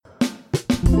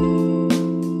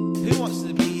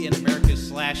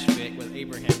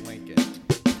Abraham Lincoln.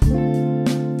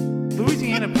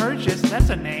 Louisiana Purchase, that's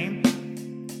a name.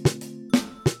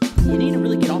 You need to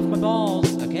really get off my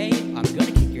balls, okay? I'm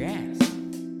gonna kick your ass.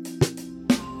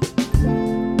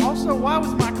 Also, why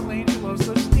was Michelangelo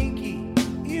so stinky?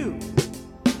 Ew.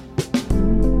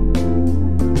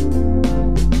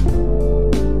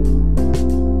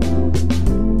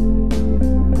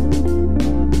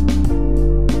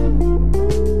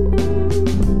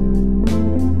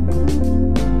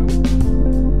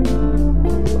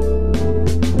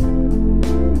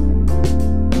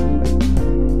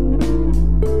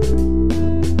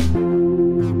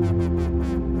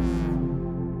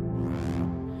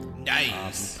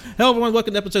 Hello, everyone.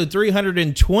 Welcome to episode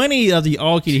 320 of the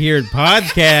All Key to Hear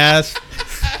podcast.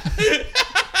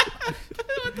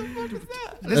 What the fuck is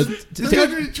that? This-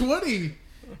 320.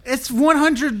 It's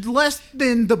 100 less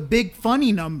than the big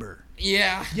funny number.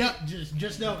 Yeah. Yep,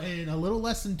 just know in a little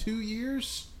less than 2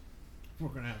 years, we're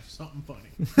gonna have something funny.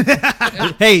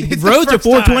 Hey, It's road the to first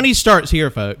 420 starts here,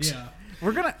 folks. Yeah.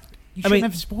 We're gonna. You I shouldn't mean-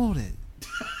 have spoiled it.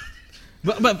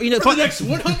 But you know, For the next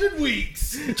 100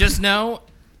 weeks. Just know,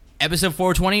 episode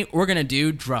 420, we're gonna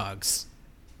do drugs.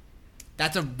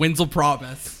 That's a Wenzel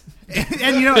promise.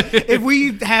 And you know, if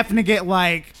we happen to get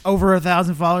like over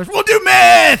 1,000 followers, we'll do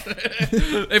meth.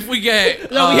 If we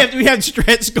get no, we have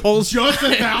stretch goals. Just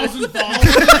 1,000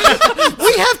 followers.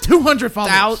 We have 200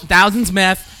 followers. thousands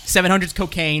meth, 700's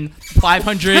cocaine,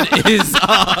 500 is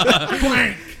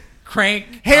Blank.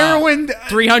 crank, Heroin.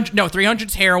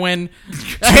 300's heroin.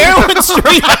 Heroin's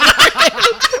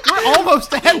 300. We're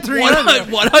almost at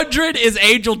 300. 100 is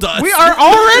angel dust. We are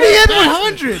already at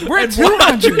 100. We're at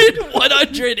And 200.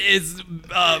 100 is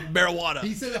marijuana.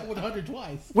 He said that 100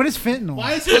 twice. What is fentanyl?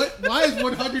 Why is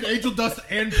 100 angel dust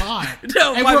and pot?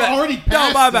 No, and my we're bad. already No,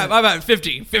 past my it. bad, my bad.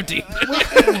 50.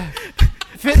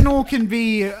 Fentanyl can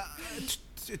be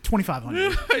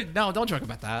 2,500. No, don't joke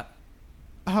about that.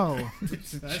 Oh,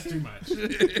 That's too much.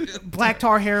 black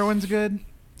tar heroin's good.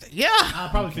 Yeah.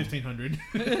 Probably 1,500.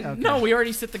 Okay. No, we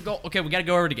already set the goal. Okay, we got to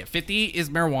go over to get 50 is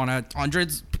marijuana,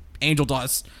 100's angel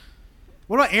dust,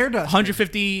 What about air dust?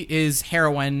 150 is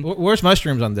heroin, Where's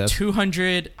mushrooms on this?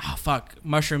 200. Oh fuck,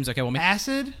 mushrooms. Okay, well,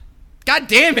 Acid. God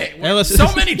damn it! Hey, listen-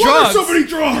 So many Why are drugs. so many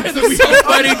drugs that we So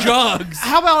many drugs.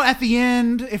 How about at the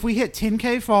end, if we hit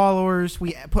 10K followers,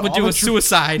 we put We'll all do the a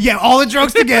suicide. Yeah, all the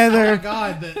drugs Oh my together.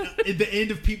 god, the end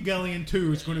of Peep Galleon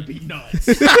 2 is going to be nuts.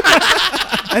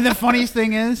 And the funniest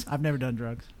thing is, I've never done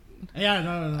drugs. Yeah,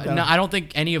 no. No, I don't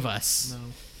think any of us.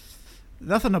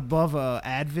 No. Nothing above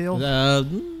Advil.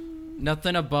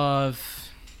 Nothing above.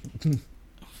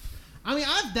 I mean,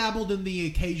 I've dabbled in the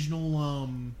occasional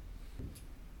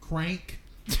crank.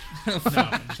 No,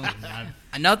 just like that.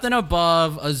 Nothing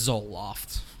above a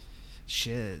Zoloft.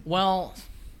 Shit, Well,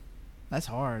 that's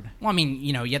hard. I mean,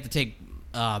 you know, you have to take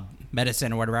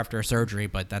medicine or whatever after a surgery,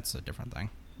 but that's a different thing.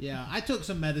 Yeah, I took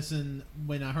some medicine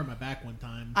when I hurt my back one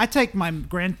time. I take my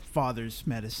grandfather's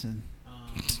medicine.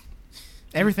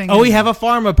 Everything. Oh, we have a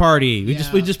pharma party. We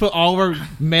Yeah. just put all of our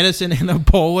medicine in a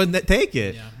bowl and take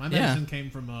it. Yeah, my medicine came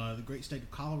from the great state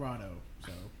of Colorado,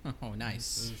 so Oh,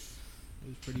 nice. it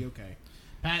was pretty okay.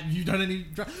 Pat, have you done any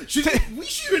drugs? We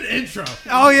should do an intro.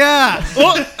 Oh yeah.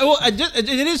 well, it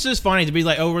is just funny to be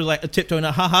like over like tiptoeing,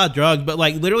 haha, drugs, but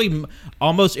like literally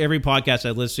almost every podcast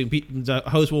I listen to, the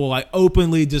host will like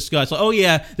openly discuss, like, oh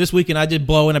yeah, this weekend I did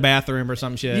blow in a bathroom or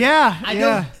some shit. Yeah. I yeah.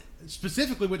 know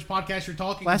specifically which podcast you're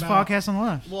talking Last about. podcast on the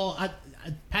left. Well,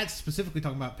 Pat's specifically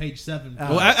talking about page 7.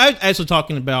 Well, I actually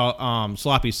talking about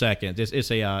Sloppy Seconds. It's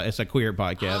a queer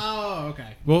podcast. Oh,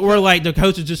 okay. Well, we're like the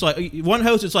host is just like one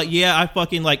host is like, yeah, I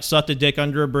fucking like sucked a dick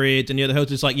under a bridge, and the other host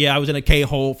is like, yeah, I was in a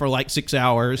K-hole for like 6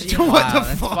 hours. What Wow, the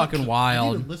that's fuck? fucking I didn't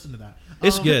wild. even listen to that.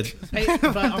 It's good.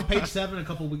 But on page 7 a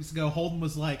couple of weeks ago, Holden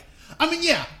was like, I mean,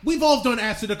 yeah, we've all done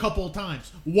acid a couple of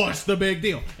times. What's the big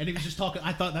deal? And he was just talking.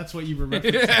 I thought that's what you were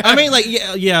referencing. I mean, like,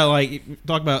 yeah, like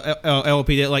talk about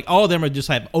LP. Like all of them are just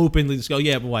like openly just go,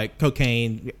 yeah, but like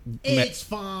cocaine. It's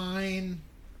fine.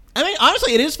 I mean,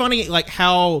 honestly, it is funny like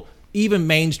how even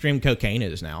mainstream cocaine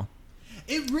is now.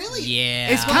 It really.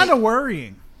 Yeah. It's kind of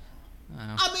worrying.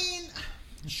 I mean,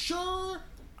 sure.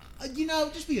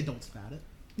 Just be adults about it.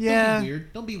 Yeah. Don't be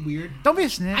weird. Don't be weird. Don't be a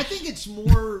snitch. I think it's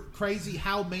more crazy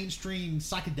how mainstream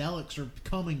psychedelics are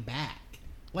coming back.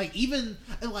 Like, even,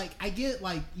 like, I get,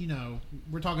 like,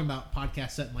 we're talking about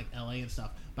podcasts set in, like, LA and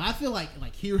stuff, but I feel like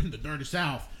here in the dirty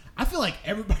South, I feel like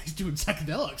everybody's doing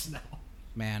psychedelics now.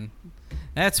 Man,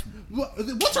 that's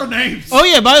What's our names? Oh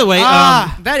yeah, by the way,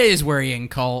 that is worrying,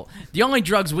 Colt. The only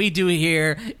drugs we do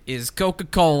here is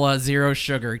Coca-Cola, zero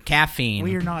sugar, caffeine.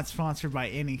 We are not sponsored by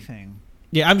anything.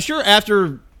 yeah, I'm sure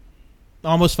after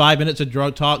almost 5 minutes of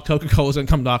drug talk, Coca-Cola's gonna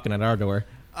come knocking at our door.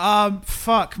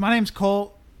 Fuck. My name's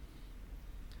Colt.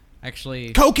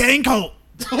 Actually, Cocaine Colt.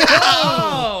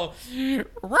 oh, it's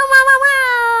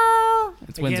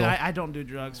Again, Wenzel. I don't do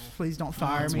drugs. Please don't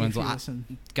fire It's me if Wenzel. you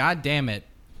listen. God damn it!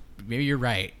 Maybe you're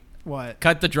right. What?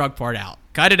 Cut the drug part out.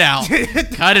 Cut it out.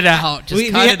 Cut it out.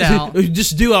 Just cut it out.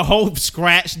 Just do a whole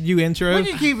scratch new intro. We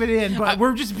can keep it in, but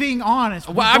we're just being honest.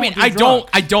 We Well, I mean, I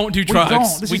drugs. don't do drugs.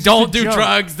 don't. This We is don't just a do joke.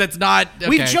 drugs. That's not. Okay.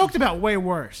 We joked about way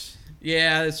worse.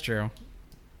 Yeah, that's true.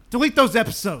 Delete those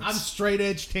episodes. I'm straight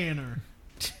edge Tanner.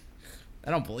 I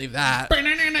don't believe that.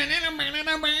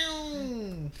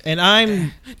 And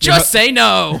I'm Just say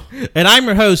no. and I'm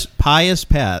your host, Pious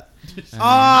Pat.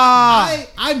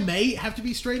 I may have to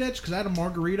be straight edge because I had a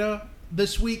margarita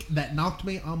this week that knocked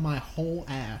me on my whole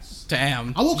ass.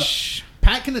 Damn. I woke up.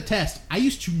 Pat can attest. I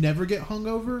used to never get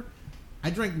hungover.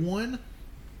 I drank one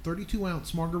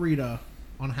 32-ounce margarita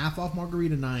on half off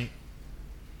margarita night,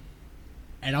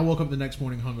 and I woke up the next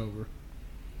morning hungover.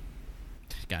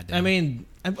 God damn. I mean,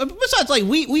 besides, like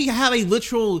we have a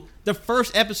literal. The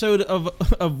first episode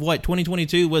of what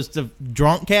 2022 was the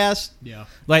drunk cast. Yeah.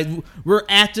 Like we're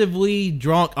actively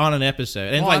drunk on an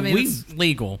episode, and well, like I mean, it's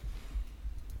legal.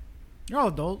 You're all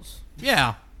adults.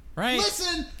 Yeah. Right.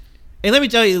 Listen, and let me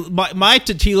tell you, my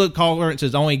tequila tolerance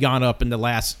has only gone up in the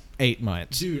last 8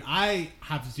 months. dude, I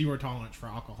have zero tolerance for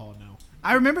alcohol now.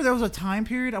 I remember there was a time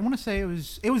period. I want to say it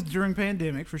was during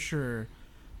pandemic for sure.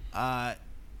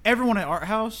 Everyone at Art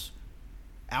House,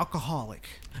 alcoholic.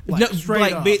 No, straight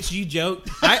like up. bitch, you joke.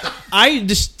 I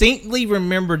distinctly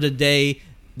remember the day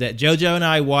that JoJo and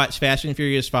I watched Fast and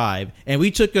Furious 5, and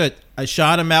we took a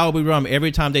shot of Malibu rum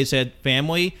every time they said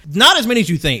family. Not as many as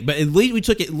you think, but at least we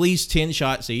took at least 10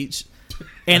 shots each.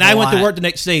 And That's I a went to lot. work the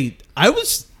next day. I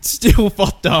was still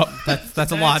fucked up.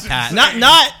 That's a lot, Pat.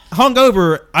 Not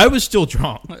hungover. I was still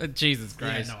drunk. Jesus Yeah,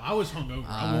 Christ. no, I was hungover.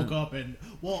 I woke up and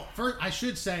first I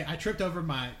should say I tripped over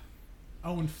my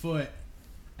own foot.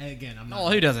 And again, I'm not. Oh,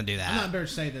 who doesn't do I'm not that?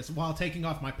 embarrassed to say this while taking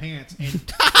off my pants and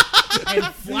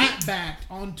flat backed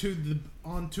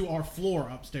onto our floor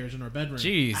upstairs in our bedroom.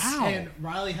 Jeez. Ow. And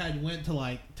Riley had went to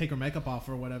like take her makeup off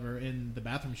or whatever in the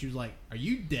bathroom. She was like, "Are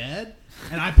you dead?"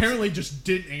 And I apparently just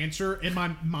didn't answer in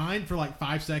my mind for like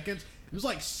 5 seconds. It was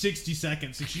like 60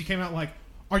 seconds, and she came out like,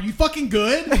 "Are you fucking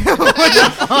good?"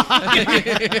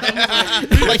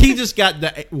 Like he just got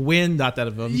the wind knocked out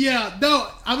of him. Yeah, no,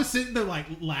 I was sitting there like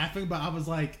laughing, but I was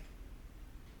like,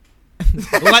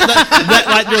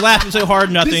 like you're laughing so hard,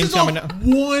 "This nothing's is all coming out.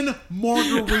 one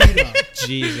margarita."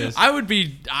 Jesus. I would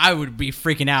be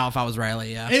freaking out if I was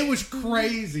Riley. Yeah. It was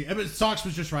crazy. I mean, Socks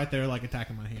was just right there, like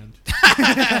attacking my hand.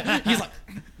 He's like,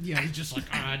 Yeah, he's just like,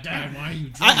 Dad, why are you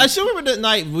drunk? I still remember that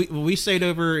night we stayed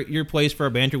over your place for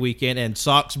a banter weekend, and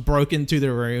Socks broke into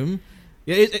the room.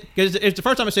 Because it's the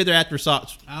first time I stayed there after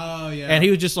Socks, Oh yeah, and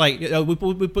he was just like,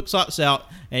 we put Socks out,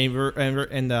 and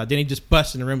then he just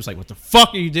busted in the room. It's like, what the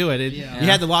fuck are you doing? And Yeah. you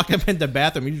had to lock him in the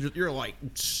bathroom. You're like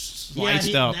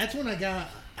sliced up. That's when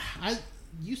I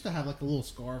used to have like a little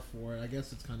scar for it. I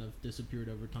guess it's kind of disappeared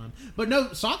over time. But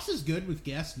no, Socks is good with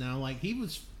guests now. Like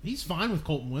he's fine with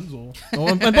Colton Wenzel. Oh,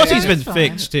 and plus he's been That's fine.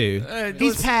 fixed too.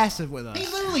 He's passive with us. He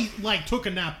literally like took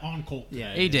a nap on Colton.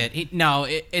 Yeah. he did.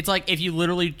 It's like if you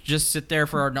literally just sit there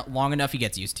for long enough, he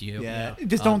gets used to you. Yeah.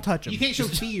 Just don't touch him. You can't show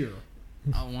fear.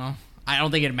 Oh well. I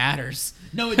don't think it matters.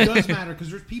 No, it does matter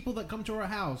because there's people that come to our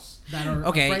house that are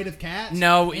Okay. afraid of cats.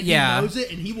 No, and yeah. he knows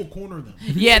it, and he will corner them.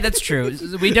 Yeah, that's true.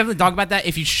 We definitely talk about that.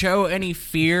 If you show any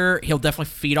fear, he'll definitely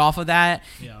feed off of that.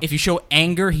 Yeah. If you show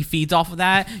anger, he feeds off of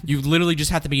that. You literally just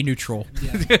have to be neutral.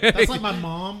 Yeah. That's like my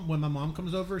mom. When my mom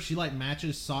comes over, she like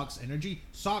matches Socks' energy.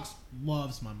 Socks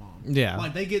loves my mom. Yeah.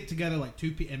 Like they get together like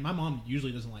two peas, and my mom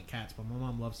usually doesn't like cats, but my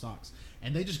mom loves Socks,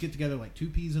 and they just get together like two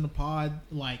peas in a pod.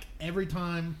 Like every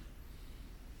time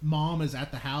Mom is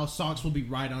at the house, Socks will be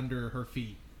right under her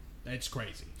feet. It's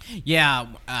crazy. Yeah,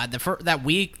 that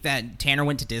week that Tanner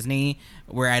went to Disney,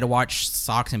 where I had to watch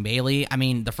Socks and Bailey. I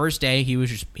mean, the first day he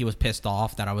was pissed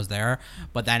off that I was there,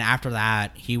 but then after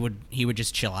that he would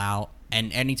just chill out.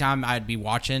 And anytime I'd be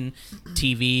watching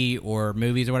TV or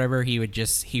movies or whatever, he would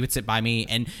sit by me,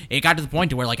 and it got to the point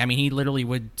to where he literally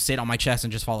would sit on my chest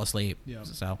and just fall asleep. Yeah.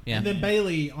 So yeah. And then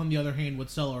Bailey, on the other hand,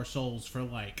 would sell our souls for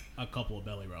like a couple of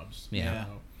belly rubs. Yeah. So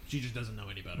she just doesn't know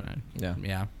any better. Yeah.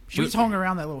 Yeah. We just hung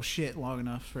around that little shit long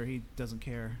enough where he doesn't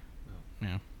care.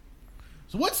 Yeah.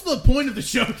 So what's the point of the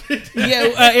show today?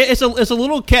 Yeah, it's a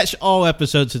little catch-all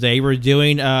episode today. We're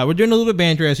doing a little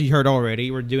banter, as you heard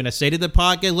already. We're doing a state of the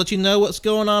podcast, let you know what's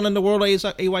going on in the world of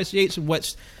AYCH and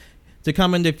what's to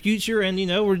come in the future. And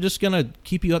we're just gonna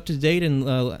keep you up to date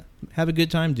and have a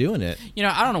good time doing it. You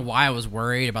know, I don't know why I was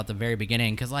worried about the very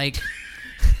beginning, because like,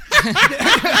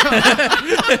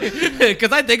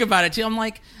 because I think about it too. I'm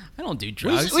like, I don't do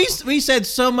drugs. We said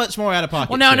so much more out of pocket.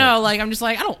 Well, no, shit. no. Like, I'm just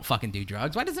like, I don't fucking do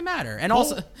drugs. Why does it matter? And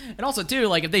also too,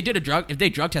 like, if they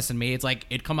drug tested me, it's like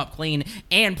it'd come up clean.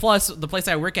 And plus, the place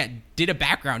I work at did a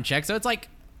background check, so it's like,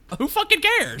 who fucking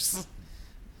cares?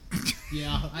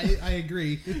 Yeah, I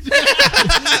agree. Just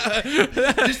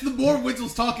the more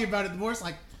Wenzel's talking about it, the more it's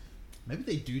like, maybe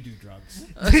they do drugs.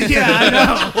 Yeah, I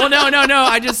know. Well, no.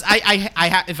 I just,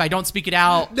 if I don't speak it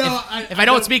out, No, if I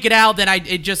don't speak it out, then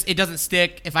it doesn't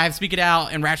stick. If I speak it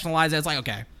out and rationalize it, it's like,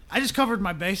 okay. I just covered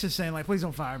my bases saying like, please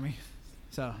don't fire me.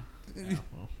 So Yeah,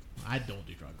 well, I don't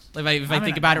do drugs. If I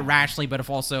think about it rationally, but if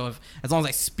as long as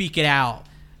I speak it out,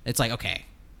 it's like, okay.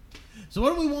 So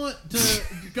what do we want to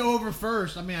go over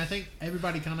first? I mean, I think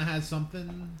everybody kind of has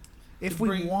something. if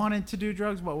we wanted to do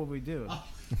drugs, what would we do?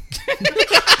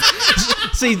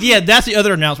 See, yeah, that's the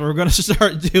other announcement. We're going to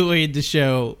start doing the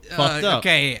show fucked up.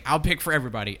 Okay, I'll pick for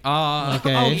everybody.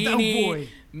 Okay. Oh, boy.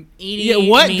 Yeah,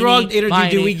 what drug energy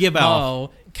do we give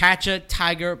off? Catch a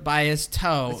tiger by his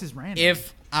toe. This is random.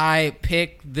 If I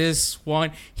pick this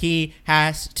one, he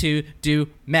has to do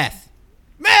meth.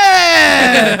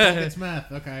 It's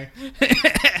meth. Okay.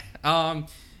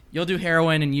 You'll do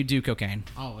heroin and you do cocaine.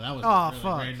 Oh, that was Oh, really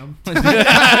fuck. random.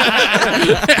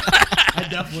 I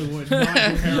definitely would not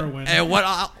do heroin. And what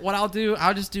I'll do,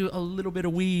 I'll just do a little bit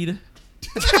of weed.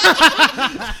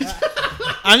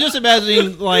 I'm just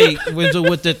imagining like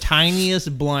with the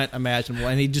tiniest blunt imaginable,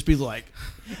 and he'd just be like,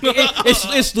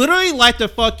 it's literally like the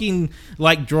fucking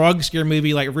like drug scare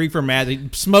movie, like Reefer Madness. He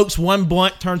smokes one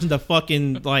blunt, turns into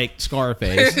fucking like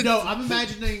Scarface. No, I'm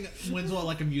imagining Wenzel at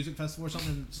like a music festival or something.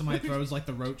 And somebody throws like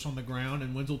the roach on the ground,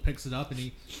 and Wenzel picks it up, and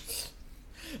he.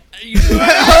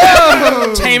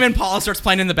 Tame Impala starts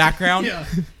playing in the background. Yeah.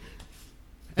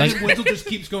 And then Wenzel just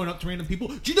keeps going up to random people.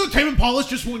 Do you know Tame Impala's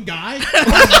just one guy?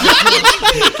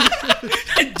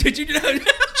 Did you know?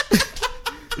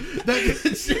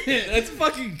 That's it. That's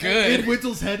fucking In good.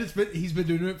 Wenzel's head, he's been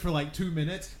doing it for like 2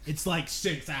 minutes. It's like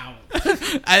 6 hours.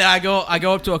 I go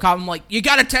up to a cop. I'm like, you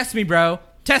gotta test me, bro.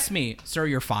 Test me, sir.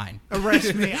 You're fine.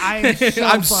 Arrest me. I'm so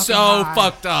I'm fucking so high.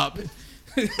 fucked up.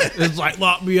 It's like,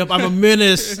 lock me up. I'm a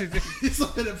menace. It's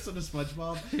like an episode of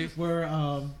SpongeBob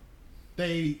where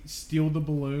they steal the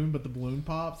balloon, but the balloon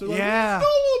pops. They're like, Yeah. "We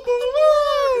stole a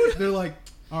balloon!" They're like,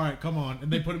 all right, come on.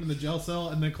 And they put him in the jail cell,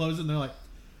 and they close it, and they're like,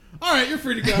 all right, you're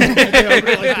free to go. And they open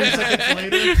it like 3 seconds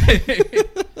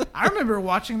later. I remember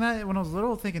watching that when I was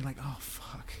little, thinking like, "Oh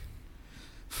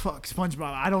fuck,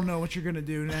 SpongeBob! I don't know what you're gonna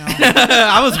do now."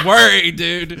 I was worried,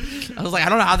 dude. I was like, I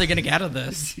don't know how they're gonna get out of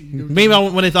this.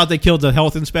 Meanwhile, when they thought they killed the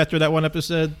health inspector that one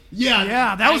episode,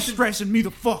 Yeah, That was stressing me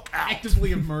the fuck out. actively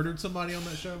have murdered somebody on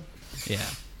that show. Yeah.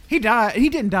 He died. He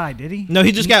didn't die, did he? no,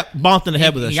 he just got bonked in the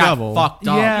head with a He got shovel. fucked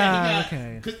up. Yeah. He got-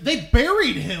 okay. 'cause they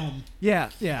buried him. Yeah.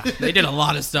 They did a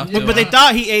lot of stuff. But they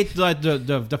thought he ate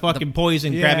the fucking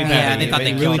poison Yeah. Krabby Patty. Yeah, they thought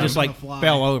they really killed just him. like Fly.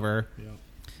 fell over.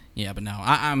 Yeah, but no,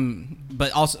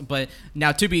 but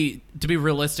now to be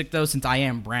realistic though, since I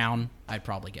am brown, I'd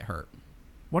probably get hurt.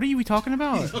 What are you talking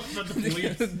about? But the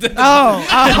police-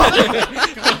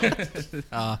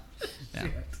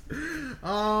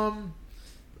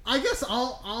 I guess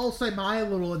I'll say my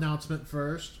little announcement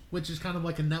first, which is kind of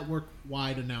like a network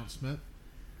wide announcement.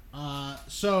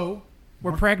 So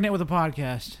We're pregnant with a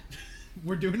podcast.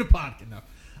 we're doing a podcast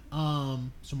now.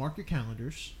 So mark your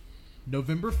calendars.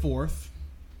 November 4th,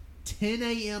 10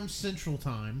 a.m. Central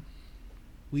Time.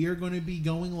 We are going to be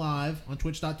going live on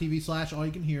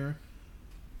twitch.tv/allyoucanhear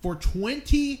for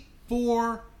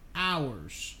 24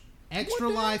 hours. Extra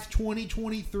Life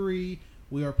 2023.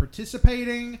 We are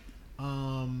participating.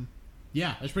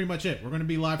 Yeah, that's pretty much it. We're going to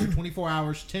be live for 24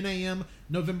 hours, 10 a.m.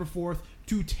 November 4th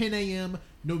to 10 a.m.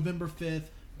 November 5th,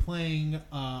 playing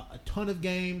a ton of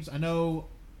games. I know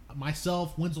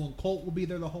myself, Wenzel, and Colt will be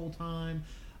there the whole time.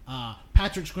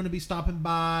 Patrick's going to be stopping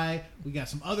by. We got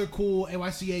some other cool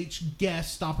AYCH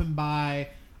guests stopping by.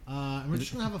 And we're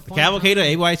just going to have a fun Cavalcade of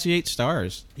time. AYCH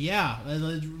stars. Yeah,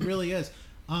 it really is.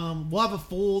 We'll have a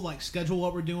full schedule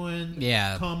what we're doing.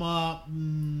 Yeah. Come up,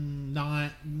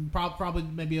 probably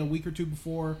maybe a week or two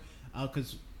before,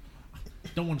 because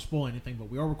don't want to spoil anything, but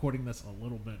we are recording this a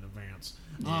little bit in advance.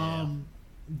 Yeah.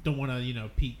 Don't want to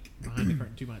peek behind the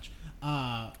curtain too much.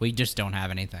 We just don't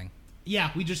have anything.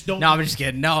 Yeah, we just don't. No, I'm just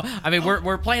kidding. No, I mean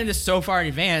we're planning this so far in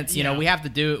advance. You know, Yeah. we have to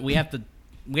do it. We have to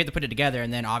put it together,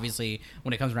 and then obviously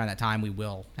when it comes around that time, we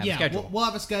will have a schedule. We'll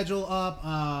have a schedule up.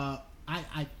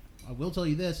 I will tell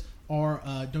you this: our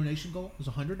donation goal is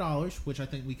 $100, which I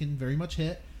think we can very much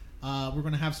hit. We're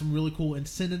going to have some really cool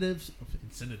incentives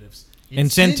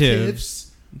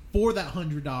for that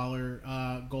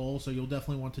 $100 goal. So you'll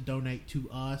definitely want to donate to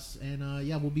us. And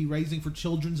we'll be raising for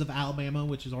Children's of Alabama,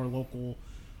 which is our local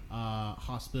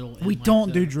hospital. We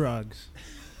don't do drugs.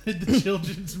 The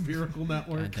Children's Miracle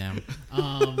Network. Goddamn.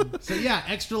 So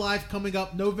Extra Life coming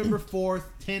up November 4th,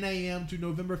 10 a.m. to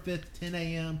November 5th, 10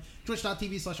 a.m.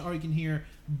 Twitch.tv/allyoucanhear.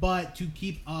 But to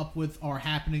keep up with our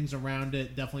happenings around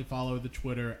it, definitely follow the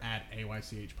Twitter at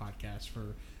AYCH Podcast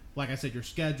for, like I said, your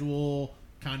schedule,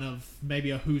 kind of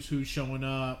maybe a who's showing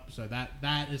up. So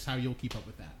that is how you'll keep up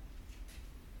with that.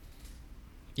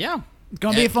 Yeah. It's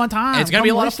going to be a fun time. It's going to be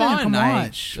a lot of fun. Come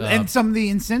watch. And some of the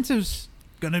incentives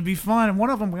going to be fun. And one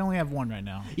of them, we only have one right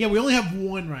now. Yeah, we only have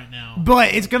one right now.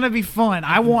 But it's going to be fun.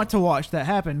 I want to watch that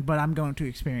happen, but I'm going to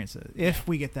experience it if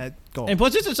we get that goal. And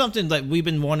plus, this is something that we've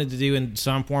been wanting to do in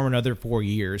some form or another for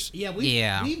years. Yeah,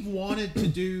 we've wanted to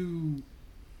do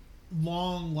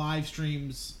long live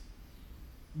streams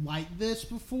like this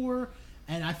before,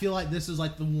 and I feel like this is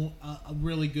like a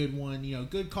really good one. You know,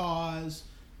 good cause,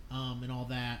 and all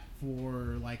that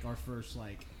for like our first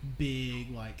like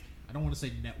big like. I don't want to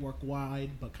say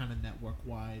network-wide, but kind of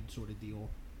network-wide sort of deal.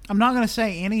 I'm not going to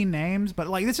say any names, but,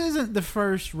 like, this isn't the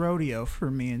first rodeo for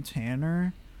me and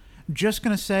Tanner. Just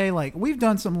going to say, like, we've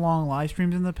done some long live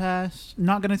streams in the past.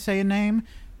 Not going to say a name.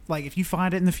 Like, if you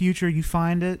find it in the future, you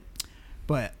find it.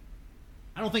 But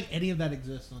I don't think any of that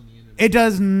exists on the internet. It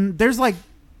doesn't. There's, like,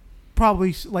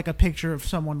 probably, like, a picture of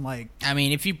someone, like... I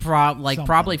mean, if you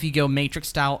probably if you go Matrix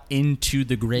style into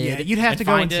the grid... Yeah, you'd have to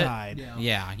go find inside. It,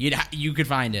 yeah, you could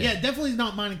find it. Yeah, definitely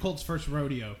not mine and Colt's first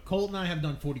rodeo. Colt and I have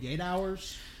done 48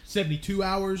 hours, 72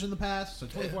 hours in the past, so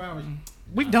 24 hours.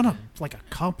 We've done a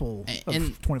couple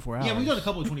of 24 hours. Yeah, we've done a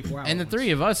couple of 24 hours. And the three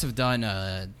of us have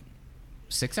done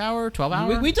 6 hour, 12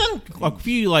 hour. We've done a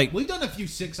few like we've done a few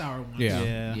 6 hour ones.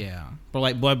 Yeah. For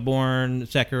like Bloodborne,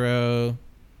 Sekiro,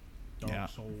 Dark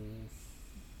Souls.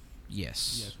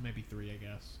 Yes, maybe 3, I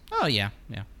guess. Oh yeah,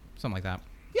 something like that.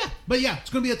 Yeah, but it's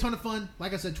going to be a ton of fun.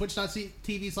 Like I said,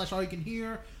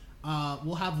 twitch.tv/allyoucanhear.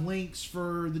 We'll have links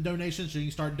for the donations so you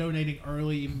can start donating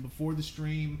early, even before the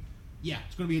stream. Yeah,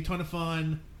 it's going to be a ton of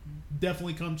fun.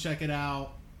 Definitely come check it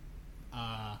out.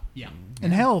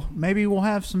 And hell, maybe we'll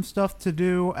have some stuff to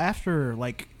do after,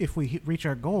 like, if we reach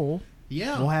our goal.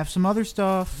 Yeah. We'll have some other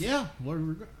stuff. Yeah. We're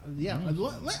going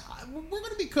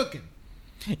to be cooking.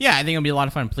 Yeah, I think it'll be a lot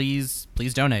of fun. Please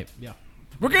donate. Yeah.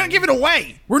 We're going to give it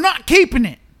away. We're not keeping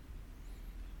it.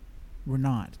 We're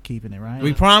not keeping it, right?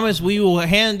 We promise we will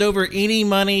hand over any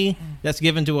money that's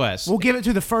given to us. We'll give it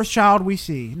to the first child we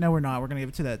see. No, we're not. We're going to give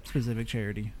it to that specific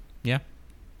charity. Yeah.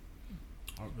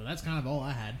 Well, that's kind of all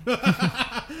I had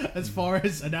as far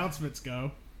as announcements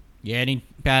go. Yeah,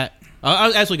 Pat? I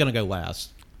was actually going to go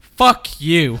last. Fuck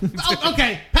you.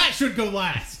 Okay, Pat should go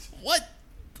last. What?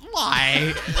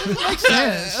 Why? Makes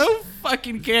sense. Who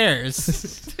fucking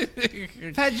cares?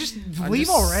 Pat, just leave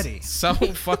already. So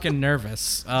fucking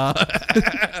nervous.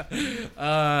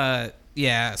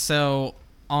 Yeah, so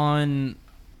on...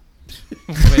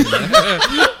 Wait a minute.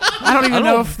 I don't even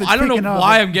know if it's I don't know picking up.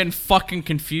 why I'm getting fucking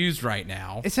confused right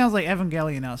now. It sounds like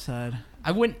Evangelion outside.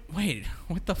 I wouldn't... Wait,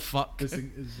 what the fuck? This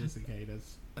is just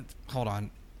cicadas. Hold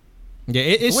on. Yeah,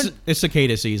 it's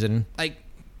cicada season. Like,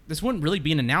 this wouldn't really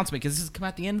be an announcement because this is come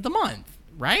at the end of the month,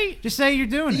 right? Just say you're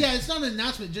doing it. Yeah, it's not an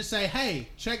announcement. Just say, hey,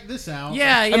 check this out.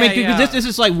 Yeah, I mean, this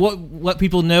is like what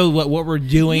people know what we're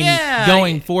doing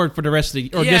going forward for the rest of the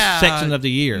this section of the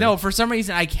year. No, for some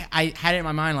reason I had it in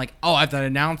my mind like, oh, I have to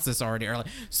announce this already early.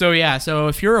 So so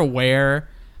if you're aware,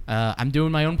 I'm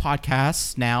doing my own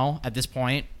podcast now at this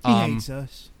point. He hates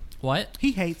us. What?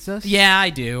 He hates us. Yeah,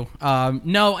 I do.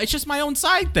 No, it's just my own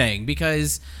side thing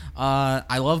because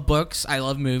I love books, I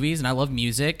love movies, and I love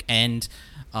music, and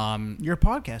you're a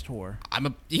podcast whore.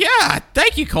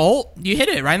 Thank you, Colt. You hit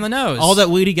it right in the nose. All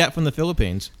that weed he got from the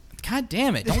Philippines. God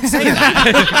damn it! Don't say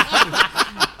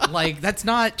that. Like that's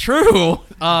not true.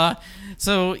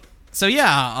 So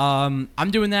I'm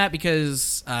doing that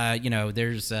because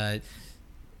there's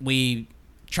we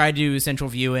try to do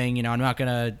central viewing. I'm not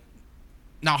gonna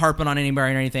not harping on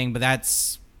anybody or anything, but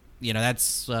that's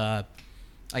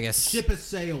I guess Ship has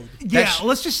sailed. Yeah,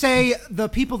 let's just say the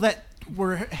people that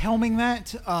were helming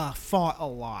that fought a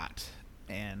lot,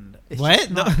 and it's What?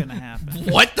 just not going to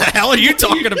happen. What the hell are you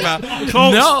talking about?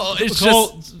 No, it's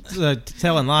Colt's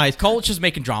telling lies. Colt's just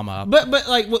making drama up. But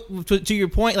like to your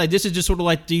point, like this is just sort of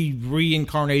like the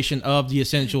reincarnation of the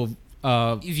essential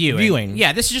viewing.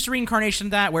 Yeah, this is just a reincarnation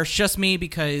of that, where it's just me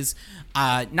because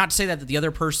not to say that the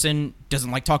other person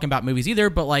doesn't like talking about movies either,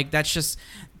 but like that's just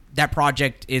that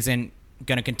project isn't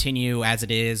going to continue as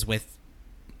it is with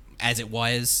as it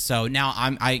was. So now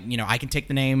I can take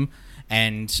the name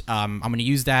and I'm going to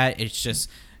use that. It's just,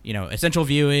 essential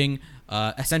viewing,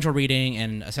 essential reading,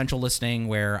 and essential listening,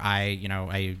 where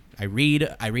I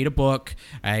read a book,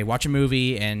 I watch a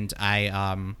movie, and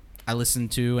I listen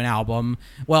to an album.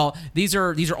 Well, these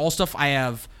are all stuff I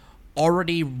have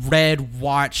already read,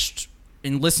 watched,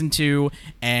 and listened to,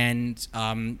 and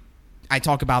I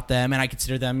talk about them and I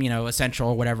consider them, essential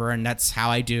or whatever, and that's how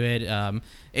I do it.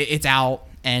 It's out,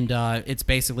 and it's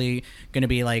basically going to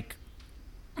be like,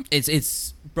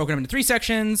 it's broken up into 3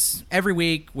 sections every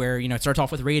week, where it starts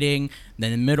off with reading,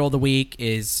 then the middle of the week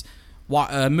is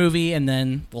a movie, and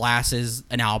then the last is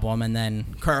an album. And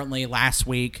then currently, last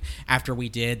week, after we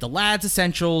did the Lads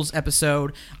Essentials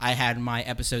episode, I had my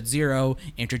episode 0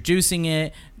 introducing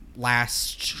it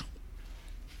last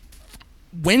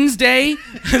Wednesday,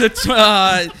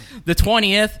 the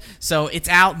 20th. So it's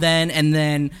out then, and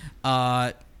then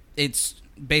it's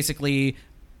basically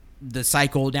the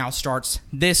cycle now starts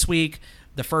this week.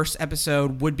 The first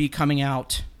episode would be coming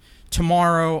out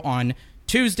tomorrow on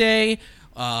Tuesday.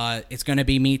 It's going to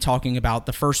be me talking about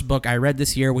the first book I read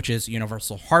this year, which is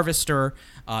Universal Harvester.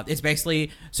 It's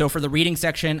basically, so for the reading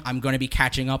section, I'm going to be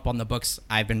catching up on the books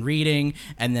I've been reading.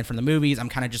 And then from the movies, I'm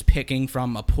kind of just picking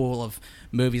from a pool of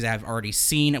movies I've already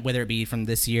seen, whether it be from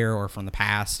this year or from the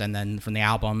past. And then from the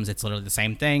albums, it's literally the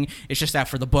same thing. It's just that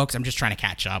for the books, I'm just trying to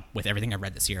catch up with everything I've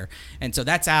read this year. And so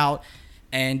that's out.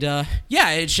 And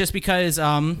it's just because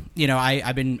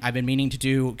I've been meaning to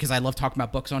do, because I love talking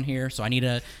about books on here. So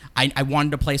I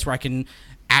wanted a place where I can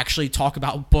actually talk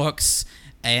about books,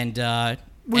 and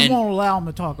we won't allow them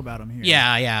to talk about them here.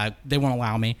 Yeah, they won't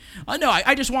allow me. No,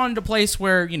 I just wanted a place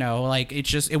where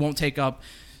it won't take up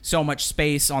so much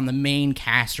space on the main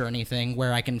cast or anything,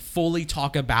 where I can fully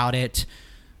talk about it,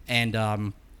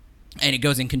 and it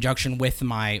goes in conjunction with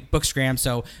my Bookstagram.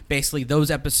 So basically,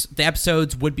 the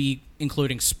episodes would be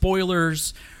including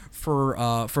spoilers for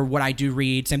what I do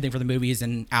read. Same thing for the movies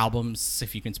and albums,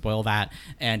 if you can spoil that.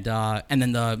 And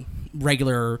then the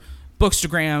regular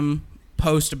Bookstagram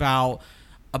post about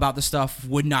the stuff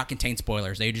would not contain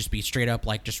spoilers. They'd just be straight up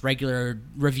just regular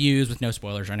reviews with no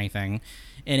spoilers or anything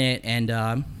in it.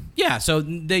 And so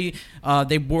they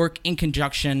work in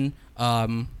conjunction.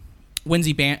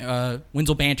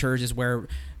 Wenzel Banters is where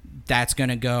that's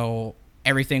going to go.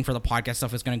 Everything for the podcast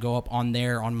stuff is going to go up on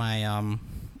there on my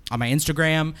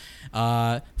Instagram.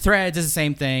 Threads is the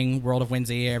same thing. World of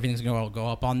Winsy, everything's going to go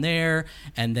up on there.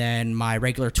 And then my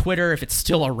regular Twitter, if it's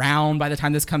still around by the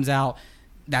time this comes out,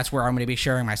 that's where I'm going to be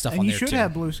sharing my stuff on there too. And you should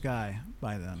have Blue Sky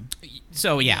by then.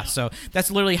 So so that's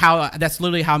literally how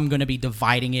I'm going to be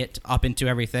dividing it up into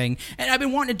everything. And I've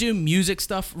been wanting to do music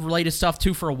stuff, related stuff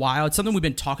too, for a while. It's something we've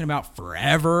been talking about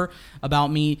forever,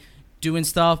 about me doing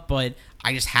stuff, but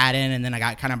I just hadn't, and then I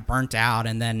got kind of burnt out.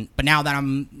 But now that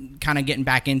I'm kind of getting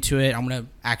back into it, I'm going to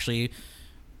actually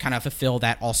kind of fulfill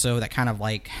that also, that kind of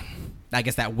I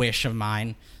guess that wish of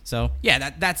mine. So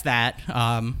yeah, that's that.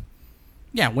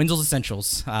 Wenzel's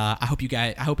Essentials. I hope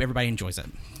everybody enjoys it.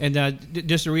 And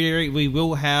just to reiterate, we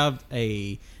will have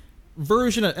a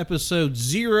version of episode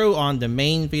 0 on the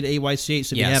main feed of AYCH.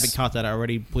 So if you haven't caught that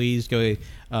already, please go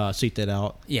seek that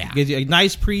out. Yeah. Gives you a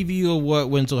nice preview of what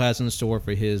Wenzel has in store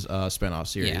for his spinoff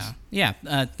series. Yeah.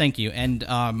 Thank you. And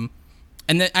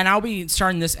I'll be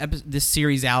starting this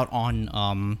series out on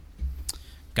I'm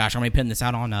going to be putting this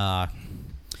out on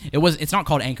it's not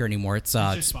called Anchor anymore. It's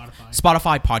just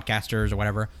Spotify Podcasters or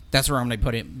whatever. That's where I'm going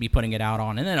to be putting it out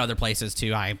on, and then other places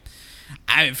too. I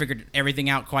haven't figured everything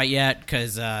out quite yet,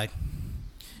 because we're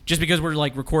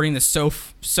recording this so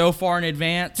far in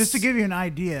advance. Just to give you an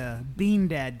idea, Bean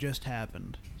Dad just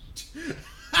happened.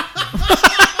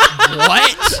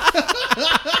 What?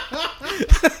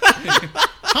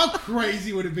 How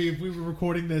crazy would it be if we were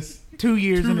recording this 2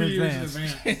 years in 2 years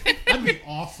advance? in advance? That'd be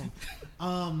awesome.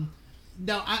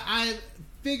 No, I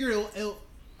figure it'll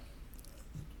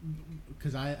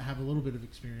because I have a little bit of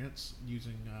experience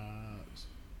using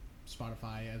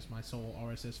Spotify as my sole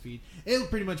RSS feed. It'll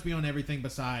pretty much be on everything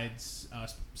besides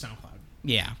SoundCloud.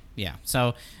 Yeah.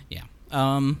 So, yeah.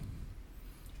 I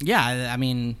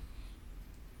mean,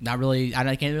 not really.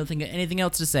 I can't really think of anything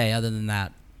else to say other than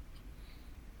that.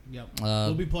 Yep.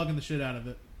 We'll be plugging the shit out of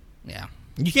it. Yeah.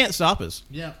 You can't stop us.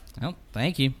 Yeah. Well,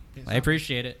 thank you. I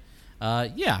appreciate it.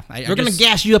 We're going to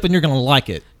gas you up, and you're going to like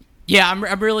it. Yeah, I'm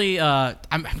really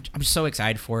I'm so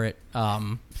excited for it.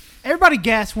 Everybody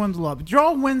gas Wenzel up.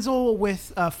 Draw Wenzel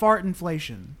with fart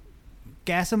inflation.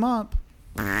 Gas him up.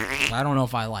 I don't know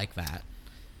if I like that.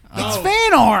 It's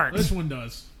fan art. This one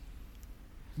does.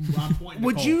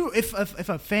 Would you, if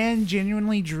a fan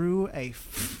genuinely drew a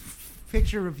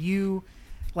picture of you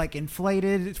like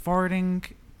inflated, farting,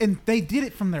 and they did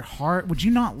it from their heart. Would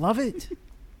you not love it?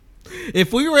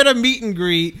 If we were at a meet and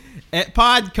greet at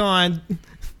PodCon,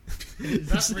 Is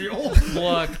that real?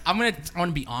 Look, I'm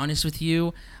gonna be honest with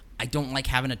you. I don't like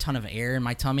having a ton of air in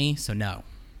my tummy, so no.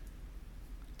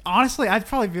 Honestly, I'd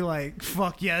probably be like,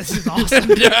 "Fuck yeah, this is awesome."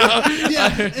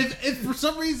 Yeah. If for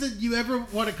some reason you ever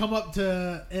want to come up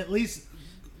to at least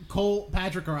Cole,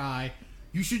 Patrick, or I,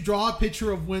 you should draw a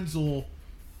picture of Wenzel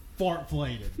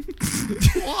fart-flated.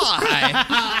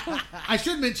 Why? I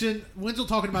should mention, Wenzel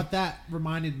talking about that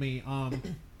reminded me.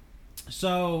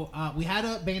 So we had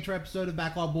a banter episode of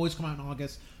Backlog Boys come out in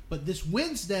August, but this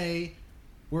Wednesday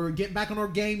we're getting back on our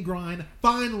game grind.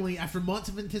 Finally, after months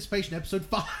of anticipation, episode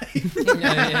 5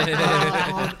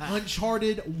 on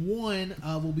Uncharted 1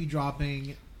 will be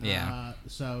dropping. Yeah.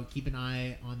 So keep an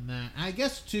eye on that. I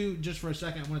guess too, just for a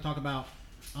second, I want to talk about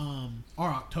our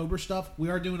October stuff. We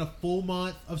are doing a full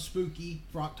month of spooky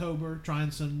for October,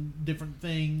 trying some different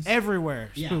things. Everywhere,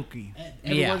 Yeah. spooky.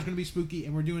 Everywhere's Yeah. going to be spooky,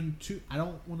 and we're doing 2. I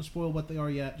don't want to spoil what they are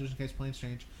yet, just in case plans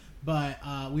change. But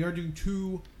we are doing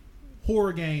 2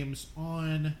 horror games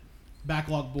on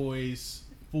Backlog Boys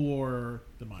for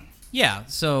the month. Yeah.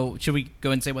 So should we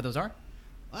go and say what those are?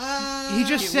 He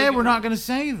just said we're not going to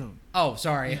say them. Oh,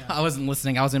 sorry. I wasn't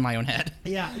listening. I was in my own head.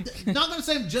 Yeah, not going to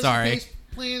say them just Sorry. in case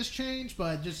plans change,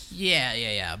 but just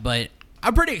Yeah. But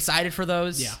I'm pretty excited for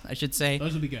those. Yeah. I should say.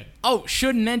 those will be good. Oh,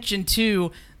 should mention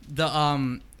too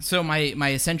the So my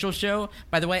essential show.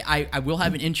 By the way, I will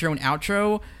have an intro and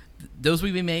outro. Those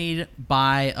will be made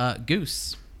by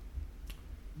Goose.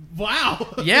 Wow.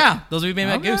 Yeah, those will be made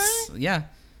by Okay. Goose. Yeah,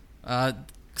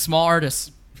 small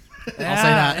artists. I'll say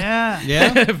that.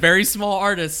 Yeah. yeah, Very small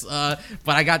artists. But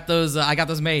I got those. I got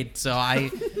those made. So I.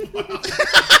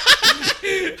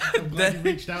 I'm glad you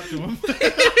reached out to him.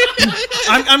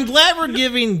 I'm glad we're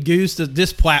giving Goose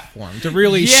this platform to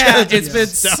really Yeah, show it's been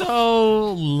stuff. so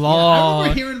I long.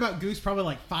 remember hearing about Goose probably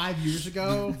like 5 years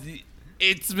ago.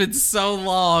 It's been so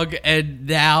long, and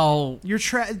now Your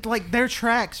their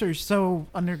tracks are so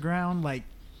underground, like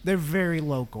they're very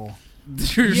local.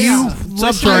 there's You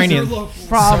Subterranean.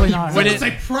 Probably So not. when I it-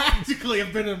 say practically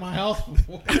have been in my house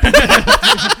before.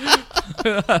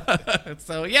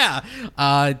 so yeah,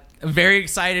 I'm very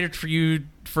excited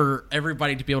for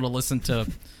everybody to be able to listen to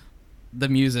the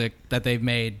music that they've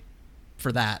made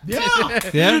for that. Yeah.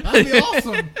 Yeah. That'd be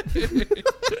awesome.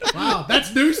 Wow,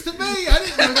 that's news to me. I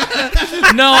didn't know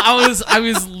that. No, I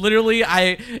was literally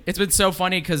it's been so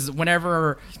funny because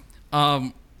whenever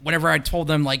I told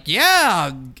them like,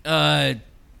 yeah, gonna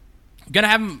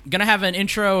have an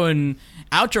intro and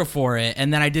outro for it,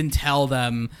 and then I didn't tell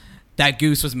them that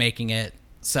Goose was making it.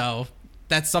 So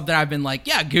that's something I've been like,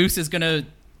 yeah, Goose is gonna.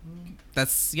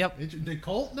 That's yep. Did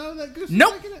Colt know that Goose was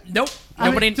Nope, making it? nope. I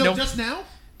mean, Nobody. till Nope. just now?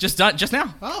 Just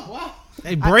now. Oh, wow.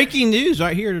 Hey, breaking news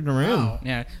right here in the room. Wow.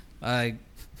 Yeah.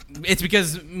 It's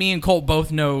because me and Colt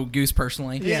both know Goose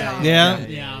personally. Yeah.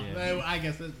 Yeah. I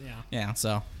guess it, yeah. Yeah.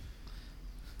 So.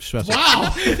 Special.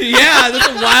 Wow. Yeah, that's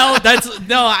a wild.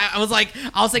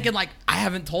 I was thinking like I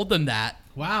haven't told them that.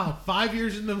 Wow. 5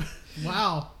 years in the.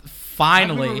 Wow. I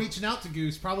remember Finally, reaching out to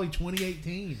Goose probably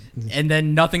 2018. and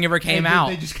then nothing ever came out.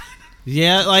 They just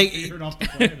Yeah, like cleared off the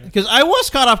planet. because I was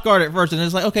caught off guard at first, and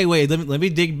it's like, okay, wait, let me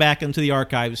dig back into the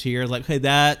archives here. Like, hey,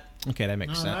 that makes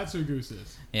No, sense. that's who Goose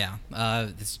is. Yeah,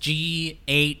 it's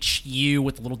GHU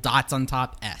with little dots on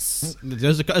top. S.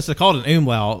 It's called an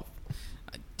umlaut.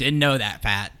 Didn't know that,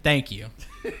 Pat. Thank you.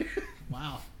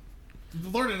 Wow.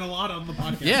 Learning a lot on the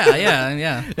podcast.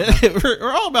 Yeah.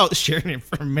 We're all about sharing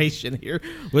information here,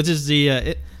 which is the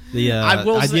I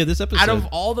will idea say, of this episode. out of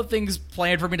all the things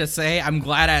planned for me to say, I'm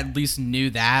glad I at least knew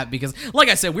that because, like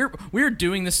I said, we're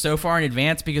doing this so far in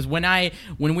advance because when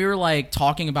we were like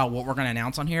talking about what we're gonna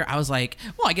announce on here, I was like,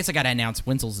 well, I guess I gotta announce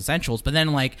Wenzel's Essentials, but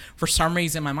then like for some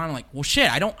reason in my mind, I'm like, well, shit,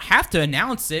 I don't have to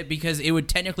announce it because it would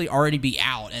technically already be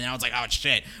out, and then I was like, oh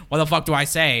shit, what the fuck do I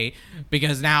say?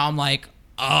 Because now I'm like,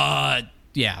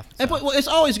 yeah. And, but, well, it's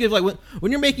always good. Like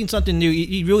when you're making something new,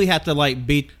 you really have to like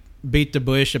beat the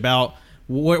bush about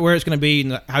where it's going to be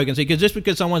and how you can see. Because just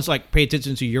because someone's like pay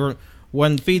attention to your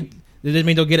one feed, it doesn't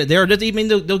mean they'll get it there. It doesn't even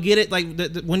mean they'll get it like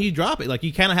when you drop it. Like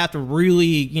you kind of have to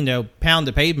really pound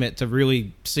the pavement to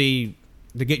really see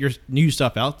to get your new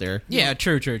stuff out there. Yeah,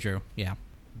 true. Yeah.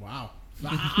 Wow.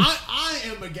 I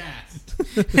am aghast.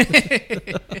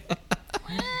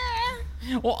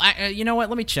 Well, you know what?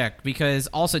 Let me check because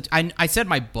also I said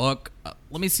my book.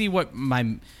 Let me see what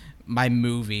my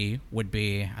movie would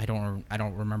be. I don't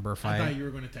remember if I thought you were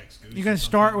going to text Goose. You're going to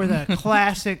start with a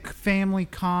classic family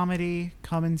comedy.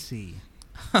 Come and see.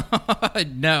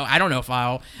 No, I don't know if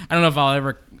I'll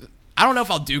ever. I don't know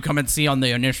if I'll do come and see on the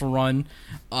initial run.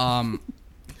 God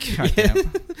damn.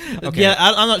 Okay. Yeah,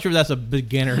 I'm not sure if that's a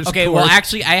beginner's Okay, course. well,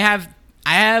 actually, I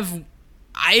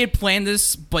had planned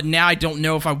this, but now I don't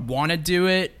know if I want to do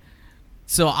it.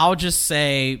 So I'll just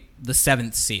say The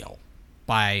Seventh Seal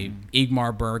by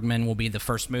Ingmar Bergman will be the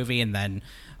first movie, and then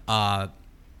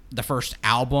the first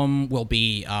album will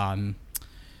be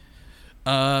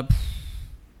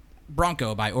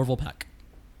Bronco by Orville Peck.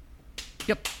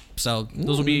 Yep. So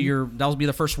those will be that'll be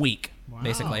the first week,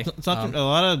 basically. Something, a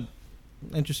lot of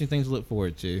interesting things to look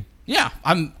forward to. Yeah,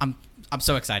 I'm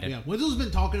so excited. Yeah, Wenzel's been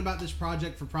talking about this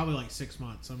project for probably like 6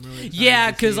 months. I'm really excited Yeah,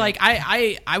 to because see like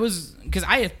it.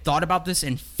 I had thought about this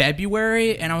in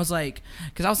February, and I was like,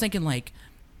 because I was thinking like,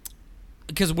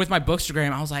 because with my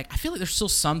Bookstagram, I was like, I feel like there's still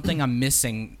something I'm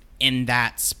missing in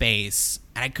that space,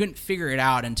 and I couldn't figure it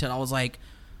out until I was like,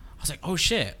 oh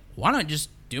shit, why don't I just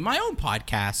do my own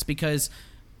podcast? Because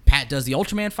Pat does the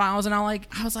Ultraman Files, and I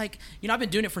was like, I've been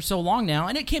doing it for so long now,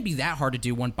 and it can't be that hard to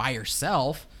do one by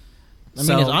yourself. I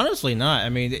mean, it's honestly not. I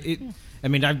mean,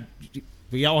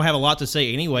 we all have a lot to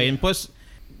say anyway, and plus,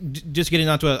 just getting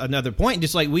onto another point,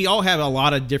 just like we all have a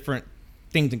lot of different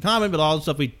things in common, but all the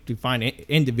stuff we find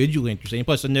individually interesting. And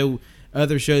plus, I know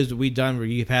other shows that we've done where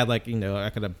you've had like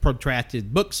like a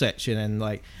protracted book section, and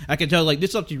like I can tell like this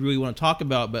is something you really want to talk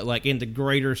about, but like in the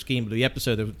greater scheme of the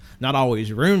episode, there's not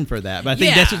always room for that. But I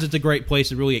think that's just a great place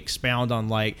to really expound on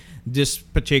like this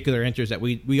particular interest that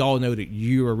we all know that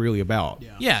you are really about.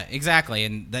 Yeah, exactly.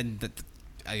 And then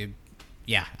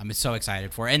I'm so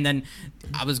excited for it. And then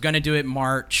I was gonna do it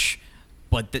March,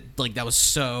 but that was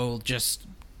so just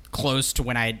close to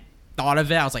when I thought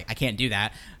of it. I was like, I can't do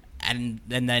that. And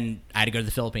then I had to go to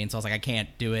the Philippines, so I was like, I can't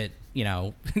do it,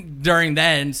 during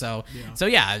then. So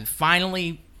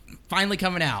finally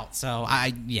coming out. So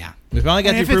We finally got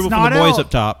And the if it's approval from not the boys out- up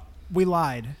top. We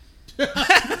lied.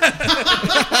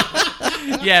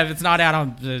 yeah, if it's not out,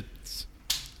 I'm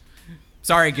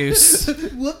sorry, Goose.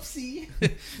 Whoopsie.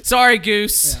 Sorry,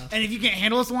 Goose. Yeah. And if you can't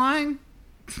handle us lying,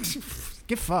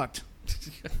 get fucked.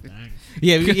 Dang.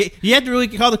 Yeah, you have to really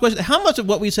call the question: how much of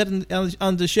what we said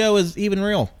on the show is even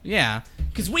real? Yeah,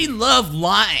 because we love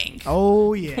lying.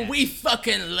 Oh yeah. We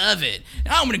fucking love it.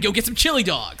 Now I'm gonna go get some chili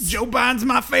dogs. Joe Biden's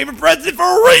my favorite president for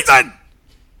a reason.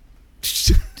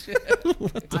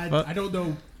 I don't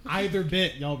know either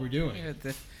bit y'all were doing.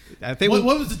 I think What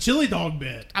was the chili dog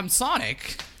bit? I'm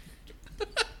Sonic.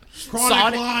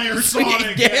 Chronic liar,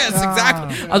 Sonic. Yes,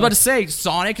 exactly. Yeah. I was about to say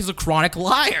Sonic is a chronic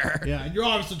liar. Yeah, and you're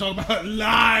obviously talking about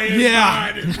lying.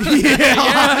 Yeah.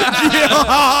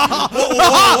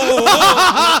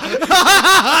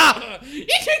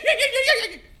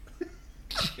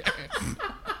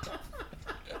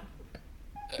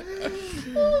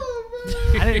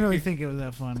 I didn't really think it was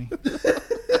that funny.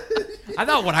 I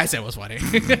thought what I said was funny.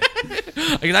 Because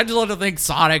I just love to think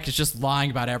Sonic is just lying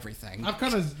about everything. I've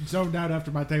kind of zoned out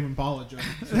after my Tame Impala joke.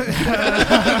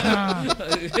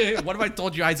 What if I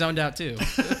told you I zoned out too?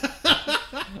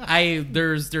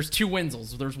 There's two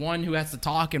Wenzels. There's one who has to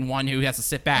talk and one who has to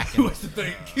sit back. What's the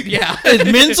thing? Yeah. is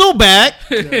Menzel back?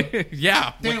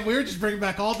 Yeah. Damn, we're just bringing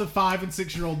back all the 5 and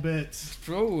 6 year old bits.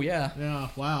 Oh yeah. Yeah,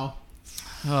 wow.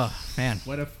 Oh man.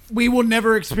 What if? We will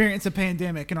never experience a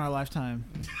pandemic in our lifetime.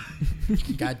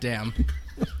 Goddamn.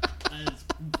 That is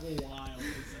wild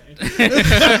to say.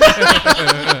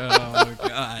 Oh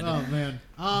god. Oh man.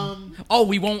 Oh,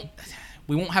 we won't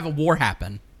have a war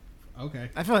happen. Okay.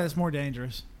 I feel like that's more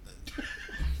dangerous.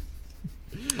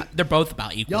 They're both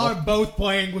about equal. Y'all are both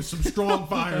playing with some strong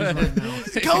fires right now.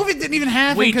 COVID didn't even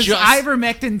happen We because just-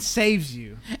 ivermectin saves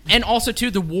you. And also too,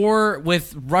 the war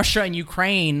with Russia and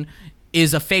Ukraine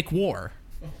is a fake war.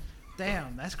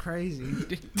 Damn, that's crazy.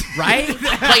 Right?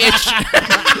 Like it's,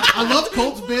 I love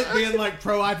Colt's bit being like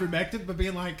pro ivermectin, but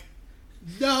being like,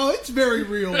 no, it's very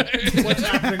real. What's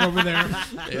happening over there?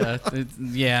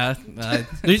 yeah.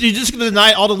 You're just going to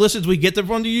deny all the listens we get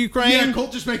from the Ukraine? Yeah,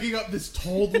 Colt just making up this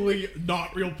totally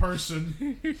not real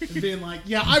person and being like,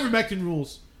 yeah, ivermectin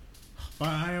rules, but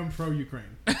I am pro Ukraine.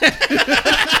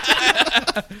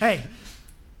 Hey,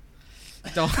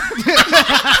 Don't.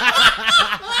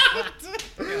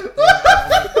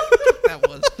 That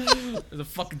was. There's a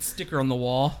fucking sticker on the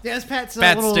wall. yeah, that's Pat's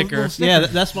Pat sticker. Yeah,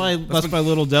 that's my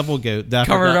little devil goat. that I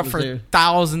Covered forgot up was for there.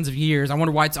 thousands of years. I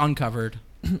wonder why it's uncovered.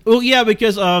 Well, yeah,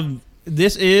 because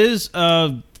this is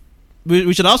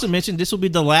we should also mention this will be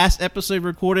the last episode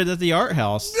recorded at the Art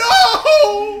House.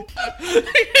 No!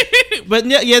 But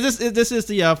yeah, this is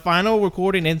the final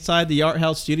recording inside the Art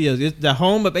House Studios. It's the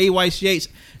home of AYCH,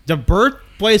 the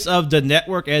birthplace of the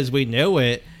network as we know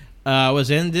it. was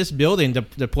in this building,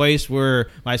 the place where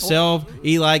myself,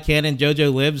 Eli, Ken, and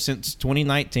JoJo lived since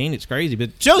 2019. It's crazy,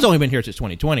 but Joe's only been here since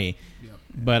 2020. Yep.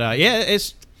 But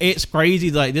it's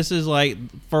crazy. Like, this is like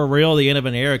for real the end of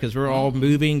an era, because we're all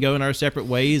moving, going our separate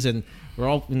ways, and we're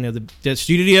all, the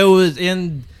studio is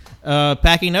in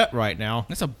packing up right now.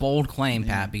 That's a bold claim,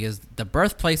 Pat, because the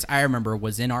birthplace I remember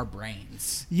was in our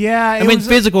brains. Yeah, I mean,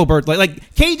 physical birth.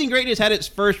 Like Cajun Greatness had its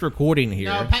first recording here.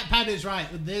 No, Pat is right.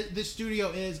 This studio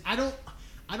is. I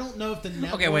don't know if the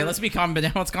network. Okay, wait. Let's calm down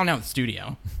with the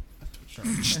studio. Sure.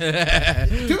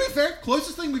 To be fair,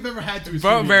 closest thing we've ever had to a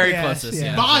studio. Very Yes, closest.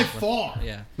 yeah. Yeah. By far.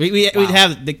 Yeah. We'd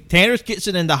have the Tanner's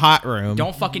Kitchen in the hot room.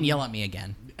 Don't fucking yell at me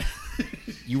again.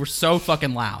 You were so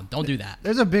fucking loud. Don't do that.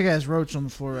 There's a big ass roach on the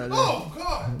floor right there. Oh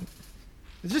God.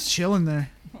 It's just chilling there.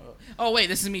 Oh wait,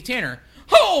 this is me, Tanner.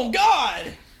 Oh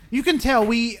God. You can tell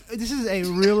this is a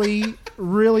really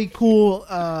really cool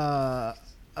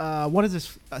what is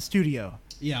this studio?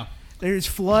 Yeah. There's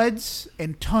floods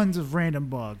and tons of random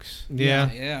bugs.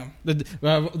 Yeah. Yeah.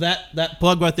 That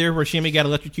plug right there where Shimmy got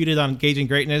electrocuted on Cajun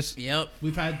Greatness. Yep.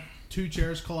 We've had 2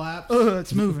 chairs collapse.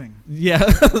 It's moving. Yeah,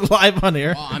 live on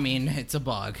air. Well, I mean, it's a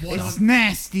bug. One It's on-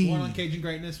 nasty. One on Cajun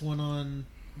Greatness, one on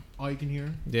All You Can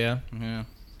Hear. Yeah. Yeah.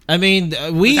 I mean,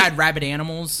 We've had rabid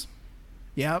animals.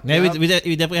 Yep. yeah, yep. we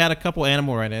definitely had a couple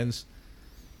animal run-ins.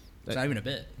 It's not even a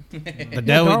bit. But Yeah,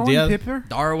 that was- Darwin, yeah. Pipper,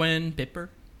 Darwin, Pipper.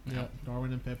 Yeah.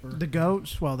 Darwin and Pepper. the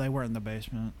goats. Well, they were in the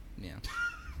basement. Yeah.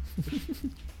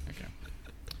 Okay.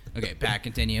 Okay, Pat,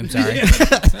 continue. I'm sorry.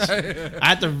 I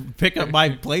had to pick up my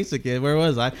place again. Where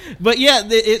was I? But yeah,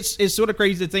 it's sort of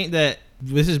crazy to think that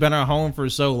this has been our home for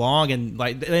so long, and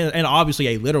like, and obviously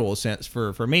a literal sense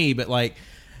for me. But like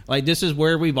this is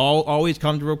where we've always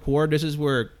come to record. This is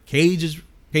where Cajun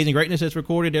Greatness has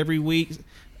recorded every week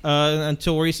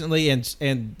until recently,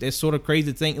 and it's sort of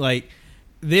crazy to think like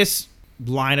this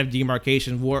line of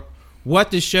demarcation, what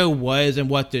the show was and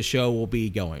what the show will be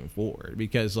going forward,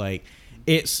 because like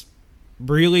it's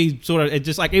really sort of, it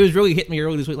just like, it was really hitting me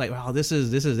early this week, like, wow, this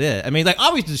is it. I mean, like,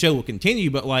 obviously the show will continue,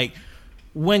 but like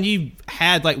when you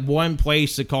had like one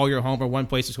place to call your home, or one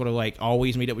place to sort of like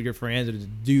always meet up with your friends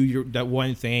and do that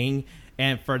one thing,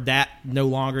 and for that no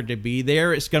longer to be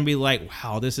there, it's gonna be like,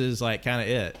 wow, this is like kind of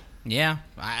it. Yeah,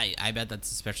 I bet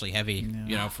that's especially heavy,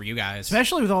 for you guys.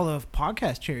 Especially with all the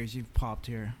podcast chairs you've popped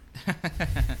here.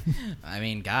 I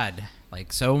mean, God,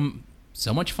 like so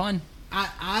much fun.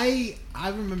 I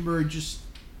remember just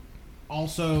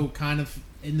also kind of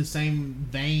in the same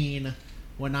vein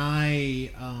when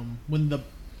when the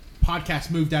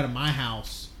podcast moved out of my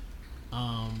house,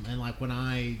 and like when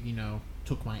I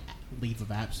took my leave of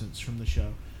absence from the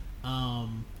show, I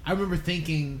remember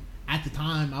thinking at the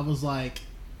time, I was like,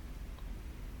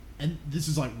 and this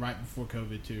is like right before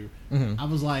COVID too. Mm-hmm. I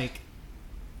was like,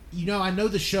 I know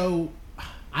the show.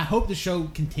 I hope the show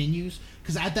continues,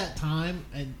 because at that time,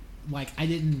 and like I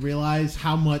didn't realize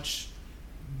how much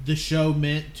the show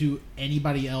meant to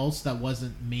anybody else that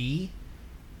wasn't me.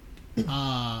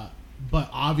 But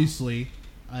obviously,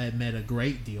 it meant a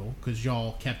great deal because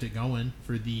y'all kept it going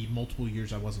for the multiple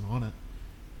years I wasn't on it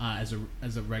as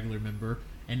a regular member,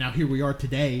 and now here we are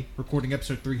today recording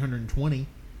episode 320.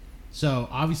 So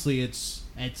obviously, it's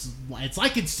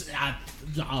like it's a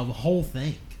whole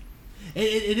thing.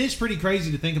 It is pretty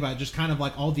crazy to think about, just kind of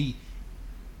like all the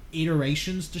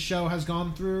iterations the show has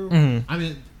gone through. Mm-hmm. I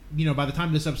mean, by the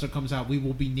time this episode comes out, we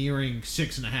will be nearing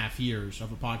 6.5 years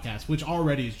of a podcast, which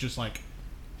already is just like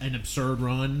an absurd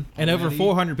run. And over already.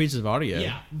 400 pieces of audio.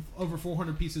 Yeah, over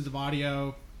 400 pieces of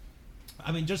audio.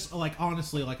 I mean, just like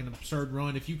honestly, like an absurd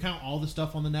run. If you count all the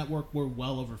stuff on the network, we're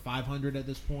well over 500 at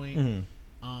this point. Mm-hmm.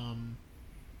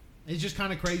 It's just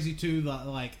kind of crazy too.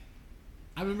 Like,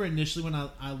 I remember initially when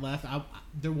I left,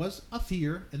 there was a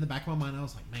fear in the back of my mind. I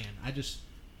was like, man,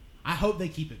 I hope they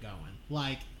keep it going.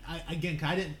 Like, I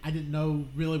didn't know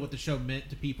really what the show meant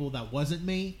to people that wasn't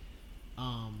me.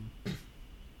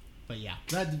 But yeah,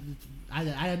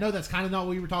 I know that's kind of not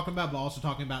what you were talking about, but also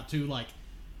talking about too, like,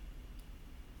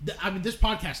 this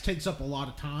podcast takes up a lot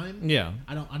of time. Yeah.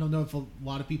 I don't know if a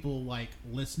lot of people like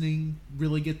listening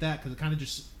really get that, because it kind of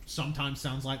just sometimes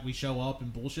sounds like we show up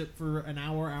and bullshit for an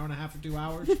hour and a half, or 2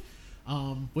 hours,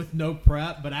 with no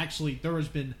prep. But actually, there has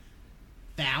been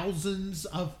thousands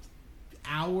of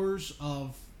hours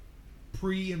of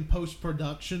pre and post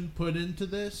production put into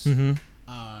this. Mm-hmm.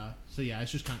 So yeah,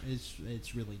 it's just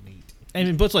it's really neat.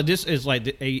 And books like this is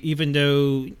like, even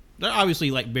though they're obviously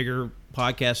like bigger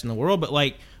podcasts in the world, but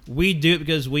like we do it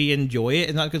because we enjoy it,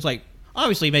 and not because like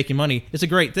obviously making money. It's a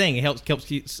great thing. It helps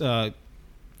keeps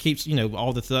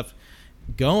all the stuff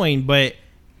going. But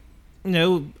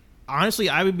honestly,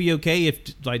 I would be okay if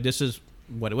like this is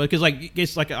what it was, because like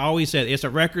it's like I always said, it's a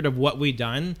record of what we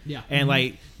done. Yeah. And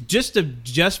like just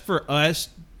for us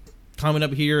coming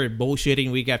up here and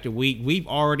bullshitting week after week, we've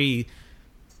already,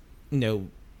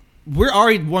 we're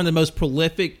already one of the most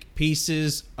prolific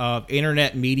pieces of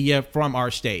internet media from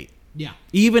our state. Yeah.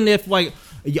 Even if like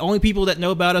the only people that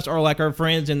know about us are like our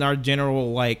friends and our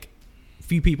general like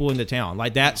few people in the town,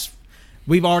 like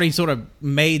we've already sort of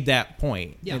made that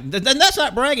point. Yeah. And that's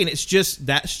not bragging. That's just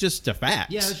the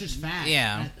fact. Yeah, it's just fact.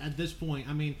 Yeah. At this point,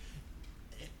 I mean,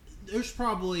 there's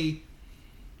probably,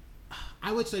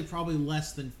 I would say probably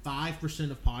less than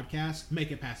 5% of podcasts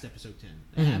make it past episode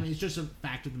 10. I mean, it's just a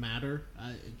fact of the matter.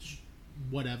 It's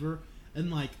whatever.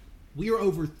 And like, we are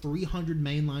over 300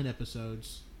 mainline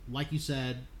episodes. Like you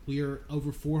said, we are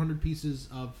over 400 pieces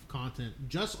of content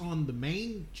just on the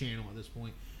main channel at this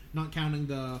point, not counting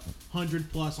the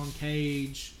 100 plus on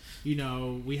Cage.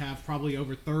 We have probably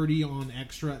over 30 on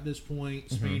Extra at this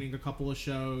point, spanning a couple of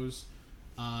shows.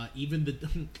 Even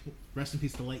the rest in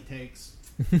peace to Late Takes,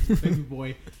 baby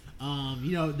boy.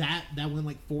 That went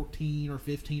like 14 or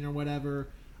 15 or whatever.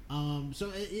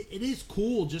 So it is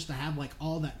cool just to have like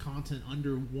all that content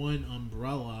under one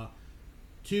umbrella.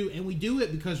 And we do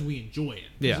it because we enjoy it.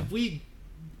 Yeah. If we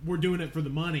were doing it for the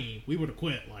money, we would have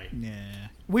quit. Yeah.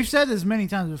 We've said this many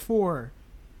times before.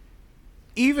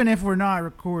 Even if we're not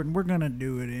recording, we're gonna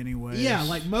do it anyway. Yeah,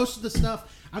 like most of the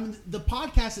stuff. I mean, the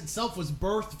podcast itself was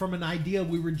birthed from an idea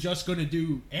we were just going to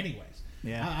do anyways.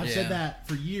 Yeah. I've said that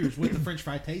for years with the French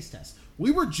fry taste test.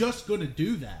 We were just going to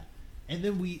do that, and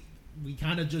then we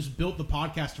kind of just built the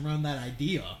podcast around that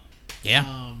idea.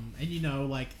 Yeah. And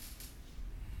like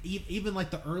even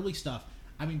like the early stuff.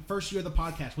 I mean, first year of the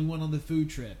podcast, we went on the food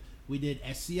trip. We did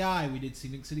SCI. We did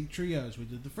Scenic City Trios. We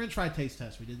did the French fry taste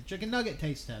test. We did the chicken nugget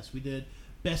taste test. We did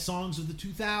best songs of the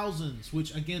 2000s,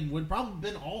 which again would probably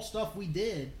been all stuff we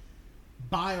did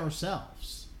by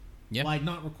ourselves. Yep. Like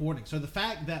not recording. So the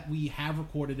fact that we have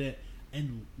recorded it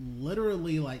and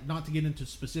literally, like, not to get into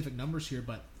specific numbers here,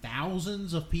 but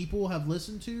thousands of people have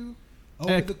listened to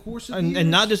over the course of years.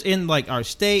 And not just in like our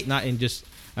state, not in just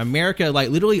America, like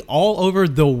literally all over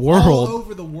the world. All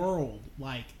over the world.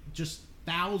 Like just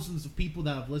thousands of people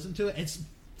that have listened to it.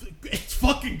 It's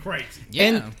fucking crazy.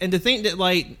 Yeah. And to think that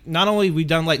like not only we've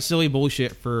done like silly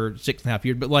bullshit for 6.5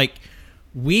 years, but like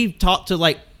we've talked to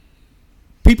like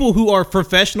people who are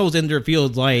professionals in their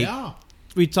field. Like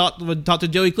we talked to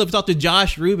Joey Cliff, talked to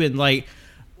Josh Rubin. Like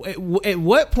at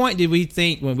what point did we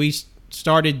think when we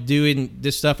started doing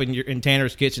this stuff in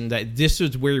Tanner's Kitchen that this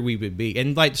was where we would be?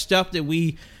 And like stuff that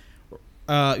we,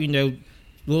 I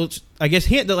guess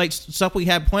hint that like stuff we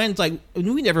had plans, like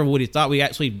we never would have thought we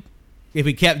actually, if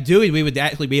we kept doing, we would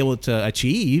actually be able to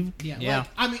achieve. Yeah.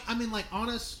 Like, I mean, like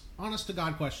honest to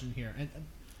God question here. And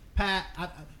Pat,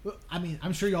 I mean,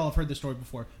 I'm sure y'all have heard this story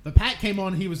before, but Pat came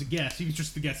on. He was a guest. He was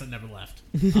just the guest that never left.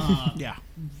 Yeah.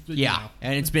 Yeah.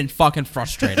 And it's been fucking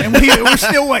frustrating. And we're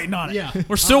still waiting on it. Yeah.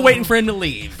 We're still waiting for him to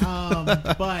leave.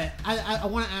 But I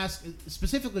want to ask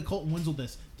specifically Colton Wenzel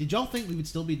this. Did y'all think we would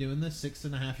still be doing this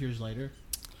 6.5 years later?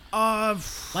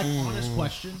 Like, honest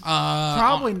question.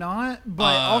 Probably not,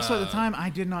 but also at the time, I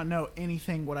did not know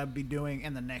anything what I'd be doing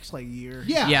in the next year.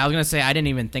 Yeah. Yeah, I was gonna say I didn't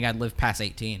even think I'd live past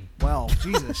 18. Well,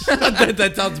 Jesus.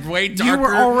 that sounds way darker. You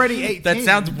were already 18. That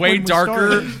sounds way when we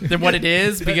darker started. than what it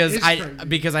is because is crazy.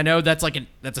 because I know that's like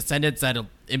that's a sentence that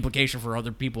implication for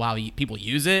other people how people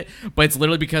use it, but it's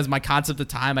literally because my concept of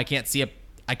time I couldn't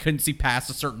see past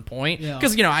a certain point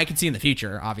because I can see in the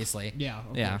future, obviously. Yeah,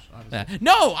 of yeah. course, obviously. Yeah.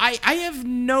 No, I have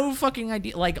no fucking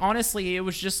idea. Like honestly, it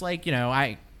was just like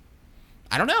I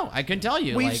don't know. I couldn't tell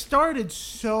you. We've like, started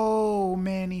so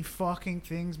many fucking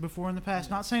things before in the past.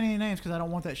 Not saying any names because I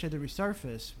don't want that shit to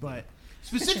resurface, but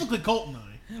Specifically Colton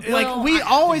and I. like we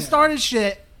always started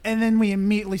shit and then we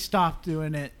immediately stopped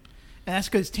doing it. And that's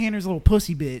because Tanner's a little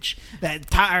pussy bitch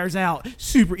that tires out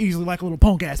super easily like a little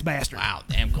punk ass bastard. wow,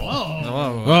 damn cool.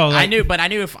 Whoa. Well, I knew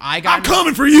if I got I'm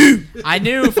coming for you. I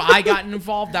knew if I got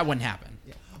involved, that wouldn't happen.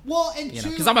 Well, and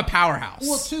two, Because I'm a powerhouse.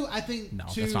 well, too, I think No,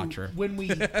 too, that's not true. when we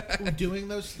were doing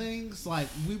those things, like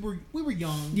we were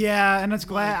young. Yeah, and it's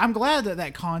glad I'm glad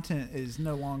that content is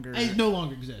no longer. It no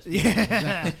longer exists. Yeah.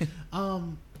 Exactly.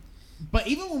 But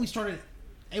even when we started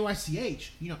AYCH,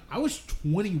 I was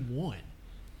 21.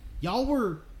 Y'all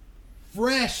were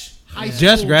fresh high school.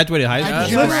 Just graduated high school.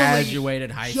 Just literally graduated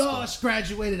high school. Just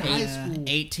graduated high school.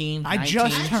 18. I 19.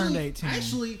 just turned 18.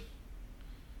 Actually,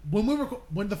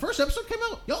 when the first episode came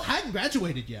out, y'all hadn't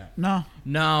graduated yet. No,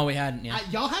 No, we hadn't. Yeah.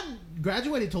 Y'all hadn't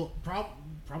graduated till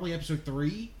probably episode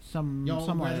 3. some Y'all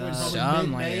like graduated that. probably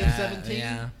Something mid-May like of that, 17.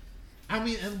 Yeah. I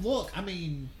mean, and look,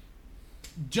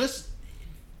 just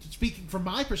speaking from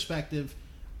my perspective,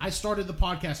 I started the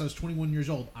podcast. I was 21 years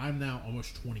old. I'm now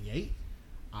almost 28.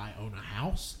 I own a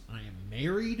house. I am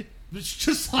married. It's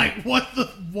just like what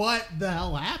the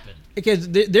hell happened? Because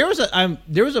there was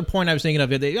a point I was thinking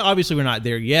of it. Obviously, we're not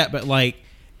there yet, but like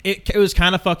it was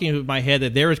kind of fucking with my head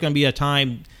that there was going to be a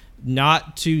time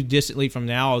not too distantly from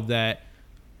now that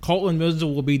Colton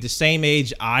Winslow will be the same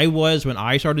age I was when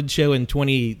I started the show in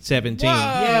 2017.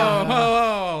 Yeah.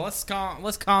 Whoa. Let's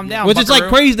calm down. Which is like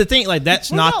buckaroo. crazy to think like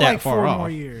that's We're not that like far 4 off. more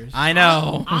years. I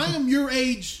know. I am your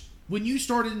age when you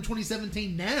started in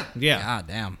 2017. Now, Yeah. God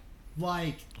damn.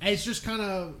 like it's just kind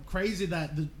of crazy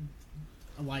that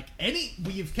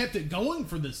we've kept it going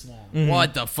for this long.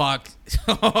 What the fuck?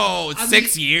 Oh, I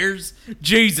 6 years?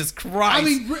 Jesus Christ. I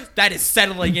mean, that is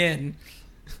settling in.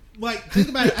 Like, think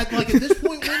about it. Like, at this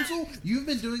point, Wenzel, you've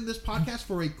been doing this podcast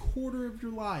for a quarter of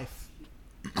your life.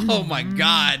 Oh my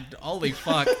God. Holy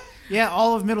fuck. Yeah,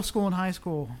 all of middle school and high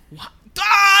school.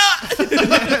 Ah!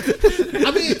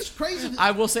 I mean, it's crazy.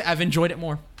 I will say I've enjoyed it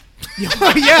more. Yeah,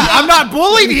 I'm not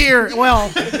bullied here.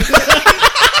 Well,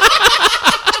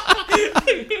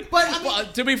 But I mean, Well,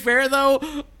 to be fair, though,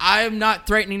 I'm not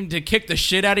threatening to kick the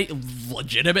shit out of you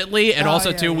legitimately. And Oh, also,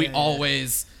 yeah, too, we yeah.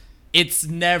 always... It's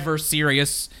never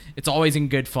serious. It's always in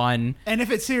good fun. and if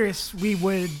it's serious, we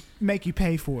would make you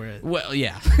pay for it. Well,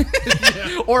 yeah.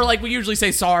 Or like we usually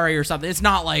say sorry or something. It's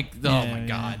not like, oh Yeah, my yeah.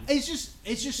 God. it's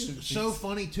just so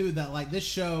funny too that like this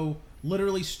show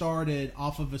literally started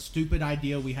off of a stupid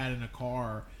idea we had in a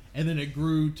car, and then it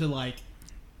grew to like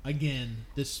again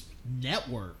this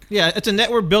network Yeah, it's a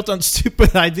network built on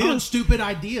stupid on ideas. stupid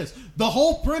ideas. The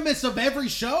whole premise of every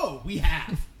show we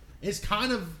have is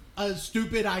kind of a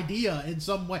stupid idea in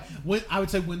some way. I would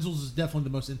say Wenzel's is definitely the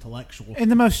most intellectual. And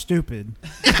the most stupid.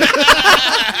 But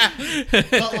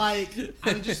like,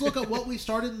 I mean, just look at what we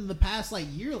started in the past like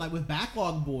year, like with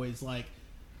Backlog Boys, like,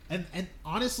 and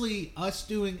honestly, us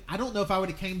doing. I don't know if I would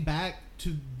have came back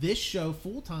to this show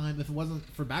full time if it wasn't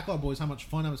for Backlog Boys. How much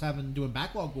fun I was having doing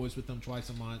Backlog Boys with them twice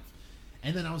a month,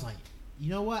 and then I was like, you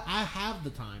know what? I have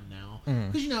the time now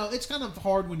because you know it's kind of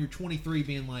hard when you're 23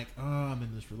 being like, oh, I'm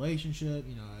in this relationship.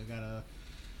 You know,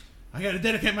 I gotta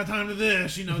dedicate my time to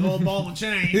this. You know, the old ball and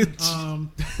chain.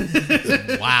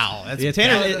 Wow. That's Yeah,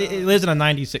 Tanner it lives in a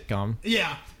 90s sitcom.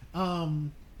 Yeah.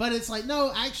 But it's like,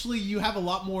 no, actually, you have a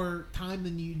lot more time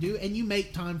than you do, and you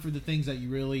make time for the things that you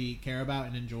really care about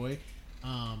and enjoy.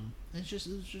 It's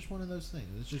just one of those things.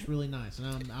 It's just really nice,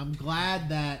 and I'm glad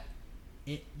that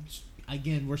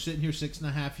again, we're sitting here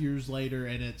 6.5 years later,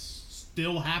 and it's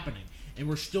still happening, and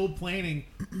we're still planning.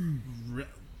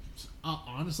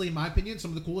 Honestly, in my opinion,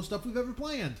 some of the coolest stuff we've ever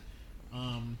planned.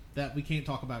 That we can't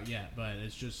talk about yet, but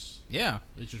it's just yeah.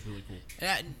 it's just really cool.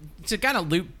 To kind of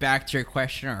loop back to your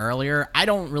question earlier, I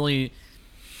don't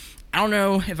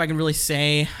know if I can really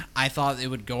say I thought it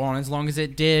would go on as long as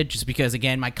it did, just because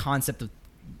again, my concept of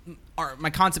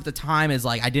time is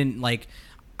like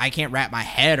I can't wrap my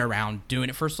head around doing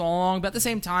it for so long. But at the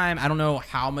same time, I don't know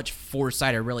how much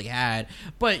foresight I really had.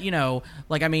 But, you know,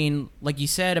 like, I mean, like you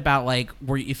said about, like,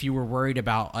 if you were worried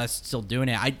about us still doing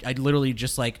it, I literally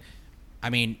just, like,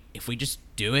 I mean, if we just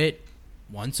do it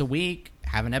once a week,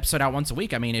 have an episode out once a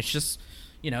week, I mean, it's just,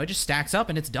 you know, it just stacks up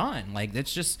and it's done. Like,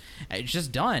 it's just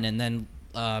done. And then,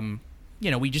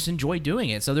 you know, we just enjoy doing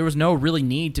it. So there was no really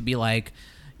need to be like,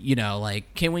 you know,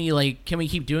 like, can we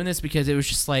keep doing this? Because it was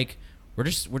just like, we're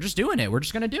just doing it. We're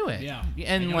just gonna do it. Yeah,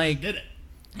 and like, did it.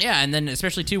 yeah, and then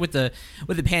especially too with the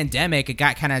pandemic, it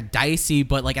got kind of dicey.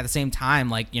 But like at the same time,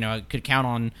 like, you know, I could count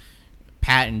on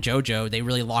Pat and JoJo. They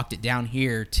really locked it down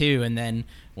here too. And then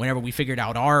whenever we figured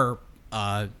out our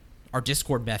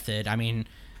Discord method, I mean,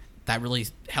 that really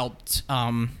helped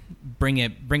bring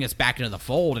us back into the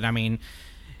fold. And I mean,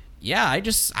 yeah,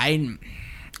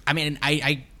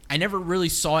 I never really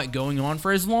saw it going on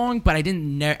for as long, but I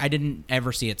didn't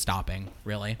ever see it stopping.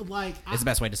 Really, Like, is the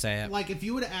best way to say it. Like, if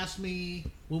you would have asked me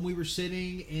when we were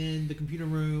sitting in the computer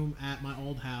room at my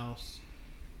old house,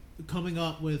 coming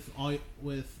up with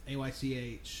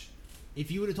AYCH,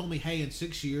 if you would have told me, hey, in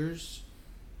 6 years,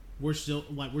 we're still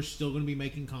going to be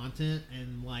making content,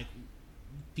 and like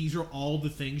these are all the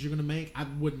things you're going to make, I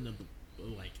wouldn't have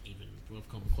like even have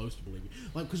come close to believing.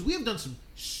 Like, because we have done some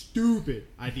stupid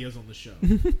ideas on the show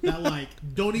that like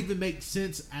don't even make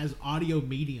sense as audio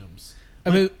mediums. I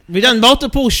mean, we've done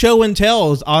multiple show and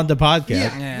tells on the podcast.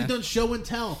 Yeah. We've done show and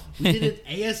tell. We did an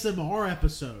ASMR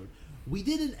episode. We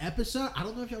did an episode, I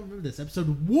don't know if y'all remember this,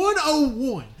 episode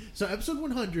 101. So episode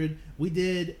 100, we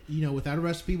did, you know, Without a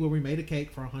Recipe, where we made a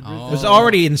cake for 100. It was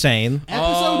already insane.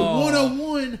 Episode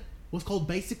 101 was called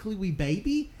Basically We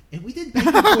Baby, and we did baby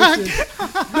voices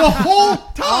the whole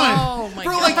time Oh, my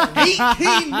for God. like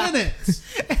 18 minutes.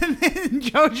 And then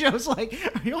JoJo's like,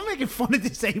 "Are y'all making fun of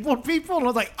disabled people?" And I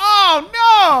was like, "Oh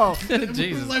no!" And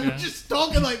Jesus we're Christ. just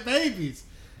talking like babies.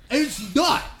 It's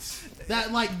nuts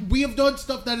that like we have done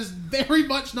stuff that is very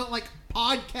much not like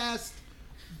podcast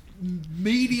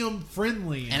medium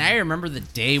friendly. And I remember the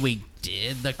day we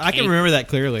did the I can cake- remember that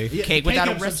clearly. Yeah, cake the without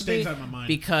a episode stays recipe out of my mind.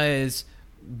 because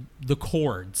the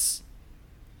chords.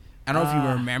 I don't know if you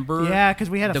remember. Yeah, because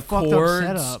we had a the fucked chords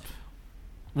up setup.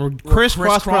 We're were crisscrossing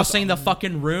crisscrossing the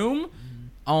fucking room.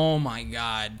 Oh my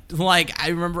god! Like I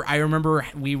remember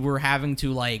we were having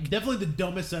to like Definitely the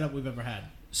dumbest setup we've ever had.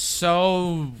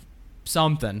 sew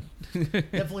something.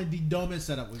 Definitely the dumbest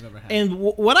setup we've ever had. And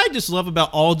what I just love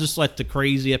about all just like the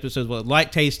crazy episodes,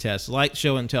 like Taste Test, like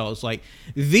Show and Tell, is like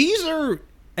these are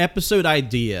episode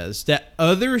ideas that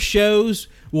other shows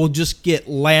will just get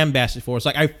lambasted for. It's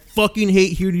like I fucking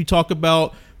hate hearing you talk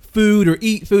about food or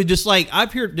eat food. Just like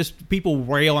I've heard just people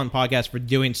rail on podcasts for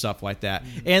doing stuff like that.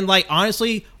 And like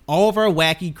honestly, all of our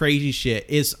wacky crazy shit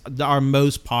is our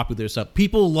most popular stuff.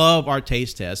 People love our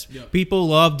taste tests. Yep. People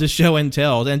love the show and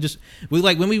tell. And just we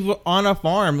like when we were on a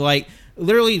farm, like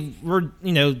literally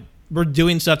we're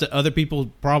doing stuff that other people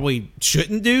probably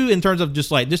shouldn't do in terms of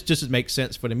just like this just makes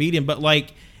sense for the medium. But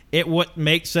like what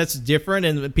makes us different,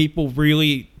 and people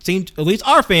really seem to, at least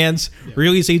our fans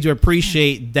really seem to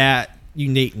appreciate that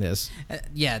uniqueness.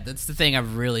 Yeah, that's the thing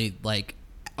I've really like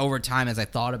over time as I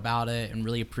thought about it and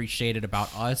really appreciated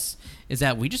about us is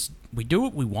that we do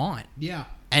what we want. yeah.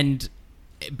 And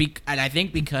I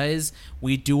think because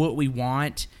we do what we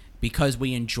want, because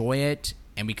we enjoy it,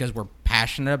 and because we're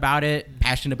passionate about it,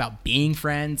 passionate about being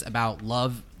friends, about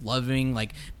loving,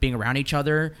 like being around each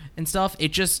other and stuff,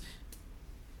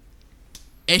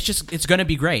 it's going to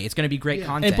be great. It's going to be great Yeah.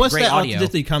 content, And plus great that audio.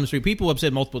 authenticity comes through. People have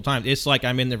said multiple times, it's like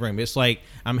I'm in the room. It's like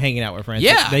I'm hanging out with friends.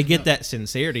 Yeah. They get that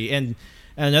sincerity. And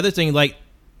another thing, like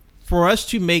for us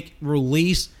to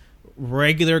release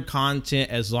regular content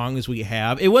as long as we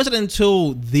have, it wasn't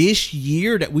until this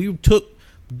year that we took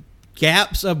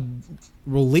gaps of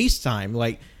release time.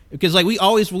 Like, because like we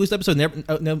always released episodes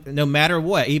no matter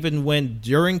what, even when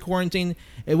during quarantine.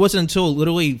 It wasn't until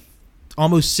literally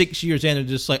almost 6 years in and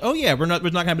just like, oh yeah, we're not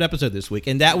gonna have an episode this week.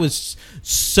 And that was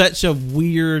such a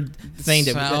weird thing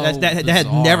that had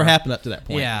bizarre. never happened up to that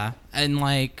point. Yeah, and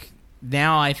like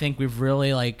now I think we've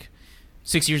really like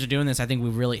 6 years of doing this. I think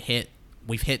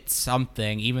we've hit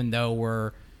something, even though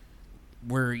we're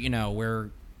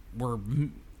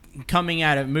coming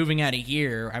at it, moving at it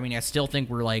here. I mean, I still think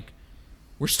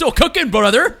we're still cooking,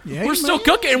 brother. Yeah, we're still man.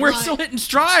 cooking. We're Like- still hitting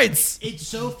strides. It's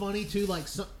so funny too. Like,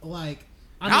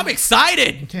 I'm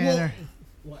excited. Tanner,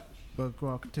 What? book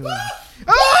walk to him.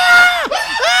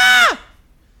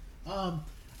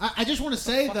 I just want to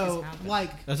say though, like,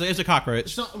 It's a cockroach.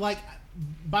 it's not like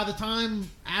by the time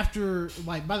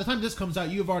this comes out,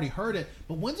 you have already heard it.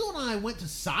 But Wenzel and I went to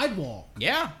Sidewalk.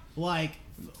 Yeah. Like,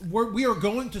 we are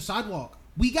going to Sidewalk.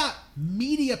 We got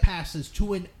media passes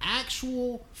to an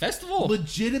actual Festival.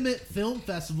 legitimate film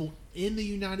festival in the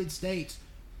United States.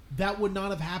 That would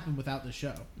not have happened without the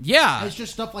show. Yeah. It's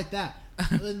just stuff like that.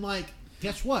 And like,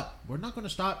 guess what? We're not going to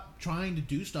stop trying to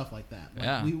do stuff like that. Like,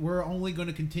 Yeah. we're only going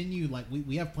to continue. Like,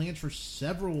 we have plans for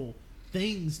several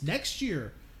things next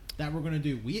year that we're going to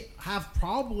do. We have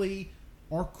probably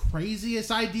our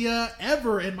craziest idea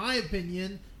ever, in my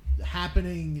opinion,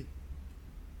 happening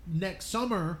next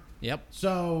summer. Yep.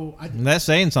 So And that's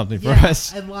saying something for yeah,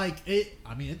 us. and like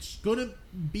it's gonna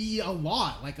be a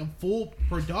lot, like a full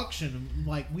production.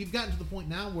 Like we've gotten to the point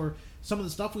now where some of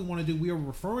the stuff we want to do, we are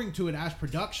referring to it as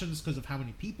productions because of how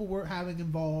many people we're having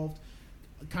involved,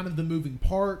 kind of the moving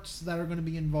parts that are going to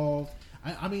be involved.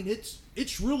 I mean,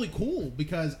 it's really cool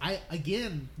because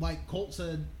again, like Colt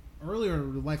said earlier,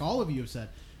 like all of you have said,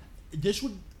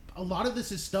 a lot of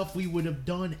this is stuff we would have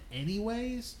done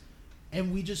anyways,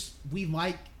 and we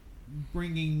like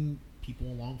bringing people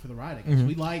along for the ride. I guess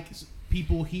we like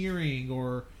people hearing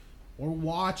or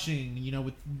watching,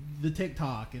 with the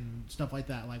TikTok and stuff like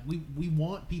that. Like we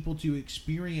want people to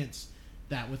experience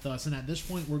that with us, and at this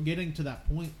point, we're getting to that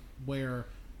point where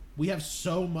we have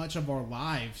so much of our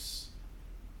lives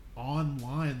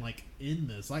online, like in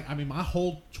this. Like, I mean, my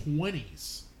whole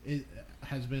 20s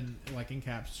has been like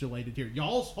encapsulated here.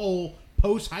 Y'all's whole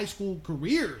post high school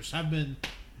careers have been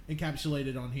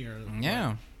encapsulated on here.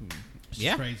 Yeah. It's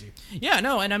Yeah. crazy. Yeah,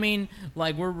 no, and I mean,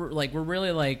 like we're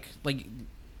really like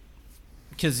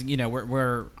because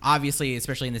we're obviously,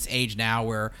 especially in this age now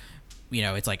where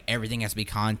it's like everything has to be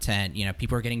content.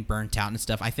 People are getting burnt out and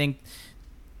stuff. I think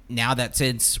now that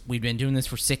since we've been doing this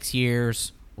for 6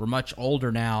 years, we're much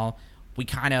older now. we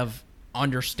kind of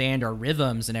understand our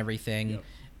rhythms and everything, Yep.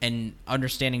 and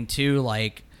understanding too,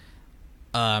 like,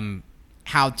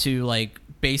 how to, like,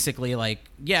 basically, like,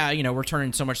 yeah, you know, we're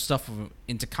turning so much stuff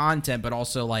into content, but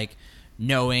also, like,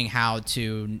 knowing how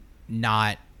to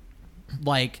not,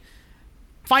 like,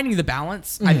 finding the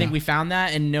balance. I think we found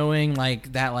that, and knowing,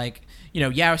 like, that, like, you know,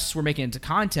 yes, we're making it into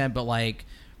content, but, like,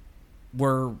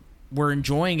 we're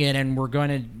enjoying it, and we're going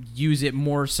to use it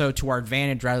more so to our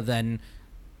advantage rather than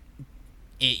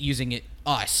it using it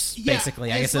us,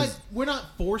 basically. I it's guess like we're not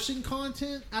forcing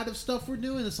content out of stuff we're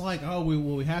doing. It's like, oh,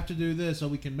 we have to do this so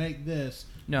we can make this.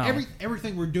 No.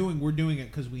 Everything we're doing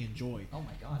it because we enjoy. Oh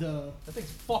my god, The that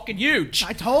thing's fucking huge.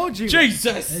 I told you.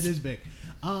 Jesus, it is big.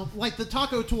 Like the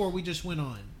taco tour we just went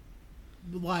on.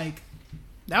 Like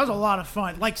That was a lot of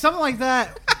fun. Like something like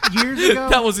that years ago.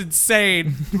 that was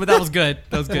insane, but that was good.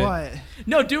 That was good. What?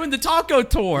 No, doing the taco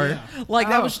tour, Yeah. like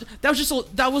Oh.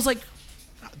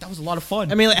 that was a lot of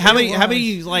fun. I mean, like, how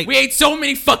many like we ate so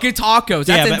many fucking tacos.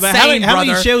 That's but insane, how many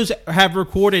brother. shows have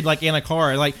recorded like in a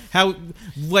car? Like how,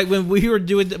 like when we were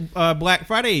doing the, Black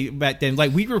Friday back then,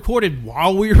 like we recorded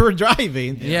while we were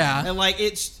driving. Yeah. and like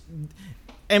it's.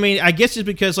 I mean, I guess it's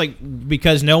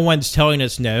because no one's telling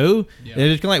us no. Yeah. They're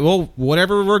just kind of like, well,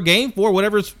 whatever we're game for,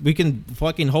 whatever we can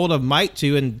fucking hold a mic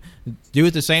to and do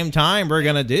at the same time, we're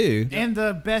gonna do. And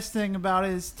the best thing about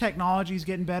it is technology's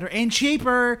getting better and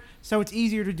cheaper, so it's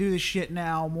easier to do this shit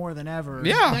now more than ever.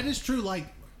 Yeah. that is true. Like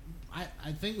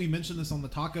I think we mentioned this on the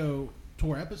taco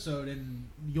tour episode, and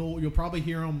you'll probably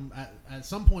hear them at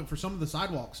some point for some of the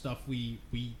sidewalk stuff we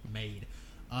made.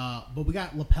 But we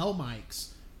got lapel mics.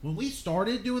 When we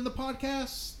started doing the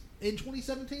podcast in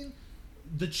 2017,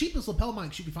 the cheapest lapel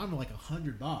mics you could find were like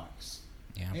 $100.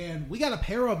 Yeah. And we got a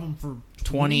pair of them for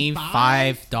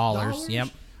 $25. Yep.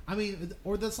 I mean,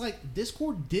 or that's like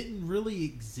Discord didn't really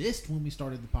exist when we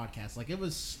started the podcast. Like it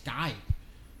was Skype,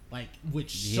 like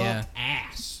which Yeah. sucked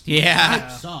ass. Yeah.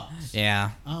 Skype sucks.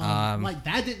 Yeah. Like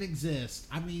that didn't exist.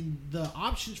 I mean, the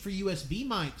options for USB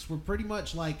mics were pretty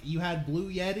much like you had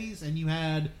Blue Yetis and you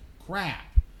had crap.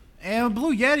 And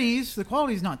Blue Yetis, the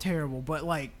quality's not terrible, but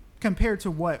like compared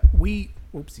to what we,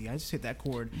 oopsie, I just hit that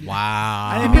cord. wow.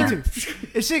 I didn't mean to.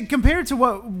 It's compared to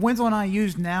what Winslow and I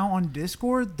use now on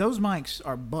Discord, those mics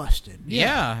are busted.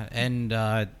 Yeah, and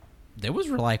they was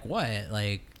like what,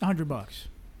 like $100.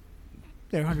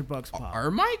 They're $100 pop. our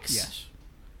mics? Yes.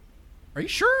 Are you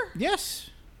sure?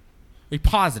 Yes. Are you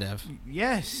positive?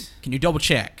 Yes. Can you double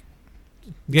check?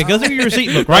 Yeah, go through your receipt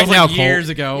book That right was now, like years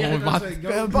ago. Yeah, when we that's bought-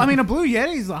 like, go- I mean, a Blue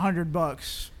Yeti's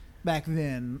 $100 back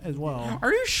then as well.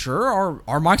 Are you sure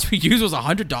our mics we used was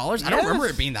 $100? I don't remember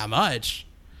Yes. it being that much.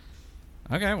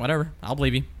 Okay, whatever. I'll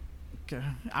believe you. Okay,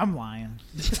 I'm lying.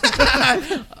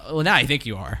 Well, now I think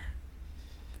you are.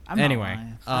 I'm not Anyway,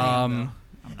 lying.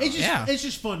 It's just Yeah. it's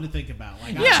just fun to think about.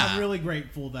 Like Yeah. I'm really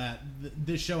grateful that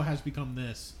this show has become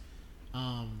this.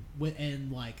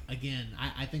 And like again,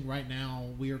 I think right now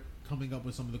we are coming up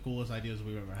with some of the coolest ideas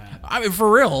we've ever had. I mean,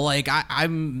 for real, like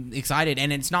I'm excited,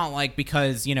 and it's not like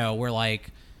because we're like,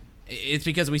 it's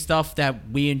because we stuff that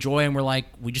we enjoy, and we're like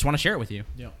we just want to share it with you.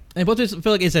 Yeah. And plus, I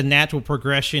feel like it's a natural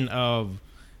progression of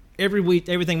every week,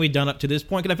 everything we've done up to this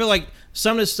point. Because I feel like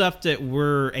some of the stuff that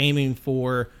we're aiming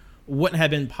for wouldn't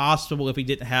have been possible if we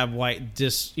didn't have like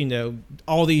this,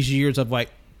 all these years of like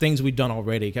things we've done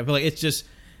already. I feel like it's just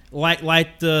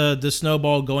like the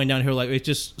snowball going down here. Like it's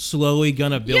just slowly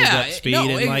gonna build up speed,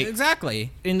 and like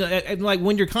exactly. and like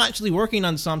when you're constantly working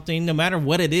on something, no matter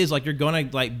what it is, like you're gonna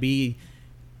like be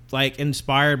like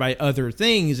inspired by other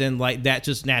things, and like that's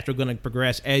just natural going to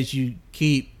progress as you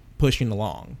keep pushing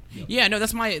along. Yeah, no,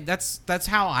 that's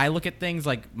how I look at things.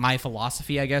 Like my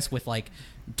philosophy, I guess, with like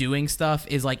doing stuff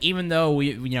is like, even though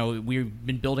we've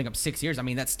been building up 6 years, I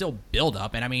mean that's still build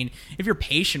up, and I mean if you're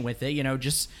patient with it,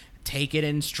 just take it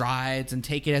in strides and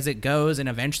take it as it goes, and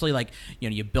eventually like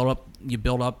you build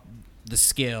up the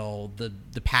skill,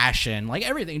 the passion, like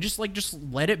everything. Just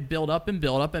let it build up and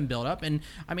build up and build up, and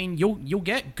I mean you'll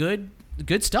get good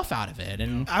stuff out of it.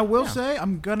 And I will say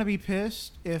I'm gonna be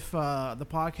pissed if the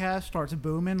podcast starts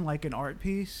booming like an art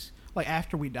piece, like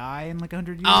after we die in like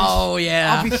 100 years. Oh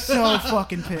yeah. I'll be so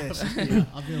fucking pissed. Yeah,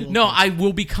 I'll be a little No, pissed. I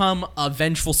will become a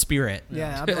vengeful spirit.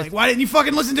 Yeah, I'll be like, why didn't you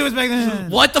fucking listen to us back then?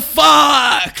 What the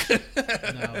fuck?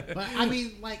 No, but I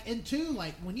mean, like, and two,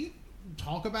 like, when you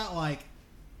talk about like,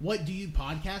 what do you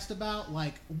podcast about?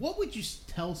 Like, what would you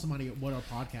tell somebody what our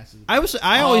podcast is about?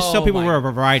 I always tell people my- we're a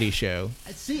variety show.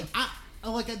 See, I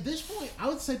like at this point, I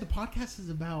would say the podcast is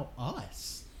about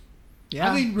us. Yeah.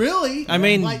 I mean, really. I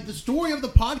mean- like the story of the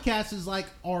podcast is like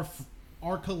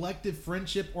our collective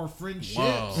friendship or friendships.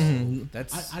 Whoa.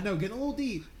 That's I know, getting a little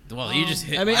deep. Well, you just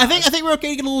hit. I mean, I think we're okay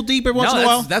to get a little deeper once in a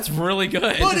while. That's really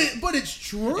good. But it's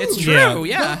true. It's true,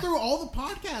 Yeah. Go through all the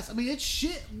podcasts. I mean, it's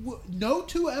shit. No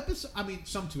 2 episodes. I mean,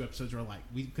 some 2 episodes are like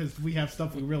because we have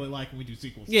stuff we really like and we do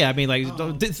sequels. Yeah, I mean, like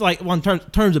it's like on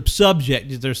terms of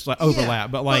subject, there's like overlap, Yeah,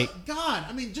 but like God,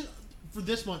 I mean, just for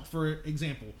this month, for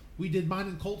example, we did Mine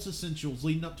and Colts Essentials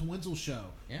leading up to Wenzel's show.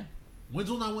 Yeah.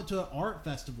 Wenzel and I went to an art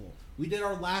festival. We did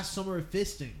our last summer of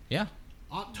fisting. Yeah.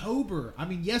 October. I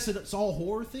mean, yes, it's all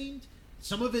horror themed.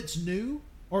 Some of it's new,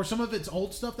 or some of it's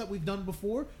old stuff that we've done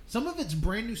before. Some of it's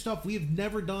brand new stuff we have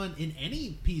never done in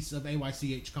any piece of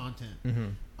AYCH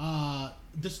content.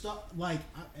 The stuff like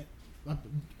I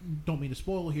don't mean to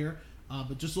spoil here,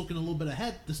 but just looking a little bit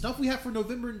ahead, the stuff we have for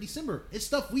November and December, it's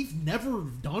stuff we've never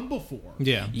done before.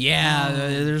 yeah. Yeah,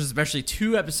 there's especially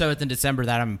 2 episodes in December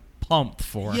that I'm pumped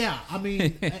for. Yeah, I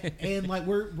mean, and like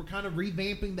we're kind of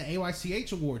revamping the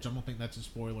AYCH awards. I don't think that's a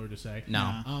spoiler to say.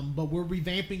 No. But we're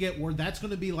revamping it where that's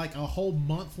going to be like a whole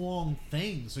month-long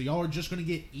thing. So y'all are just going to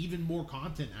get even more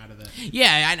content out of it.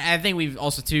 Yeah, and I think we've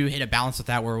also too hit a balance with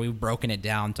that where we've broken it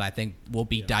down to I think will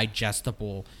be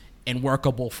digestible and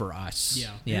workable for us.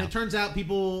 Yeah. And it turns out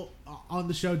people on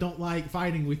the show don't like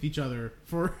fighting with each other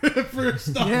for for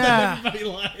stuff Yeah. that everybody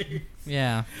likes.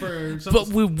 Yeah. For some But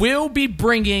we will be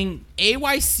bringing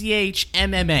AYCH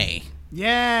MMA.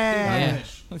 Yeah.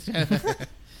 I wish.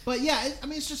 But yeah, I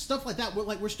mean, it's just stuff like that.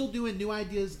 We're still doing new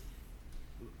ideas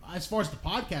as far as the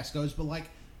podcast goes, but like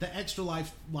the extra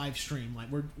live stream, like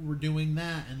we're doing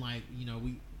that, and like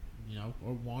we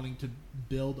are wanting to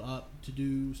build up to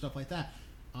do stuff like that.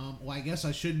 Well, I guess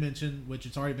I should mention, which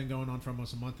it's already been going on for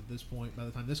almost a month at this point by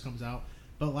the time this comes out,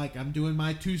 but like I'm doing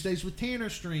my Tuesdays with Tanner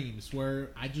streams where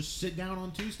I just sit down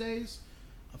on Tuesdays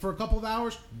for a couple of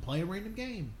hours and play a random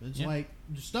game. It's like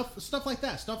just stuff like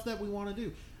that, stuff that we want to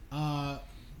do.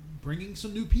 Bringing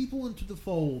some new people into the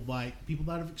fold, like people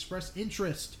that have expressed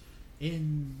interest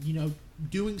in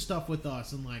doing stuff with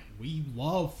us, and like we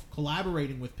love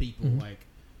collaborating with people. Like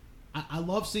I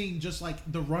love seeing just like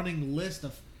the running list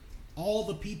of all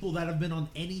the people that have been on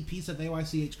any piece of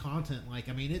AYCH content. Like,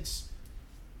 I mean, it's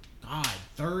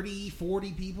 30,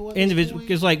 40 people at Individual, this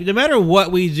because point. like no matter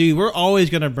what we do, we're always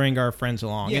going to bring our friends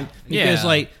along. Yeah. And because Yeah.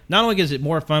 like not only is it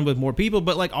more fun with more people,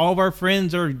 but like all of our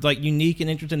friends are like unique and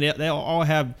interesting. They all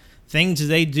have things that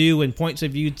they do and points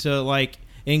of view to like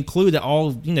include that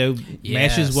all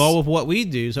meshes well with what we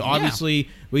do. So obviously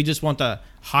we just want to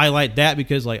highlight that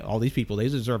because like all these people, they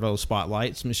deserve a little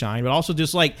spotlight, some shine, but also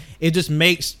just like it just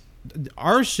makes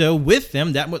our show with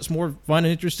them that much more fun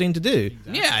and interesting to do.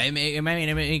 Yeah, I mean, it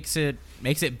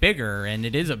makes it bigger, and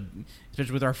it is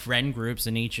especially with our friend groups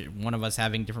and each one of us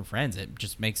having different friends. It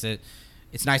just makes it.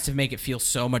 It's nice to make it feel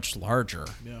so much larger.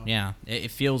 Yeah, it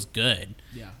feels good.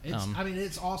 Yeah, it's. I mean,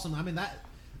 it's awesome. I mean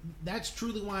that's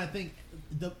truly why I think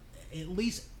at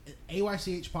least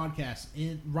AYCH podcast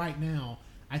right now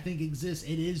I think exists.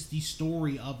 It is the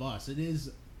story of us. It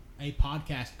is a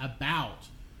podcast about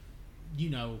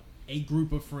a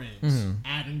group of friends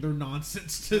adding their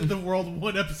nonsense to the world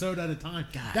one episode at a time.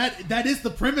 God. That is the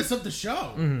premise of the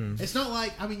show. It's not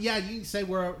like, I mean, yeah, you can say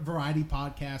we're a variety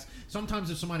podcast.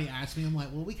 Sometimes if somebody asks me, I'm like,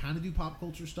 well, we kind of do pop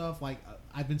culture stuff. Like,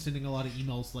 I've been sending a lot of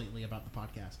emails lately about the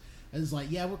podcast. And it's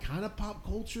like, yeah, we're kind of pop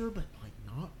culture, but like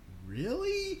not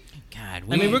really. God,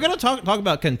 I mean, we're going to talk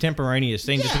about contemporaneous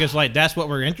things just because like that's what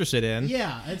we're interested in.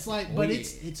 Yeah, it's like, but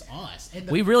it's us. And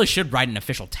we really should write an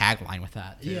official tagline with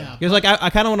that. Too. Yeah. Because like I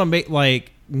kind of want to make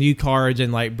like new cards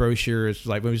and like brochures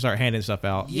like when we start handing stuff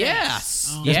out.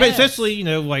 Yes. Especially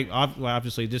like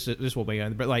obviously this will be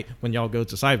on, but like when y'all go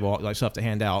to sidewalk, like stuff to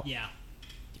hand out. Yeah.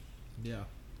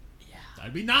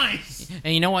 That'd be nice.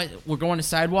 And you know what? We're going to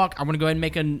sidewalk. I'm going to go ahead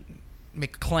and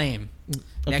make a claim.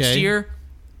 Next Okay. year,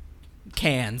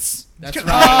 cans. That's right.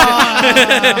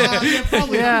 Yeah,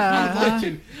 probably. Yeah. I'd like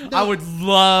to. I would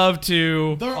love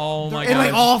to. They're- Oh my they're- And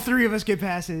like god. all 3 of us get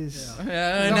passes.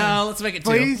 No, let's make it 2.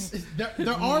 Please. There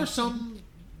are some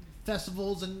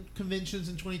festivals and conventions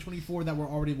in 2024 that we're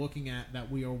already looking at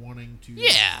that we are wanting to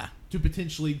to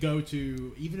potentially go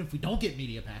to, even if we don't get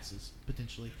media passes,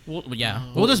 potentially. Well, yeah.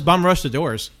 We'll just bum rush the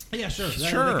doors. Yeah, sure.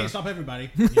 Sure. They can't stop everybody.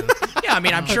 Yeah, I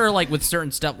mean, I'm sure like with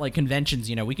certain stuff like conventions,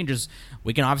 we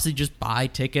can obviously just buy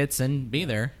tickets and be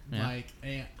there. Yeah. Like,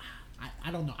 I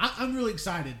don't know. I'm really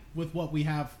excited with what we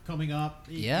have coming up.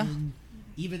 Yeah.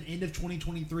 Even end of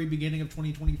 2023, beginning of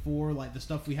 2024, like the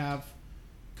stuff we have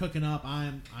cooking up,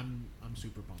 I'm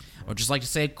super pumped. I would just like to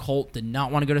say Colt did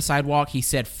not want to go to sidewalk. He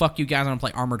said, "Fuck you guys, I want to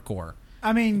play Armored Core."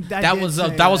 I mean, That was a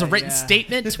written yeah.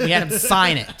 statement. We had him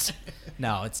sign it.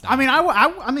 No, it's not. I mean,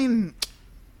 I mean,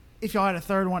 if y'all had a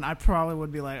third one, I probably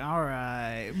would be like, all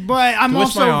right. But I'm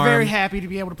Twist also my arm. very happy to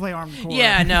be able to play Armored Core.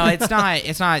 Yeah, no, it's not.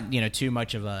 It's not. Too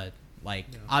much of a like.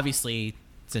 Obviously,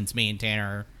 since me and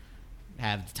Tanner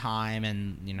have the time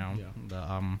and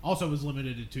the Also, it was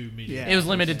limited to 2 media. Yeah. it was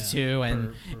limited to 2,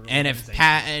 and for and if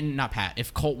organization.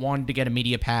 if Colt wanted to get a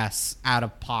media pass out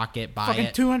of pocket, buy fucking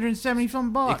it.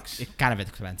 $270. It's kind of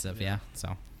expensive, yeah.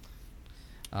 So,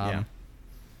 Yeah.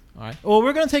 All right. Well,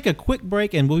 we're going to take a quick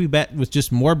break, and we'll be back with just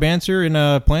more banter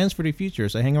and plans for the future.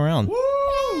 So hang around. Woo!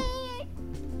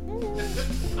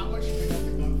 How much you think of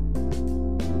the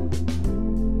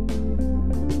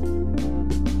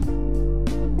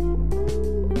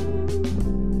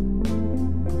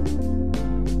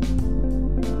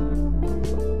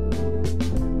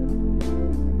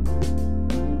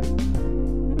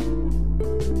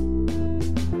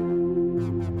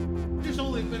Just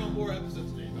only been on more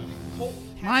episodes than anybody.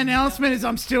 My announcement is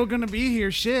I'm still going to be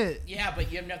here. Shit. Yeah,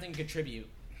 but you have nothing to contribute.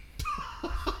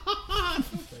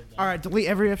 All right, delete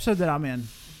every episode that I'm in.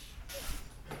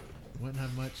 Wouldn't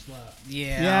have much left.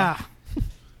 Yeah.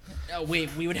 We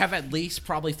would have at least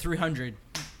probably 300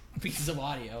 pieces of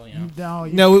audio. No,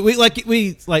 No,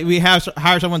 we have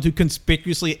hire someone to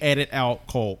conspicuously edit out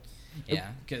Colt. Yeah,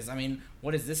 because I mean,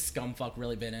 what has this scumfuck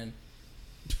really been in?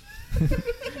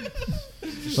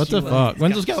 What the fuck?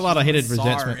 Wenzel's got a lot of hidden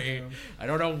resentment. Sorry, I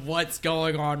don't know what's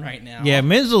going on right now. Yeah,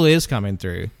 Menzel is coming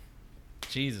through.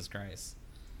 Jesus Christ.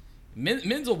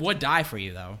 Menzel would die for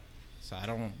you though, so I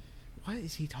don't. What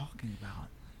is he talking about?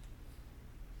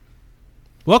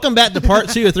 Welcome back to part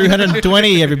 2 of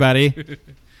 320, everybody.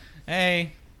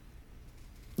 Hey.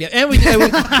 Yeah, and we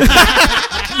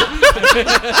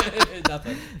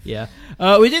Nothing. yeah,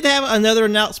 we did have another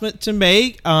announcement to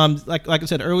make. Like I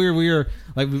said earlier, we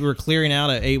were clearing out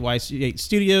at AYC8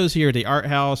 Studios here at the Art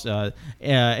House,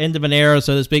 end of an era,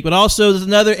 so to speak. But also, there's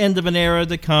another end of an era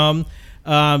to come.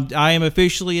 I am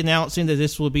officially announcing that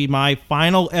this will be my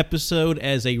final episode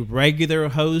as a regular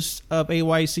host of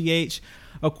AYCH.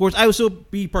 Of course, I will still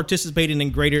be participating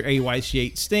in greater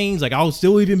AYCH things. Like, I'll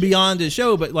still even be on the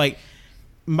show, but like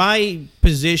my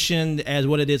position as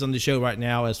what it is on the show right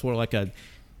now as sort of like a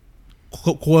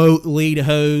quote lead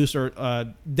host or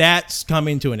that's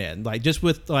coming to an end. Like just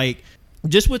with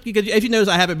because if you notice,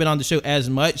 I haven't been on the show as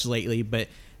much lately, but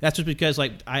that's just because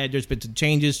like there's been some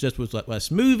changes just with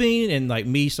less moving and like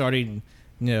me starting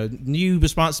new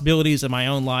responsibilities in my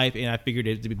own life, and I figured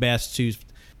it'd be best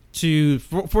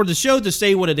for the show to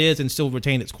stay what it is and still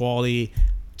retain its quality,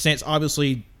 since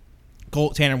obviously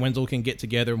Colt, Tanner, and Wenzel can get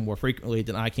together more frequently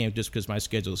than I can just because my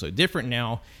schedule is so different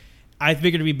now. I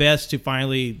figured it'd be best to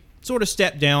finally sort of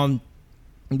step down,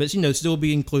 but still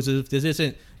be inclusive. This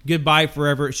isn't goodbye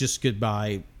forever, it's just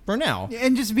goodbye for now.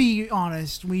 And just be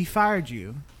honest, we fired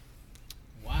you.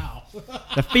 Wow.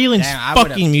 The feeling's Damn,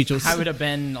 fucking mutual. I would have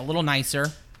been a little nicer.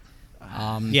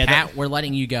 Yeah, Pat, we're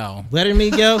letting you go. Letting me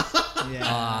go?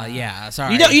 Yeah,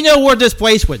 sorry. You know where this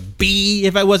place would be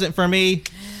if it wasn't for me?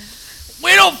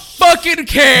 We don't fucking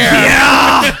care.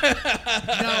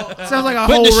 Sounds like a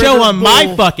Put whole the show River on my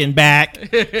Bull. fucking back.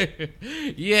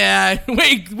 Yeah,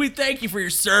 we thank you for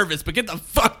your service, but get the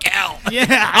fuck out.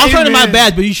 Yeah, I'll try to my amen.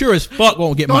 bad, but you sure as fuck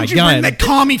won't get my Don't you gun. bring that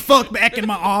commie fuck back in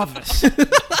my office.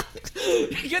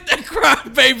 Get that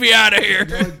crybaby out of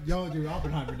here. Y'all do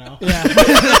Oppenheimer now.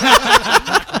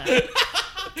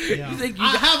 You think you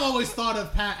I got, have always thought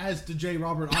of Pat as the J.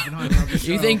 Robert Oppenheimer of the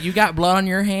show. you think you got blood on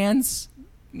your hands?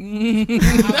 I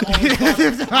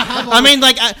mean,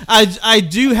 like, I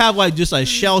do have, like, just a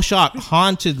shell-shocked,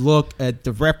 haunted look at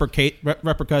the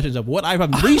repercussions of what I've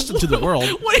unleashed into the world.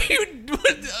 What are you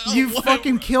doing? You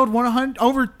fucking killed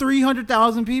over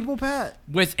 300,000 people, Pat.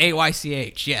 With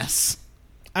AYCH, yes.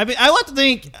 I mean, I like to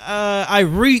think I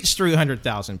reached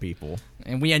 300,000 people.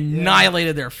 And we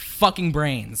annihilated their fucking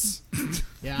brains.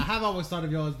 Yeah, I have always thought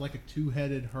of y'all as like a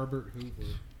two-headed Herbert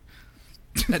Hoover.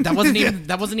 That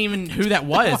wasn't even who that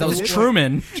was. That was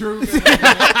Truman. True.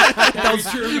 That was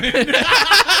Truman.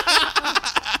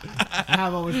 I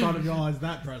have always thought of y'all as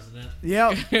that president.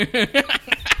 Yep.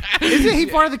 Isn't he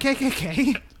part of the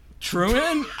KKK?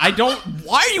 Truman?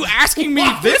 Why are you asking me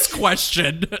this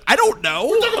question? I don't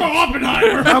know.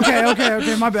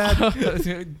 Okay, my bad.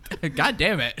 God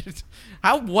damn it.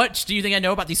 How much do you think I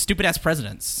know about these stupid ass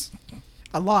presidents?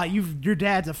 A lot. Your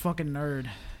dad's a fucking nerd.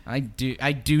 I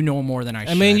do know more than I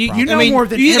should. I mean, you know know more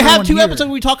than you have everyone 2 here. episodes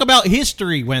where we talk about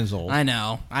history, Wenzel. I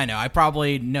know. I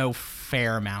probably know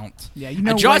fair amount. Yeah, you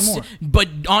know way more. But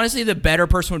honestly, the better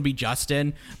person would be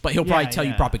Justin, but he'll probably tell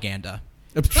you yeah. propaganda.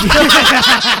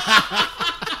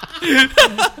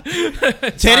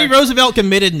 Teddy Roosevelt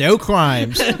committed no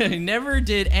crimes. He never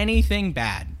did anything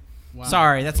bad. Wow.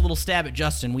 Sorry, that's a little stab at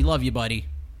Justin. We love you, buddy.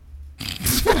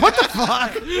 What the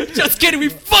fuck? Just kidding. We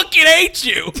fucking hate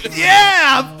you.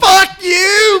 Yeah, fuck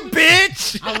you,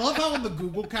 bitch. I love how on the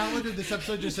Google Calendar this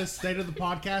episode just says "State of the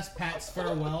Podcast," Pat's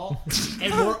farewell,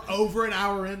 and we're over an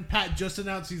hour in. Pat just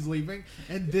announced he's leaving,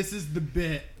 and this is the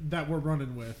bit that we're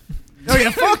running with. Oh yeah,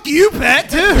 fuck you,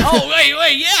 Pat, too. Oh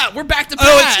wait, yeah, we're back to Pat.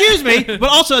 Oh, excuse me. But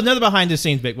also another behind the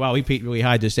scenes bit. Wow, we peeked really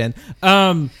high just then.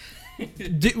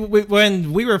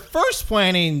 When we were first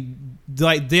planning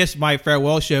like this, my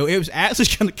farewell show, it was actually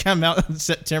going to come out on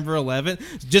September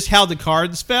 11th. Just how the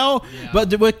cards fell, Yeah.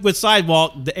 but with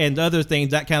Sidewalk and other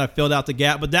things, that kind of filled out the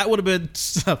gap. But that would have been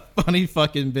a funny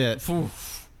fucking bit.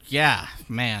 Yeah,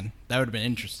 man, that would have been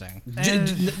interesting.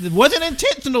 It wasn't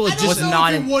intentional. It I don't just know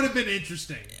not if in- it would have been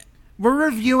interesting. We're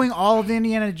reviewing all of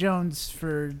Indiana Jones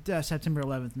for September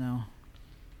 11th now.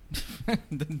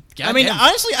 I mean,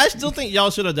 honestly, I still think y'all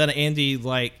should have done an indie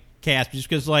like cast just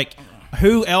because, like,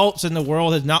 who else in the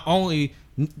world has not only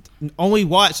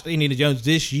watched Indiana Jones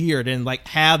this year, then like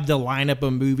have the lineup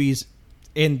of movies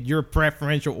in your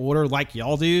preferential order like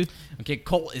y'all do? Okay,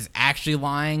 Colt is actually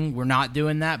lying. We're not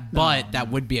doing that, but that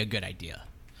would be a good idea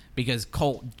because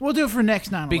Colt We'll do it for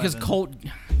next 9/11. because Colt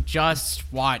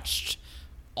just watched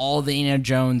all the Indiana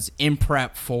Jones in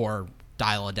prep for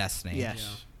Dial of Destiny.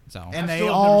 Yes. So And I they still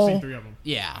have all- never seen 3 of them.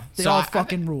 yeah, They so all I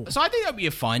fucking think- rule. So I think that'd be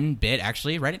a fun bit.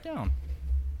 Actually, write it down.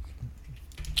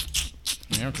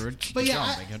 Yeah, good. But Good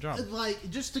yeah, job, good job. like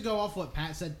just to go off what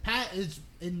Pat said, Pat is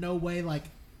in no way like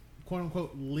quote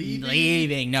unquote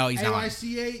Leaving? No, he's not.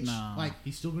 AYCH. No. Like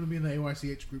he's still going to be in the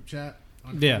AYCH group chat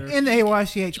on Yeah. Twitter in the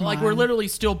AYCH Like mind. we're literally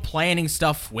still planning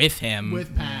stuff with him.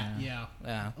 with Pat. Yeah.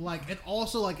 Yeah. Like and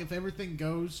also like if everything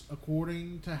goes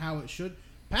according to how it should,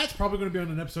 Pat's probably going to be on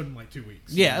an episode in like 2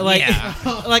 weeks. Yeah, like,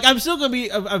 Yeah. like I'm still going to be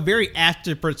a very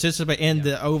active participant in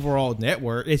the overall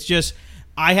network. It's just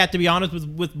I have to be honest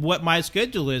with what my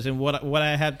schedule is and what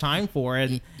I have time for,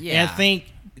 and Yeah. I think,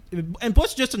 and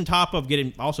plus just on top of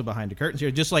getting also behind the curtains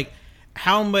here, just like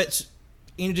how much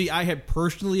energy I have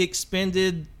personally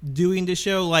expended doing the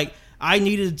show, like. I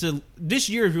needed to. This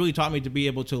year has really taught me to be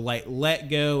able to like let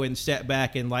go and step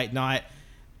back and like not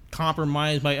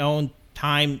compromise my own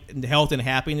time and health and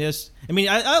happiness. I mean,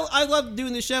 I love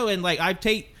doing the show and like I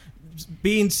take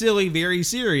being silly very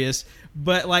serious,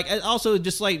 but like also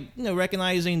just like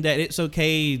recognizing that it's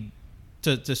okay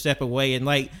to step away and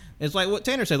like it's like what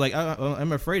Tanner said. Like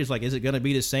I'm afraid it's like is it going to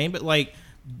be the same? But like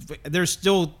there's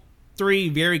still 3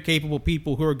 very capable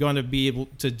people who are going to be able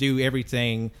to do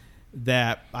everything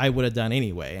that I would have done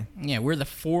anyway. Yeah, we're the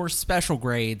 4 special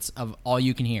grades of All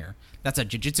You Can Hear. That's a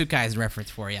Jujutsu Kaisen reference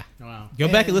for you. Wow. Go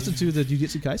back and listen to the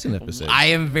Jujutsu Kaisen episode.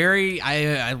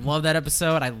 I love that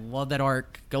episode. I love that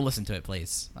arc. Go listen to it,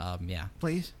 please. Yeah.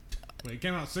 Please. Wait, it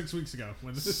came out 6 weeks ago.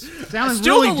 When this Sounds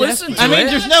Still really to listen desperate. to I mean,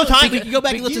 it. there's no time. You can go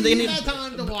back and listen to you any. had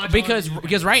time to watch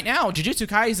because right now Jujutsu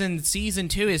Kaisen season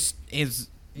 2 is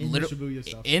in the Shibuya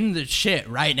stuff. in the shit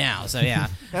right now. So yeah.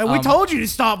 We told you to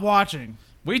stop watching.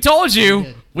 We told We you.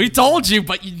 did. We told you,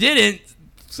 but you didn't.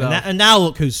 So And now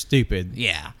look who's stupid.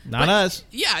 yeah. Not But- us.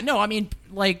 Yeah, no, I mean,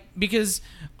 like, because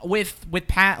with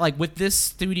Pat, like, with this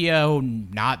studio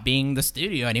not being the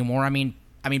studio anymore, I mean,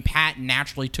 Pat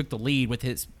naturally took the lead with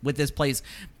this place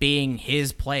being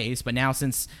his place, but now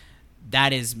since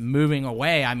that is moving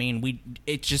away, I mean,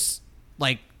 it's just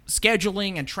like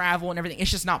scheduling and travel and everything.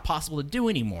 It's just not possible to do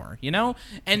anymore,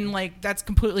 and like that's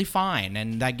completely fine,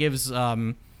 and that gives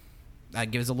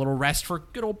a little rest for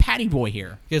good old Patty Boy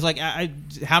here. Because like I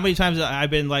how many times I've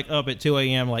been like up at 2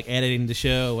 a.m. like editing the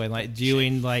show and like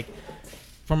doing like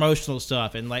promotional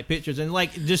stuff and like pictures and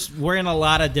like just wearing a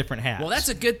lot of different hats. Well, that's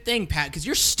a good thing, Pat, because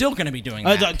you're still going to be doing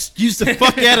that. Excuse the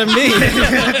fuck out of me.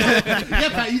 Yeah,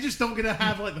 Pat, you just don't get to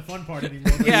have like the fun part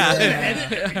anymore.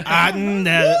 Yeah.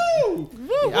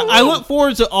 I look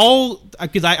forward to all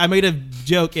because I made a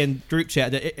joke in group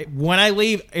chat that when I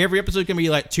leave, every episode can be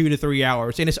like 2 to 3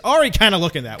 hours, and it's already kind of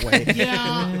looking that way.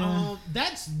 Yeah,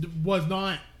 that was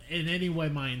not in any way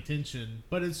my intention,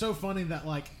 but it's so funny that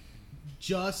like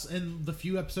just in the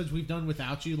few episodes we've done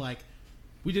without you, like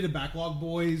we did a Backlog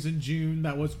Boys in June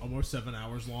that was almost 7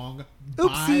 hours long.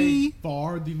 Oopsie. By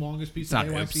far the longest piece It's of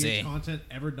not AYCH oopsie. content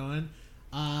ever done.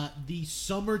 The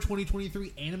summer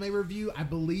 2023 anime review, I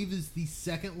believe, is the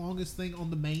second longest thing on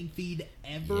the main feed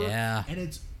ever. Yeah. And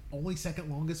it's only second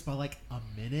longest by like a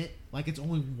minute. Like it's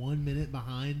only 1 minute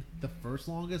behind the first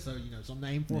longest. So, something to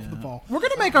aim for the fall. We're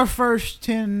gonna make our first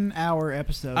 10-hour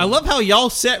episode. I love how y'all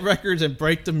set records and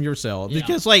break them yourselves Yeah.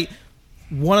 because like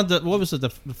one of the what was it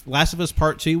the Last of Us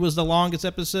Part 2 was the longest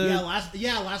episode.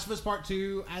 Last of Us Part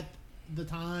 2 at the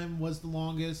time was the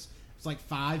longest. It's like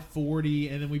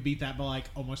 5:40, and then we beat that by like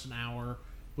almost an hour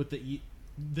with the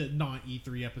non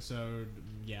E3 episode.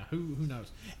 Yeah, who knows?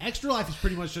 Extra Life is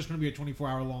pretty much just going to be a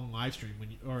 24-hour long live stream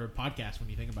or podcast when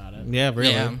you think about it. Yeah,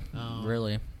 really. Yeah, Um,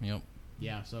 really. Yep.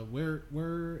 Yeah, so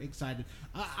we're excited.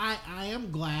 I am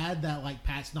glad that like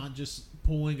Pat's not just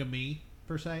pulling a me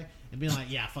per se and being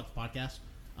like, yeah, fuck the podcast.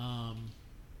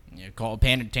 Yeah,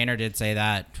 Tanner did say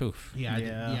that. Oof. Yeah,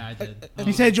 Yeah. I did.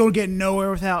 He said you'll get nowhere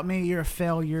without me. You're a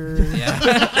failure. Yeah.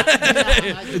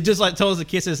 I Just like told us to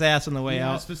kiss his ass on the way I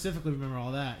out. specifically remember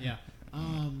all that. Yeah.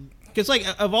 Because like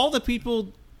of all the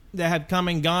people that have come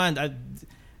and gone,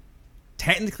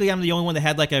 technically I'm the only one that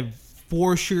had like a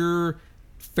for sure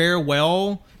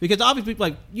farewell. Because obviously,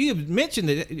 like you have mentioned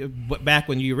it back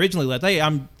when you originally left. Hey,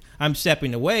 I'm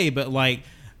stepping away, but like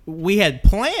we had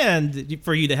planned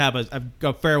for you to have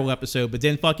a farewell episode, but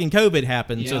then fucking COVID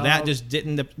happened, so Yeah. that just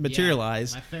didn't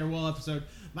materialize. Yeah, my farewell episode.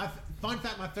 Fun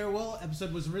fact: my farewell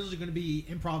episode was originally going to be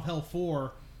Improv Hell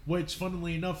 4, which,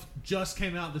 funnily enough, just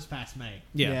came out this past May.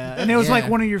 Yeah. And it was like Yeah.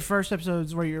 one of your first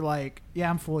episodes where you're like, yeah,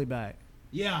 I'm fully back.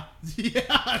 Yeah,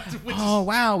 yeah. Which is- Oh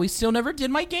wow, we still never did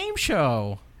my game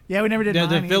show. Yeah, we never did The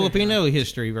mine either. Filipino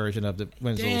history version of the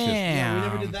Wednesday Damn. history. yeah, we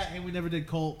never did that, and we never did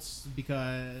Colts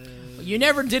because You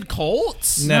never did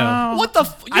Colts? No. What the?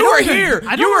 I You don't were even- here.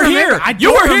 I don't You were remember- here. I You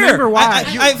don't were remember here. why.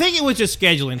 I think it was just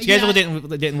scheduling.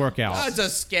 Scheduling didn't work out. That's a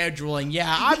scheduling.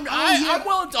 Yeah, I'm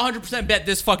willing to 100% bet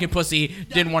this fucking pussy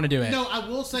didn't want to do it. No, I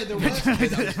will say there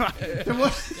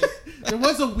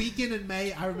was a weekend in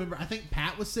May. I remember. I think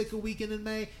Pat was sick a weekend in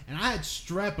May, and I had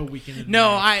strep a weekend in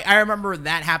No, May. I remember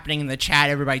that happening in the chat.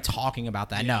 Everybody talking about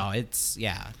that. Yeah. No, it's I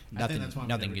think nothing. that's why we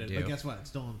Nothing never you did. do. But guess what? It's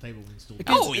still on the table. We can still.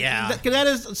 Oh, yeah. That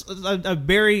is a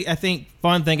very, I think,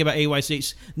 fun thing about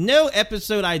AYCH. No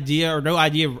episode idea or no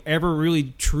idea ever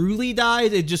really truly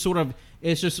dies. It's just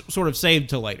sort of saved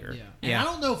till later. Yeah. And I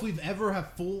don't know if we've ever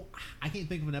have I can't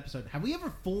think of an episode. Have we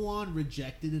ever full on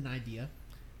rejected an idea?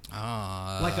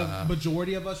 Like a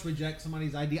majority of us reject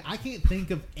somebody's idea. I can't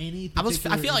think of any. I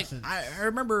Particular feel like instance. I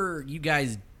remember you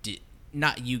guys did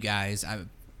not you guys.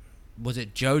 Was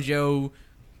it JoJo,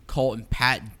 Colt, and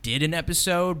Pat did an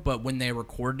episode, but when they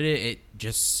recorded it, it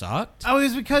just sucked. Oh, it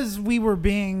was because we were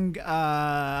being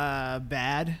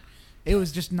bad. It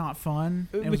was just not fun.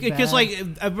 It was Because bad. like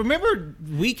I remember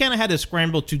we kind of had to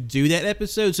scramble to do that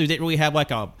episode, so we didn't really have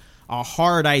like a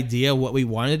hard idea what we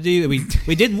wanted to do.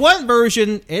 We did one version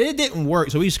and it didn't work,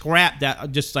 so we scrapped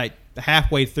that just like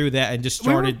halfway through that and just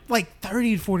we were started. like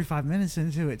 30 to 45 minutes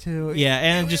into it too. Yeah,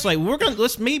 and just like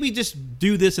let's maybe just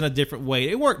do this in a different way.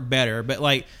 It worked better, but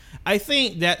like I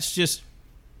think that's just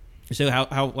so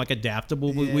how like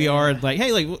adaptable we are. Like,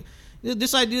 hey, like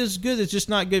this idea is good. It's just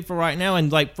not good for right now.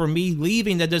 And like for me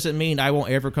leaving, that doesn't mean I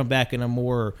won't ever come back in a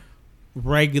more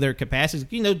regular capacity.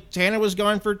 You know, Tanner was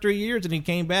gone for 3 years and he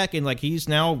came back and like he's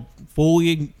now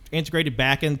fully integrated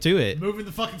back into it. moving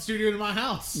the fucking studio to my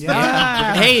house.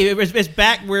 Yeah. Hey, it's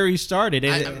back where he started.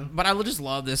 But I would just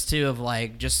love this too of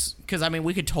like just because I mean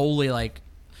we could totally like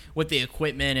with the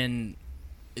equipment and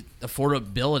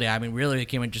affordability. I mean really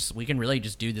we can really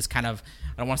just do this kind of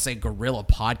I don't want to say guerrilla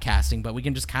podcasting, but we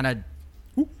can just kind of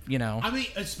I mean,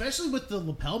 especially with the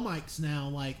lapel mics now,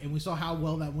 like, and we saw how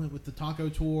well that went with the taco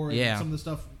tour and Yeah. some of the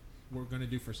stuff we're gonna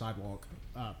do for Sidewalk.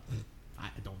 I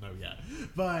don't know yet,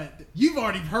 but you've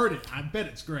already heard it. I bet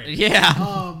it's great.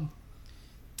 Yeah.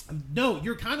 No,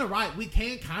 you're kind of right. We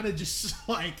can kind of just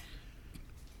like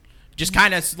just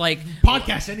kind of like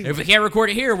podcast anyway. If we can't record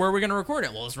it here, where are we going to record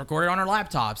it? Well, let's record it on our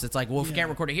laptops. It's like, well, if we Yeah. can't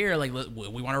record it here, like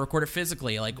we want to record it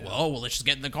physically. Like, well, let's just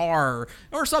get in the car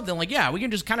or something. Like, yeah, we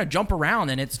can just kind of jump around,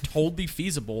 and it's totally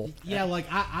feasible. Yeah, like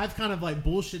I've kind of like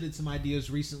bullshitted some ideas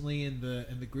recently in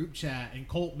the group chat, and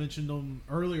Colt mentioned them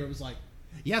earlier. It was like,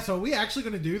 yeah, so are we actually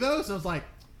going to do those? And I was like,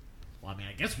 well, I mean,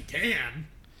 I guess we can.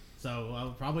 So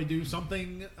I'll probably do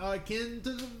something akin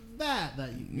to that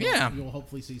you'll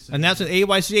hopefully see soon. And that's an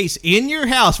AYCH in your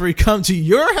house where you come to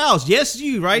your house. Yes,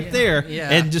 you right there.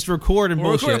 Yeah. And just record and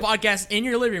We'll bullshit. record a podcast in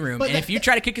your living room, But and that- if you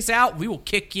try to kick us out, we will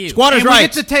kick you. Squatters' And we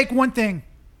rights. get to take one thing.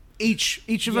 Each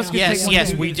of us get to Yes, take one yes,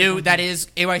 thing. we do. That is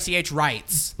AYCH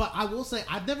rights. But I will say,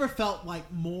 I've never felt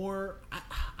like more.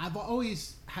 I've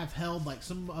always have held like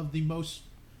some of the most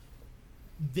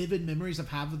vivid memories I've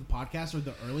had of the podcast, or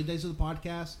the early days of the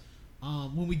podcast.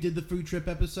 When we did the food trip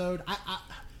episode,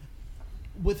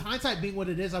 with hindsight being what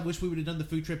it is, I wish we would have done the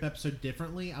food trip episode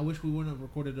differently. I wish we wouldn't have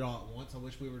recorded it all at once. I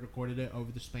wish we would have recorded it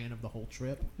over the span of the whole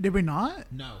trip. Did we not?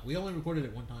 No, we only recorded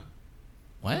it one time.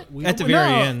 What? We At the only- very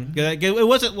No. end. It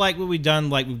wasn't like what we done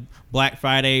like Black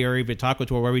Friday or even Taco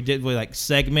Tour where we did like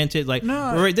segmented like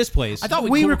No. we're at this place. I thought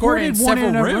We recorded in one several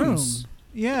in a rooms. room.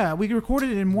 Yeah, we recorded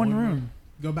it in one room.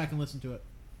 Go back and listen to it.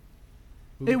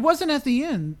 It wasn't at the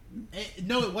end.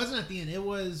 No, it wasn't at the end. It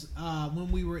was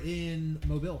when we were in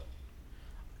Mobile.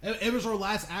 It was our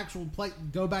last actual play.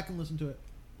 Go back and listen to it.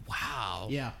 Wow.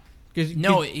 Yeah.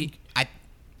 No, I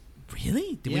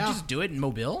really? Did we Yeah. just do it in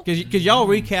Mobile? Because y'all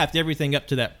recapped everything up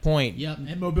to that point. Yep.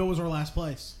 And Mobile was our last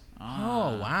place.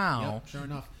 Oh, wow. Yep, sure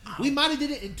enough. We might have did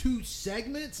it in 2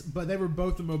 segments, but they were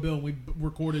both in Mobile, and we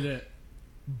recorded it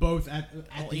both at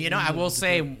the You know, end I of will the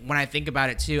say, trip. when I think about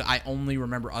it too, I only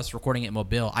remember us recording it in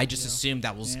Mobile. I just assumed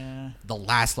that was Yeah. the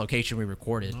last location we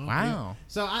recorded. Oh, Wow. yeah.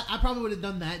 So I probably would have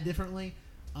done that differently.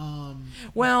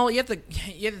 Well, you have to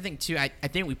think too. I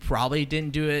think we probably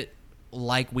didn't do it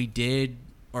like we did,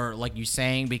 or like you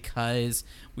saying, because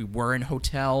we were in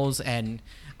hotels, and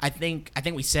I think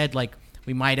we said like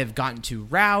we might have gotten too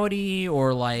rowdy,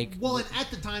 or like Well, and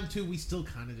at the time too, we still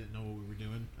kind of didn't know what we were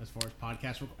doing as far as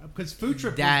podcast because Food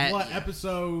Trip That- was what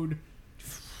episode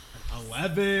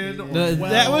 11 or That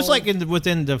 12? was like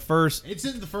within the first. It's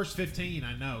in the first 15,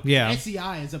 I know. Yeah.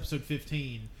 SEI is episode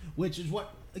 15, which is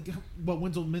what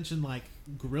Wenzel mentioned, like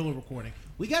guerrilla recording.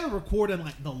 We got to record in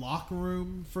like the locker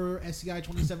room for SEI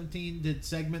 2017. Did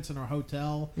segments in our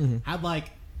hotel. Had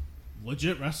like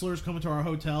legit wrestlers come into our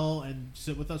hotel and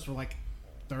sit with us for like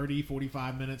 30,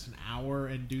 45 minutes, an hour,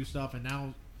 and do stuff. And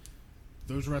now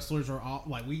those wrestlers are all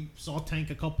like, we saw Tank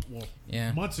a couple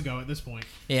months ago at this point.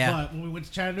 Yeah. But when we went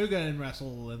to Chattanooga and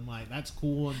wrestle, and like that's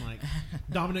cool, and like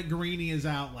Dominic Guarini is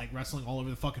out like wrestling all over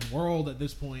the fucking world at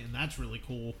this point, and that's really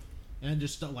cool. And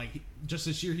just just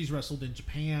this year he's wrestled in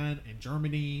Japan and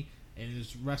Germany and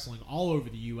is wrestling all over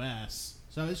the U.S.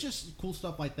 So it's just cool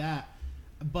stuff like that.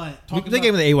 But talking They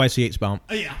gave him the AYCH bump.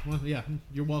 yeah, well, yeah.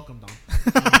 You're welcome, Dom.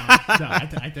 No,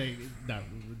 I think no.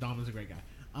 Dom is a great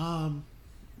guy.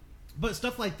 But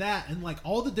stuff like that, and like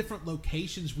all the different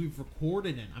locations we've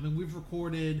recorded in. I mean, we've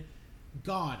recorded,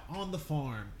 on the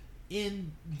farm,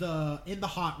 in the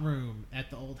hot room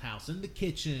at the old house, in the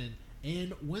kitchen,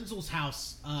 in Wenzel's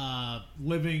house,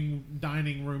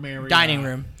 dining room area, dining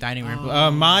room.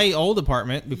 My old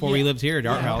apartment before we lived here at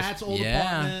our house. Pat's old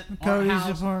Yeah. apartment, our Cody's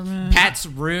house, apartment. Pat's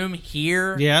room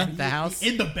here. Yeah. at the house.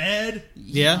 in the bed.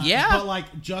 Yeah. Yeah. But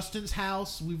like Justin's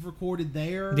house, we've recorded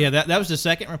there. Yeah, that was the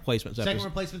second replacements Second episode.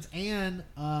 replacements and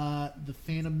the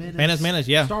Phantom Menace. Phantom Menace,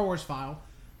 yeah. Star Wars file.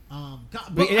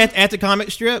 But, At the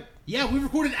comic strip. yeah, we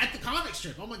recorded at the comic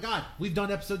strip. Oh my god, we've done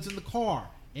episodes in the car,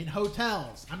 in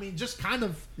hotels. I mean, just kind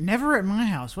of. Never at my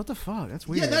house. What the fuck? That's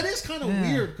weird. Yeah, that is kind of Yeah.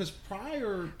 weird because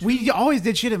prior. To, We always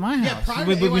did shit at my yeah, house. prior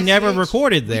We- to we never AYCH,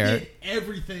 recorded there. We did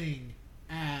everything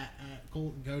at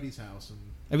Colt and Cody's house. And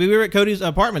And we were at Cody's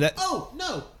apartment. oh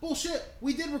no, bullshit!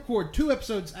 We did record 2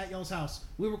 episodes at y'all's house.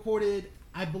 We recorded,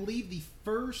 I believe, the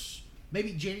first.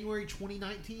 Maybe January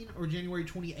 2019 or January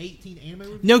 2018 anime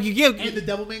review. No, And the the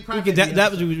Devilman Cry.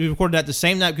 that was we recorded that the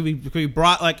same night. We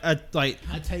brought like a table.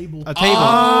 table.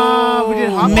 Oh, we did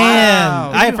hot Man,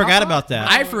 Pot. I We did forgot hot about pot? that.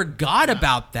 I forgot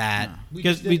about that.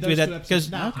 Because just did those 2 episodes.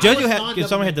 because Now, I JoJo was had non because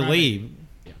someone had to Devilman Crybaby. leave.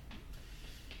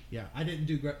 Yeah, I didn't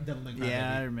do Devilman Crybaby.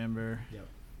 Yeah, I remember. Yep.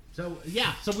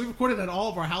 So we recorded at all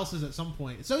of our houses at some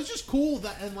point. So it's just cool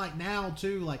that, and like now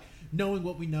too, like knowing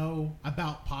what we know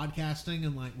about podcasting,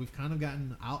 and like we've kind of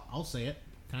gotten, I'll say it,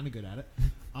 kind of good at it.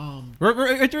 We're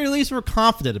at the release. We're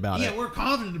confident about Yeah, it. we're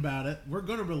confident about it. We're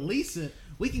going to release it.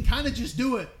 We can kind of just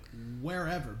do it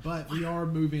wherever, but we are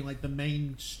moving like the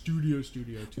main studio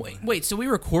to Wait. So we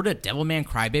recorded a Devilman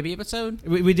Crybaby episode?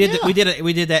 We did Yeah.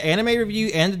 we did that anime review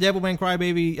and the Devilman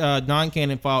Crybaby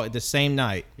non-canon file at the same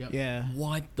night. Yep. Yeah.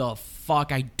 What the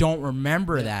fuck? I don't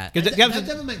remember that. 'Cause That that was-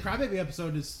 Devilman Crybaby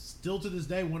episode is still to this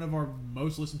day one of our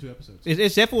most listened to episodes.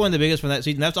 It's definitely one of the biggest from that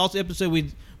season. That's also the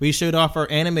episode we showed off our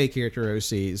anime character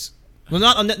OCs. Well,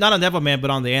 not on Devilman, but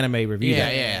on the anime review. Yeah,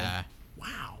 day. yeah.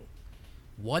 Wow.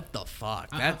 What the fuck?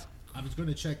 That's I was going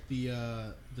to check the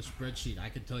spreadsheet. I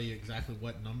could tell you exactly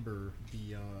what number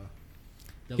the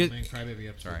Devilman Crybaby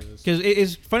episode Sorry. is. Because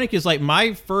it's funny because like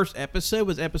my first episode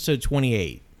was episode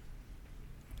 28,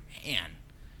 man.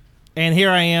 and here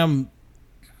I am,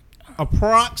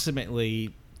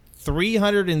 approximately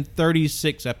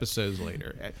 336 episodes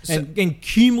later, and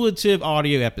cumulative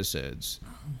audio episodes.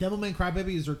 Devilman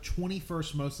Crybaby is our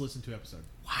 21st most listened to episode.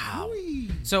 Wow.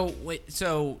 So wait.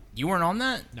 So you weren't on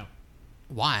that? No.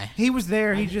 Why? He was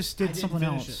there. He I just I did didn't something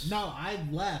finish else. it. No, I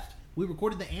left. We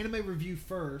recorded the anime review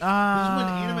first. This is when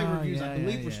Ah, anime reviews, I yeah,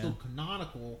 believe, yeah, were yeah. still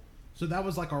canonical. So that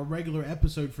was like our regular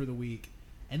episode for the week.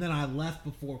 And then I left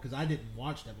before because I didn't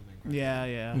watch Devilman Crybaby. Yeah,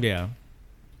 yeah. Yeah.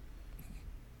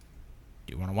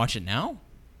 Do you want to watch it now?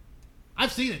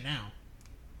 I've seen it now.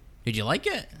 Did you like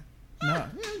it? No, Yeah,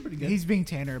 it's pretty good. he's being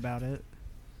Tanner about it.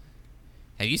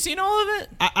 Have you seen all of it?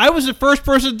 I was the first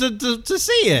person to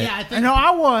see it. Yeah, I I think. know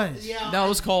I was. Yeah, No, it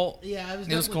was Colt. Yeah, it was.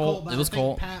 It was definitely Colt. but It was I think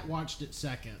Colt. Pat watched it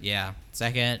second. Yeah,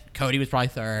 second. Cody was probably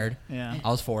third. Yeah. I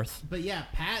was fourth. But yeah,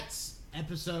 Pat's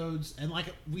episodes and like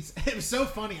it was so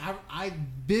funny. I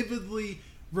vividly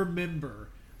remember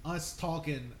us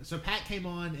talking. So Pat came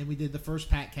on and we did the first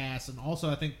Pat cast, and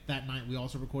also I think that night we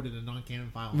also recorded a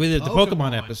non-canon file. We did the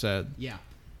Pokemon episode. Yeah,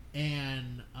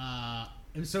 and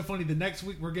it was so funny. The next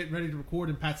week we're getting ready to record,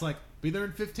 and Pat's like, "Be there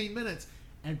in 15 minutes."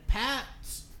 And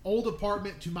Pat's old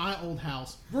apartment to my old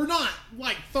house, we're not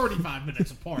like 35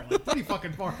 minutes apart, like pretty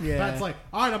fucking far. Yeah. Pat's like,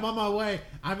 "All right, I'm on my way."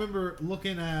 I remember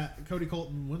looking at Cody,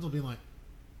 Colton, and Wenzel being like,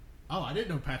 "Oh, I didn't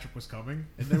know Patrick was coming,"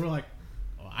 and they were like,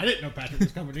 "Oh, I didn't know Patrick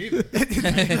was coming either."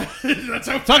 That's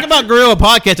how Talk about Gorilla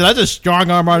Podcast, and that's a strong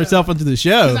arm on itself into the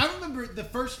show. Because I remember the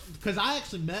first, because I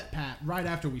actually met Pat right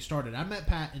after we started. I met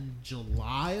Pat in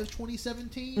July of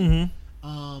 2017,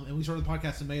 and we started the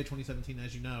podcast in May of 2017,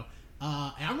 as you know.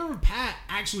 And I remember Pat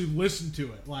actually listened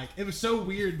to it. Like, it was so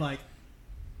weird, like,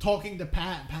 talking to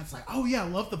Pat, and Pat's like, "Oh yeah, I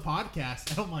love the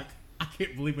podcast," and I'm like, I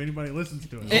can't believe anybody listens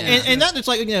to it. And not just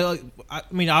like, you know, I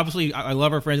mean, obviously I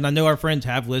love our friends, and I know our friends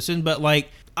have listened, but like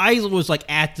I was like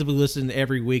actively listening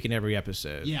every week and every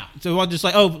episode. Yeah. So I'm just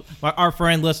like, oh, our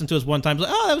friend listened to us one time,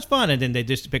 like, oh, that was fun, and then they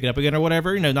just pick it up again or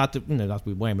whatever. Not to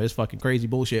be blamed, it's fucking crazy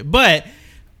bullshit. But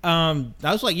I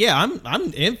was like, yeah,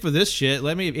 I'm in for this shit.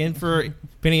 Let me in for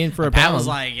penny in for a Pat pound. was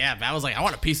like, I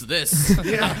want a piece of this.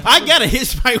 I gotta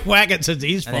hitch my wagon to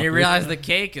these. And then you fuckers. realize the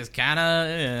cake is kind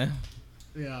of.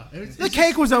 Yeah. The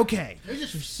cake was okay. It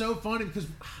was just so funny because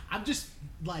I'm just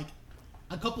like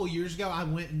a couple of years ago I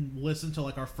went and listened to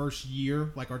like our first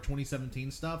year, like our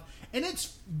 2017 stuff, and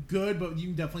it's good, but you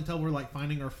can definitely tell we're like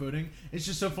finding our footing. It's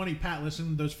just so funny. Pat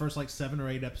listened to those first like 7 or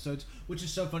 8 episodes, which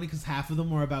is so funny because half of them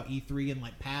were about E3, and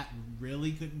like Pat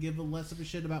really couldn't give a less of a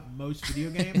shit about most video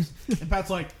games, and Pat's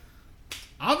like,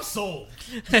 "I'm sold."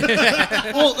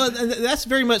 Well, that's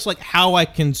very much like how I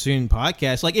consume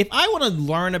podcasts. Like, if I want to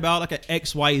learn about like an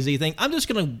XYZ thing, I'm just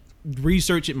gonna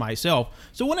research it myself.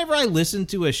 So whenever I listen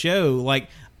to a show, like,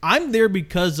 I'm there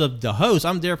because of the host.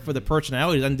 I'm there for the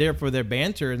personalities. I'm there for their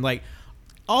banter, and like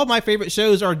all my favorite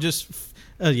shows are just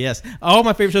all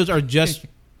my favorite shows are just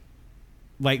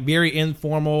like very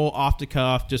informal, off the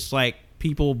cuff, just like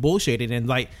people bullshitting. And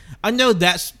like, I know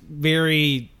that's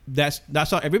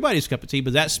not everybody's cup of tea,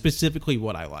 but that's specifically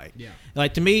what I like. Yeah.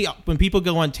 Like, to me, when people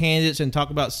go on tangents and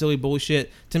talk about silly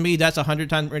bullshit, to me that's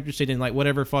 100 times more interested in like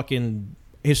whatever fucking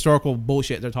historical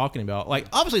bullshit they're talking about. Like,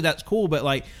 obviously that's cool, but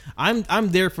like I'm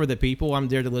there for the people. I'm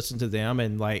there to listen to them,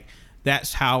 and like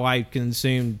that's how I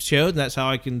consume shows, and that's how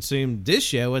I consume this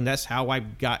show, and that's how I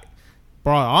got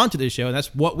brought onto this show, and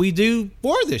that's what we do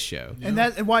for this show. And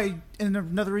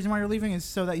another reason why you're leaving is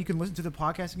so that you can listen to the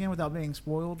podcast again without being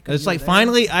spoiled. 'cause It's you were like there.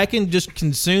 finally I can just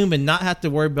consume and not have to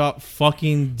worry about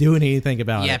fucking doing anything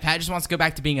about Yeah, it. Pat just wants to go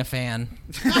back to being a fan.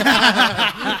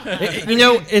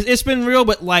 It's been real,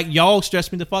 but like, y'all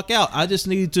stress me the fuck out. I just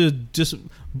need to just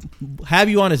have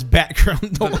you on as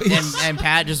background noise. and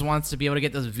Pat just wants to be able to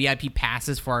get those VIP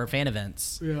passes for our fan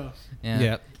events. Yeah.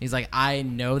 Yeah. He's like, I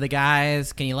know the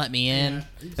guys. Can you let me in?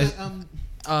 It's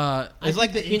It's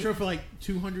like the intro for like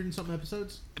 200 and something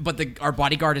episodes. But our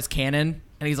bodyguard is Canon,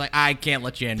 and he's like, I can't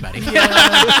let you in, buddy.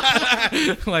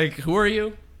 Like, who are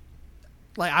you?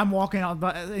 Like, I'm walking out,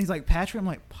 and he's like, Patrick. I'm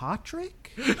like,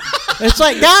 Patrick? It's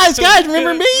like, guys,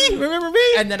 remember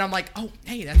me? And then I'm like, oh,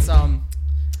 hey, that's John.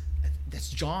 That's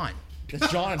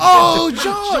John. Oh,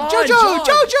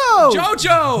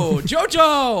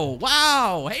 Jojo.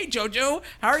 Wow. Hey, Jojo.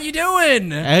 How are you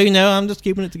doing? Hey, I'm just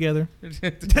keeping it together.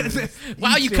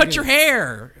 Wow, you cut your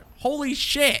hair. Holy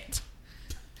shit.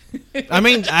 I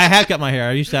mean, I have cut my hair.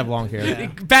 I used to have long hair.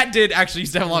 Pat did actually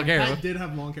used to have long hair. Pat did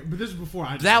have long hair, but this was before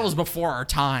I did. That was before our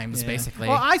times, Yeah. basically.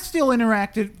 Well, I still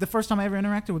interacted. The first time I ever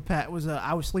interacted with Pat was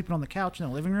I was sleeping on the couch in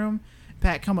the living room.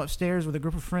 Pat come upstairs with a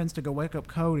group of friends to go wake up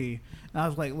Cody, and I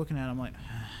was like looking at him like,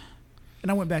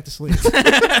 and I went back to sleep.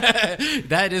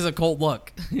 That is a cold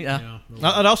look. Yeah.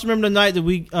 I also remember the night that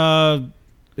we got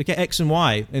X and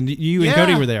Y, and you and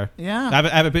Cody were there. Yeah. I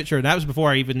have a picture, and that was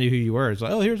before I even knew who you were. It's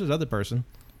like, oh, here's this other person.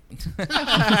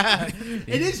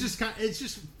 It is just it's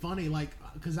just funny, like,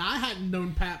 because I hadn't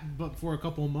known Pat but for a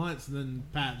couple of months, and then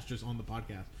Pat's just on the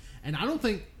podcast, and I don't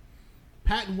think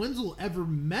Pat and Wenzel ever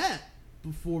met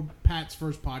before Pat's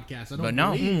first podcast. I don't But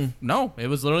no, believe. no, it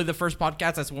was literally the first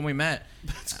podcast. That's when we met.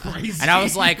 That's crazy. And I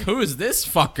was like, who is this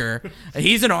fucker?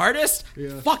 He's an artist?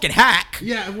 Yeah. Fucking hack.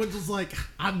 yeah, and Wenzel's like,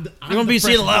 I'm You're gonna be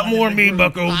seeing a lot more of me,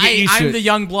 Bucko. Get used to I'm it. the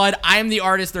young blood. I'm the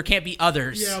artist. There can't be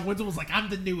others. Yeah, Wenzel was like, I'm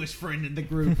the newest friend in the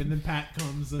group, and then Pat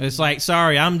comes. And, It's like,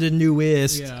 sorry, I'm the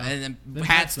newest. yeah. And then Then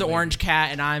Pat's Pat's the the orange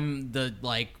cat, and I'm the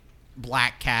like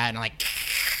black cat, and like,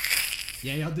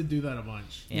 Yeah, y'all did do that a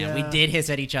bunch. yeah, we Yeah. did hiss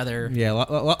at each other. Yeah,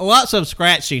 lots of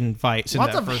scratching fights. Lots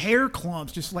in that of first. hair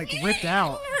clumps just like ripped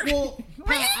out. Well,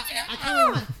 Pat, I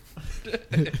kind of.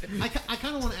 I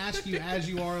kind of want to ask you, as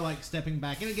you are like stepping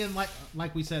back, and again,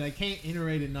 like we said, I can't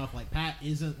iterate enough. Like Pat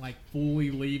isn't like fully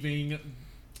leaving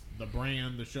the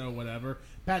brand, the show, whatever.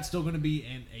 Pat's still going to be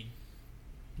in a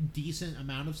decent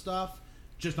amount of stuff,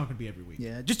 just not going to be every week.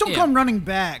 Yeah, just don't Yeah. come running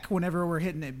back whenever we're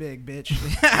hitting it big, bitch.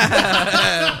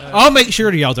 I'll make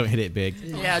sure that y'all don't hit it big.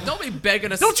 Yeah, don't be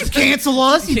begging us. Don't you cancel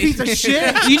us, you piece of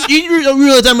shit. you don't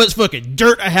realize how much fucking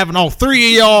dirt I have on all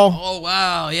three of y'all. Oh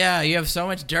wow, yeah, you have so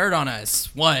much dirt on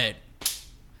us. What?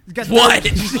 Got What?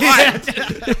 What?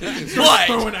 what?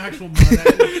 Throwing actual mud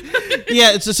at you.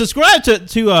 Yeah, so subscribe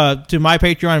to my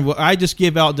Patreon. Where I just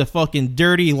give out the fucking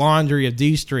dirty laundry of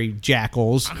these three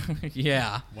jackals.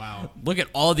 Yeah. Wow. Look at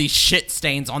all these shit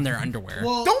stains on their underwear.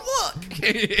 Well, Don't look.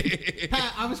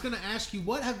 Pat, I was going to ask you,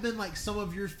 what have been like some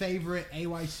of your favorite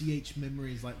AYCH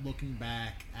memories, like looking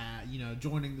back at,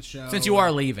 joining the show? Since you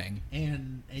are leaving.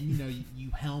 And you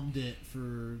helmed it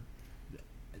for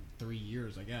 3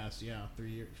 years, I guess. Yeah,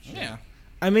 3 years. Shit. Yeah.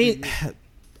 I mean,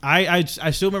 I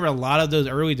still remember a lot of those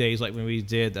early days, like when we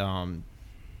did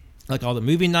like all the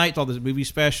movie nights, all the movie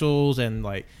specials, and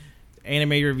like anime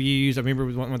reviews. I remember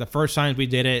one of the first times we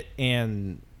did it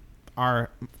in our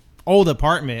old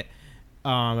apartment.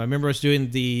 I remember us doing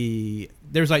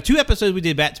there was like 2 episodes we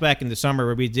did back to back in the summer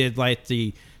where we did like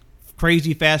the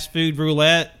crazy fast food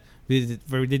roulette. We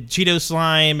did Cheeto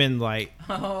slime and like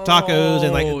tacos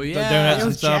and like the yeah. donuts It and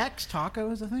was stuff. Jack's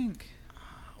Tacos, I think.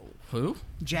 Who?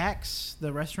 Jack's,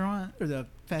 the restaurant or the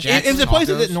fast Jack's It was a place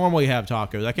that Tacos? didn't normally have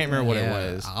tacos. I can't remember what it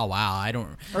Yeah. was. Oh wow, I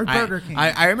don't. Or Burger King.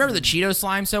 I remember the Cheeto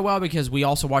slime so well because we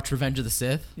also watched Revenge of the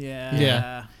Sith. Yeah.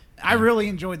 Yeah. I really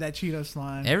enjoyed that Cheeto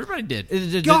slime. Everybody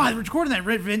did. God, recording that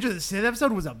Revenge of the Sith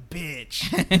episode was a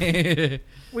bitch.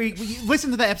 we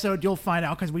listen to the episode, you'll find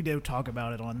out because we do talk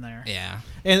about it on there. Yeah.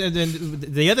 And then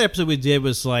the other episode we did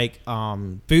was like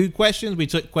food questions. We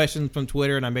took questions from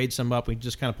Twitter and I made some up. We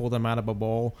just kind of pulled them out of a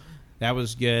bowl. That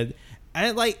was good.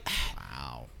 And like,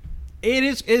 Wow.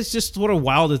 it's just sort of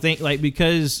wild to think, like,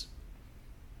 because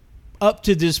up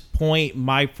to this point,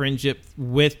 my friendship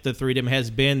with the Freedom has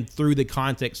been through the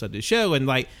context of the show, and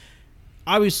like,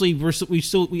 obviously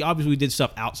we obviously did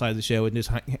stuff outside the show and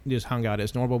just hung out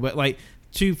as normal, but like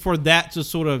for that to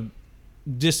sort of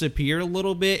disappear a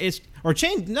little bit,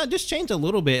 change a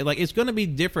little bit, like it's going to be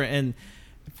different,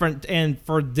 and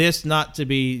for this not to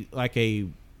be like a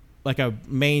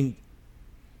main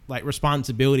like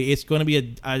responsibility, it's going to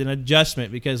be an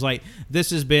adjustment, because like this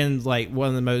has been like one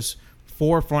of the most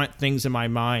forefront things in my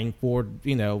mind for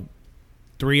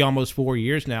 3 almost 4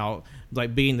 years now,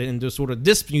 like being in this sort of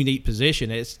this unique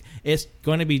position. It's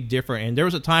going to be different, and there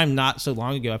was a time not so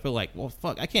long ago I feel like, well,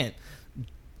 fuck, I can't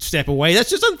step away,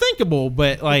 that's just unthinkable.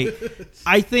 But like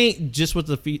I think just with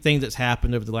the things that's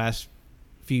happened over the last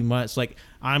few months, like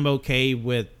I'm okay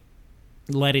with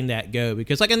letting that go,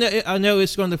 because like I know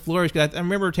it's going to flourish. I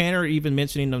remember Tanner even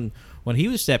mentioning them when he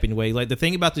was stepping away. Like the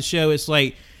thing about the show, it's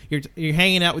like you're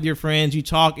hanging out with your friends, you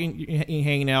talk, you're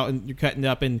hanging out, and you're cutting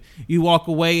up, and you walk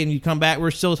away, and you come back.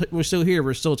 We're still here.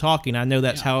 We're still talking. I know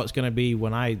that's how it's going to be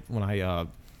when I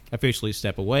officially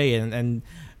step away, and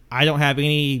I don't have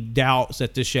any doubts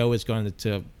that this show is going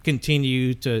to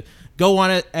continue to go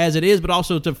on it as it is, but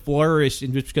also to flourish,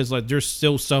 and just because like there's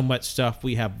still so much stuff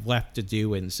we have left to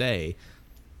do and say.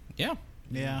 Yeah.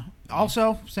 Yeah.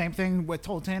 Also, same thing with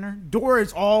told Tanner. Door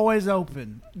is always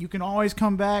open. You can always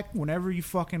come back whenever you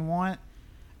fucking want.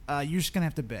 You're just gonna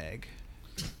have to beg.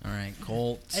 All right,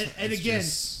 Colt. And again,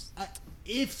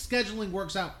 if scheduling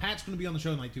works out, Pat's going to be on the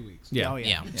show in like 2 weeks. Yeah. Oh,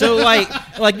 Yeah. So like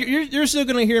you're still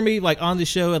gonna hear me like on the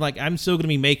show, and like I'm still gonna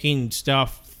be making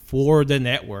stuff for the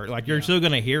network. Like you're still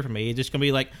gonna hear from me. It's just gonna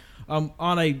be like on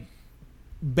a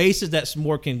basis that's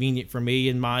more convenient for me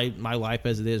in my life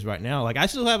as it is right now. Like I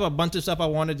still have a bunch of stuff I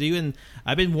want to do, and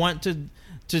I've been wanting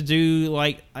to do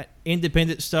like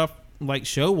independent stuff like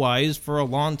show wise for a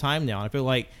long time now. I feel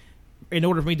like in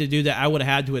order for me to do that, I would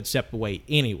have had to step away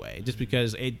anyway, just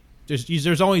because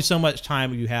there's only so much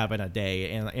time you have in a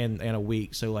day and a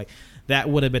week. So like that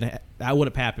would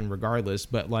have happened regardless.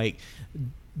 But like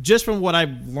just from what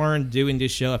I've learned doing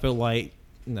this show, I feel like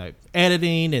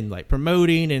editing and like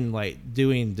promoting and like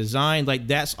doing design, like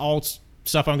that's all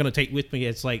stuff I'm going to take with me.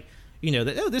 It's like,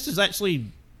 this is actually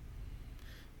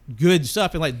good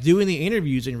stuff, and like doing the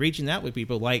interviews and reaching out with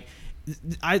people. Like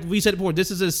we said before,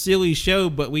 this is a silly show,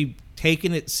 but we've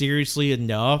taken it seriously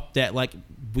enough that like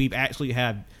we've actually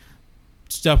had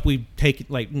stuff we've taken,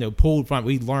 like pulled from,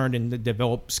 we learned and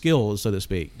developed skills, so to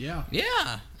speak. Yeah.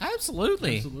 Yeah,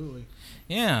 absolutely. Absolutely.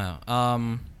 Yeah.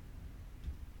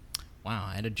 Wow,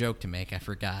 I had a joke to make. I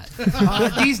forgot.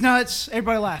 These nuts.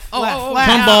 Everybody laugh. Oh, laugh. oh, oh, laugh.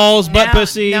 Cum balls, butt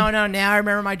pussy. No, now I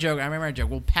remember my joke.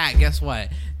 Well, Pat, guess what?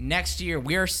 Next year,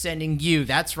 we are sending you,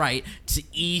 that's right, to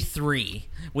E3.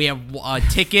 We have a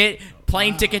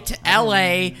plane ticket to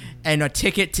LA, and a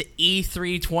ticket to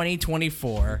E3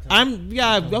 2024.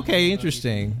 Okay,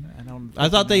 interesting. I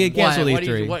thought they had canceled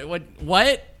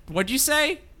E3. What'd you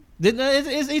say?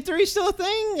 Is E3 still a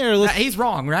thing? Or He's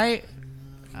wrong, right?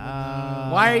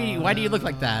 Why do you look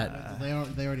like that? They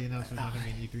already announced we're not going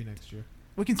to be in E3 next year.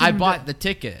 We can. I bought the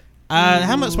ticket.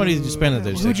 How much money did you spend on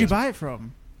those? Who'd you tickets? buy it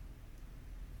from?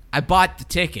 I bought the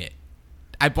ticket.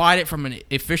 I bought it from an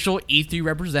official E3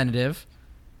 representative.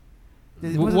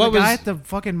 Was it the guy at the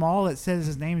fucking mall that says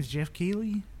his name is Jeff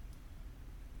Keighley?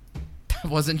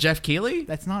 Wasn't Jeff Keighley?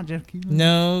 That's not Jeff Keighley.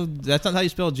 No, that's not how you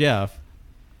spell Jeff.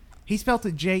 He spelled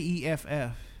it Jeff.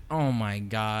 Oh my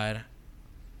god.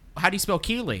 How do you spell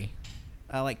Keighley?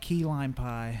 Like key lime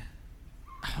pie.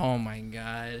 Oh my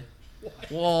god.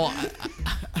 Well,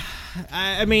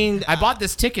 I mean, I bought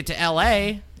this ticket to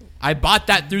LA. I bought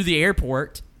that through the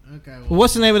airport. Okay.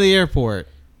 What's the name of the airport?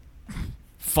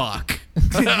 Fuck.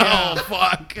 Oh,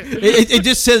 fuck. It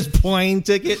just says plane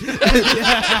ticket.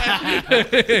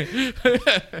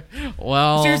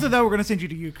 Well, Seriously though, we're gonna send you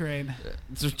to Ukraine.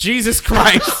 Jesus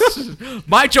Christ.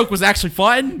 My joke was actually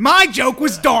fun. My joke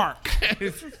was dark.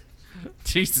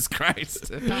 Jesus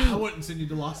Christ. I wouldn't send you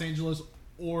to Los Angeles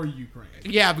or Ukraine.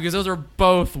 Yeah, because those are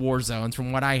both war zones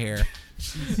from what I hear.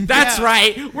 That's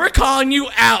right. We're calling you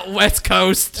out, West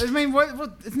Coast. I mean, what?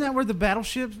 Isn't that where the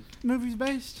Battleship movie's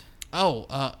based?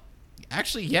 Oh,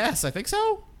 actually, yes, I think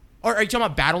so. Or are you talking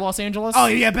about Battle Los Angeles? Oh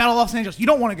yeah, Battle Los Angeles. You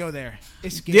don't want to go there.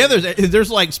 It's scary. Yeah, there's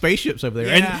like spaceships over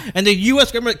there, Yeah. and the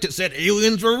U.S. government said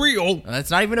aliens were real. That's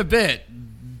not even a bit.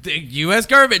 The U.S.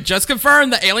 government just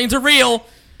confirmed that aliens are real.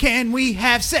 Can we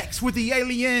have sex with the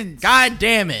aliens? God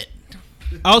damn it.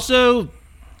 Also,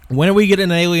 when are we getting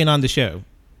an alien on the show?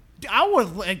 I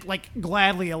would like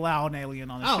gladly allow an alien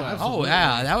on the show. absolutely. Oh,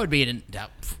 yeah, that would be...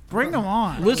 Bring them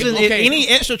on. Listen, Okay. if any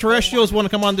extraterrestrials want to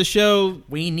come on the show,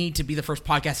 We need to be the first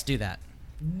podcast to do that.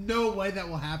 No way that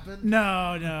will happen.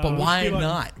 No. But why Maybe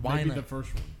not? Why Maybe not? the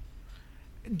first one.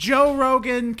 Joe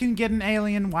Rogan can get an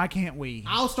alien. Why can't we?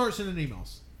 I'll start sending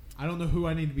emails. I don't know who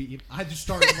I need to be. I just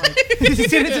start like Just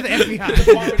send it to the FBI.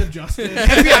 Department of Justice.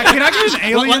 FBI, can I get an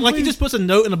alien? like he please? just puts a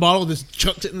note in a bottle and just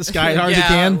chucks it in the sky as hard as he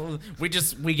can.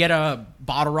 We get a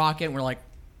bottle rocket and we're like...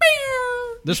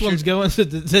 "Meow." This one's going to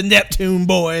the Neptune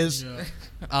boys.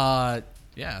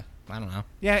 Yeah, I don't know.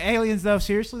 Yeah, aliens though.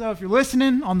 Seriously though, if you're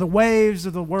listening on the waves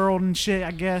of the world and shit,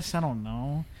 I guess I don't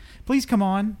know. Please come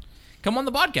on, Come on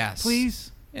the podcast.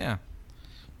 please. Yeah.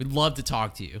 We'd love to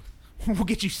talk to you. We'll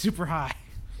get you super high.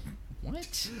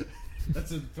 What?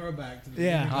 That's a throwback to the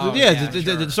Yeah. Oh, yeah,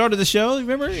 sure. the start of the show,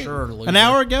 remember? Sure, An loser.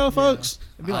 hour ago, folks.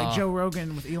 It'd be like Joe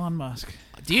Rogan with Elon Musk.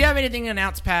 Do you have anything to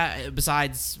announce, Pat,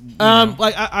 besides... you know?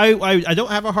 Like I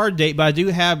don't have a hard date, but I do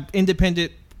have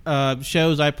independent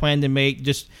shows I plan to make.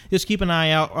 Just keep an eye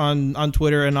out on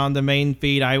Twitter and on the main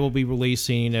feed. I will be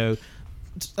releasing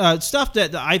stuff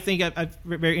that I think I'm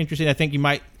very interesting. I think you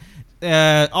might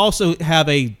also have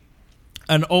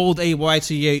an old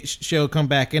AYCH show come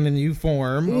back in a new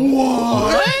form.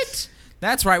 What?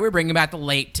 That's right. We're bringing back the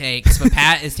late takes, but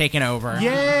Pat is taking over.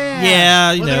 Yeah.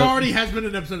 Yeah, you Well, there know. already has been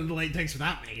an episode of the Late Takes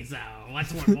without me, so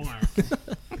let's want more.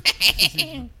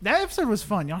 That episode was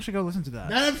fun. Y'all should go listen to that.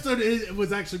 That episode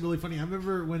was actually really funny. I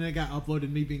remember when it got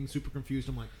uploaded, me being super confused.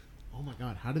 I'm like, oh my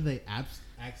god, how did they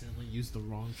accidentally use the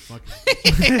wrong fucking...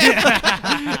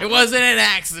 It wasn't an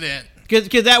accident.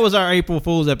 Because that was our April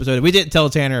Fool's episode. We didn't tell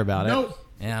Tanner about it. Nope.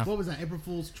 Yeah. What was that? April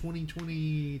Fool's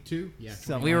 2022? Yeah.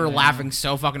 We were laughing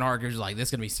so fucking hard because like, this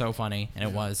is going to be so funny. And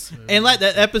it was. And like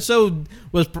that episode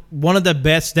was one of the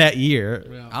best that year.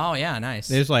 Yeah. Oh, yeah. Nice.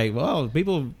 It's like, well,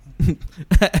 people were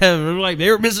like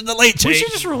they were missing the late We take.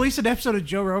 should just release an episode of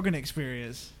Joe Rogan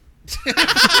Experience.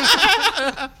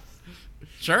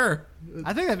 Sure.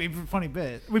 I think that'd be a funny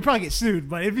bit. We'd probably get sued,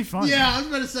 but it'd be fun. Yeah, I was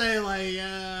going to say, like, He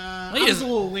I was a doesn't-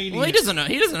 little lenient. Well, he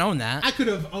doesn't own that. I could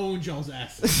have owned y'all's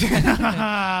asses. we don't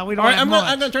All right, have I'm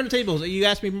much. gonna turn the tables. You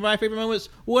asked me my favorite moments.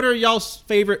 What are y'all's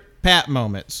favorite Pat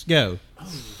moments? Go.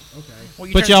 Okay.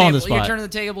 Well, Put y'all on the You're spot. turning the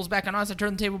tables back on us. I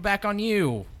turn the table back on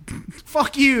you.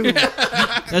 Fuck you.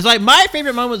 It's like my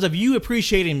favorite moments of you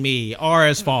appreciating me are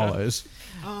as follows.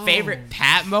 Favorite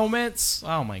Pat moments?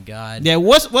 Oh my god. Yeah,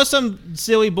 what's some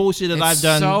silly bullshit that It's I've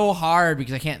done? so hard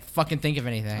because I can't fucking think of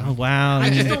anything. Oh wow. I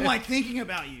just don't like thinking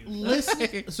about you.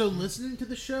 Listening to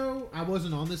the show, I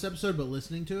wasn't on this episode, but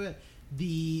listening to it,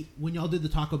 when y'all did the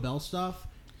Taco Bell stuff,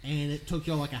 and it took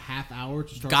y'all like a half hour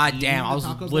to start. God eating damn, I the was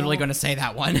Taco literally Bell, going to say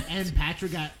that one. And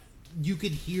Patrick you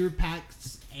could hear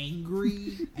Pat's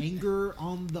anger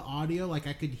on the audio, like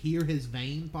I could hear his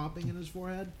vein popping in his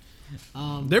forehead.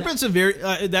 There've been some very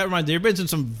there've been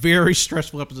some very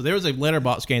stressful episodes. There was a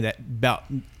letterbox game that about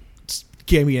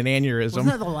gave me an aneurysm. Wasn't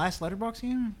that the last Letterboxd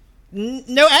game?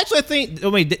 No, actually, I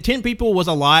think 10 people was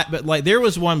a lot, but like there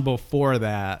was one before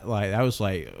that. Like I was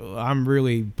like, I'm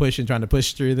really trying to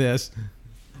push through this.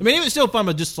 I mean, it was still fun,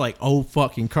 but just like, oh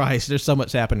fucking Christ, there's so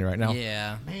much happening right now.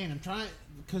 Yeah. Man, I'm trying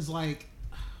because like,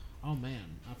 oh man,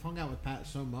 I've hung out with Pat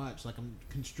so much. Like I'm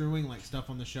construing like stuff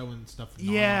on the show and stuff.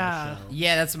 Not Yeah. on the show.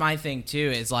 Yeah, that's my thing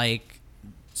too. Is like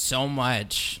so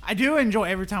much. I do enjoy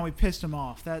every time we pissed him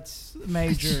off. That's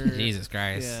major. Jesus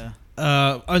Christ.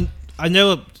 Yeah. I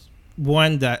know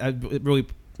one that really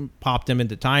popped him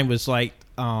into time was like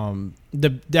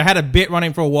they had a bit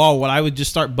running for a while where I would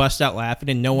just start bust out laughing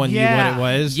and no one knew what it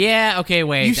was. Yeah. Okay.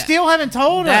 Wait. You still haven't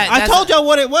told us. I told y'all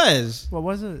what it was. What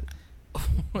was it?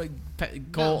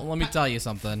 Cole, let me tell you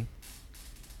something.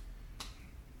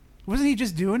 Wasn't he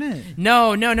just doing it?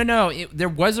 No. There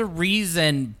was a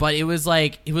reason, but it was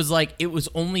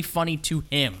only funny to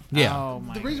him. Yeah. Oh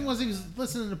my. The reason was he was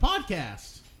listening to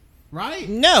podcasts, right?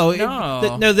 No.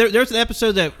 No. There's an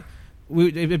episode that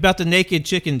about the naked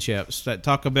chicken chips that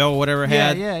Taco Bell or whatever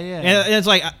had. Yeah. And it's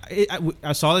like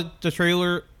I saw the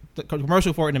trailer, the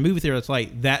commercial for it in the movie theater. It's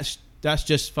like that's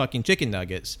just fucking chicken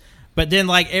nuggets. But then,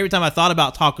 like, every time I thought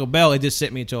about Taco Bell, it just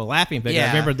sent me into a laughing fit. Yeah. I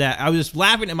remember that I was just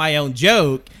laughing at my own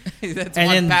joke, That's and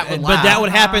why then Pat would but laugh. that would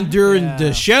happen during Yeah.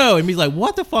 the show, and be like,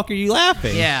 "What the fuck are you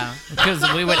laughing?" Yeah, because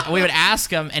we would ask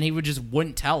him, and he would just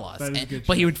wouldn't tell us. That is a good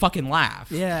But he would fucking laugh.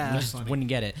 Yeah. We just wouldn't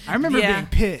get it. I remember Yeah. being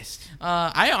pissed.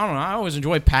 I don't know. I always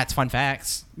enjoy Pat's fun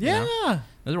facts. you Yeah. know?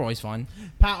 Those are always fun.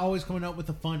 Pat always coming up with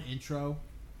a fun intro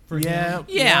for Yeah. him.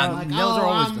 Yeah, Like, those are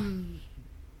always I'm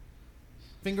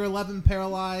Finger 11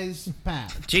 paralyzed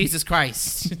Pat. Jesus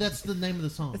Christ. That's the name of the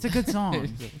song. It's a good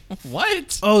song.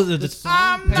 What? Oh, The the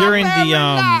song during the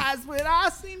when I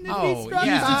seem to Oh, struck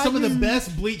yeah. Used by in some of the you.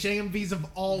 best Bleach AMVs of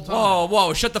all time.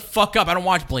 Whoa! Shut the fuck up! I don't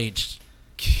watch Bleach.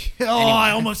 Oh,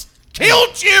 I almost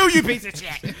killed you piece of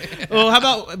shit. Oh, how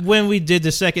about when we did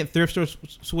the second thrift store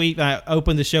sweep? I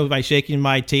opened the show by shaking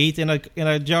my teeth in a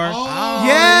jar, Oh,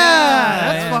 Yeah,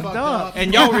 that's yeah. fucked up.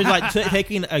 and y'all were like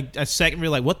taking a second. We're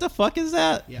like, "What the fuck is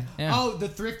that?" Yeah. Yeah. Oh, the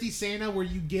Thrifty Santa where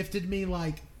you gifted me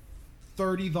like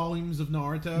 30 volumes of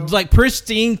Naruto. It's like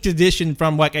pristine condition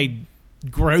from like a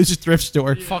gross thrift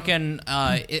store. Fucking.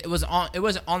 It was on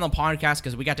the podcast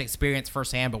because we got to experience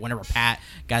firsthand. But whenever Pat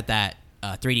got that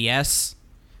 3DS.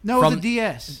 No, it was From- a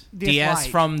DS. DS Lite.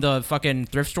 from the fucking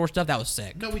thrift store stuff. That was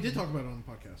sick. No, we did talk about it on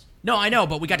the podcast. No, I know,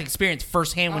 but we got to experience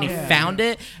firsthand when he yeah. found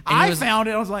it. And he I was, found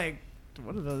it. I was like,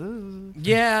 what are those?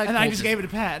 yeah, And I just gave it to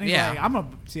Pat. And he's Yeah. like, I'm going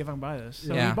to see if I can buy this.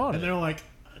 So Yeah. we bought And it. they're like,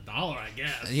 $1, I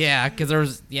guess. Yeah, because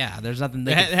there's nothing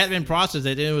they It could, hadn't been processed.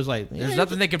 It was like, there's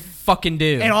nothing they could fucking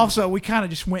do. And also, we kind of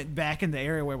just went back in the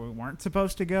area where we weren't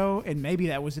supposed to go. And maybe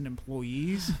that was an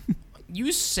employee's.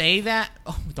 You say that?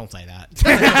 Oh, don't say that.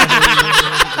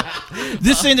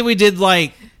 this thing that we did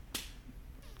like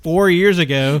 4 years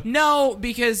ago. No,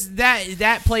 because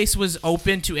that place was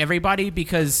open to everybody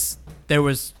because there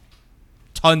was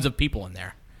tons of people in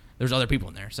there. There's other people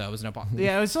in there, so it was no problem.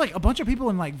 Yeah, it was like a bunch of people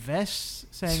in like vests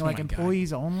saying Oh like my God.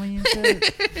 employees only and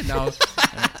shit. No.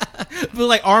 But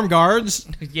like armed guards.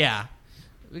 Yeah.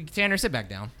 Tanner, sit back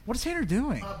down. What is Tanner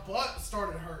doing? My butt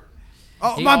started hurting.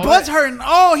 Oh, He my always- butt's hurting.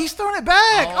 Oh, he's throwing it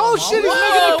back. Oh, shit, he's making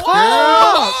it Whoa,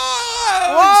 clap.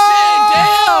 shit,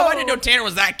 damn. I didn't know Tanner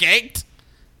was that caked.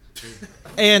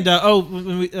 And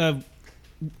when we,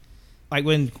 like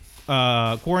when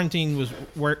quarantine was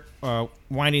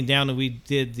winding down and we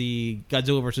did the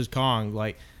Godzilla versus Kong,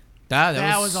 like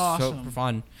That was awesome. So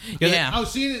fun. Because Yeah. Oh,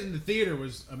 seeing it in the theater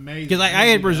was amazing. because I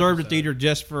had reserved the Episode. theater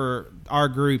just for our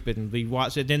group and we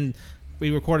watched it. Then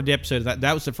we recorded the episode.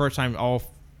 That was the first time all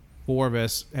four of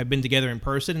us have been together in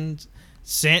person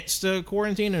since the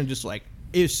quarantine, and just like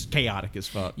it's chaotic as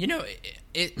fuck. You know,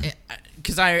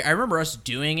 because I remember us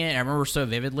doing it. I remember so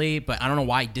vividly, but I don't know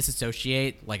why I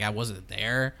disassociate. Like I wasn't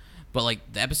there. But like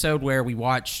the episode where we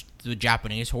watched the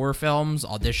Japanese horror films,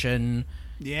 Audition,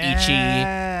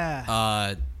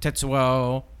 Yeah.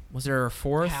 Tetsuo, Was there a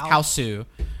fourth? House. Hausu.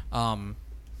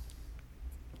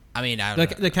 I mean, I The,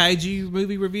 don't know. the kaiju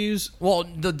movie reviews. Well,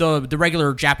 the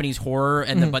regular Japanese horror,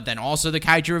 and then but then also the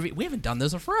kaiju review. We haven't done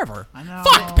this in forever. I know.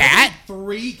 Fuck, Pat.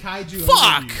 3 kaiju.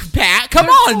 Fuck, overviews. Pat. Come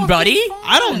They're on, fucking buddy. fun.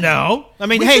 I don't know. I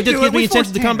mean, We hey, should this do gives it. me We incentive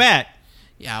forced to come Tanner. back.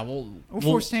 Yeah, we'll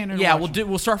force Tanner to Yeah, watch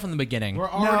we'll start from the beginning. We're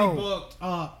already No. booked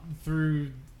up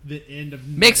through the end of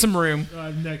Make some room.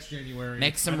 next January.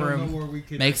 Make some I don't room. know where we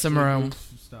can Make some actually room. move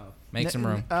Stuff. Make some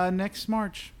room. Next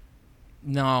March.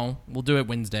 No, we'll do it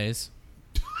Wednesdays.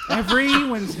 Every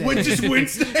Wednesday. Which is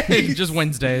Wednesday. Just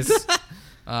Wednesdays.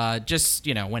 Just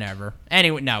whenever.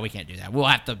 Anyway, no, we can't do that. We'll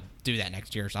have to do that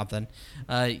next year or something.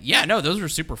 Yeah, no, those were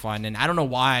super fun, and I don't know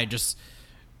why I just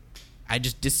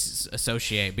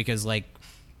disassociate because like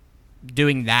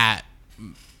doing that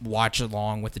watch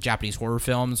along with the Japanese horror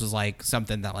films was like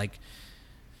something that like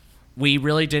we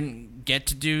really didn't get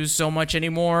to do so much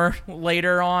anymore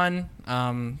later on.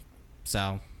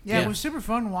 So Yeah, it was super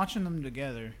fun watching them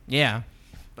together. yeah.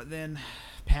 But then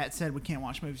Pat said we can't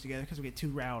watch movies together because we get too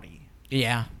rowdy.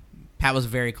 Yeah. Pat was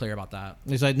very clear about that.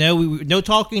 It's like no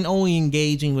talking, only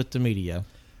engaging with the media.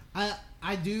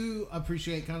 I do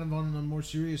appreciate, kind of on a more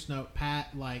serious note,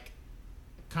 Pat like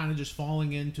kind of just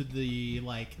falling into the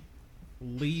like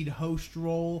lead host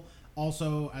role,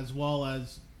 also as well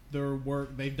as their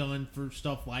work they've done for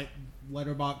stuff like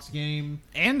Letterboxd Game.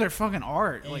 And their fucking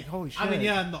art. Like, holy shit. I mean,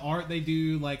 yeah, and the art they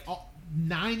do, like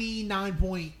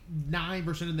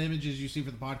 99.9% of the images you see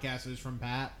for the podcast is from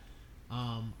Pat.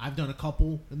 I've done a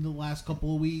couple in the last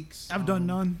couple of weeks. I've done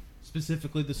none.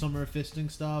 Specifically the Summer of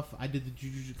Fisting stuff. I did the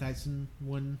Jujutsu Kaisen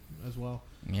one as well.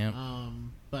 Yeah.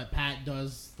 But Pat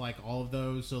does like all of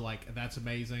those, so like that's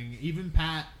amazing. Even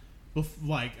Pat, this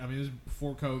was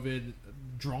before COVID,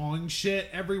 drawing shit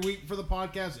every week for the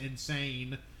podcast,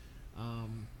 insane.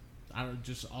 I don't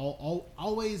just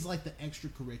always like the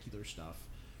extracurricular stuff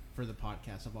for the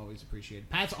podcast. I've always appreciated.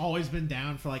 Pat's always been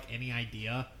down for like any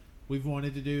idea we've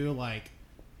wanted to do. Like,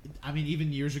 I mean,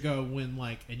 even years ago when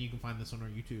like, and you can find this on our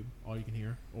YouTube, All You Can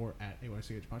Hear, or at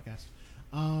AYCH Podcast.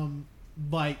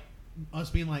 Like us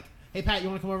being like, hey Pat, you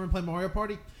want to come over and play Mario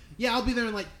Party? Yeah, I'll be there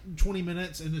in like 20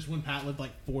 minutes. And this when Pat lived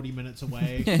like 40 minutes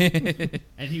away,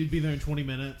 and he would be there in 20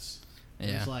 minutes.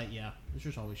 Yeah. It's like, yeah, it's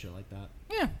just always shit like that.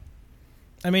 Yeah.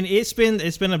 I mean, it's been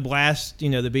a blast,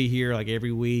 to be here like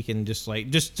every week and just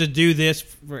to do this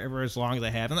for as long as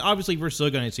I have. And obviously, we're still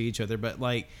going to see each other, but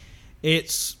like, it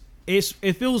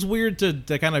feels weird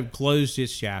to kind of close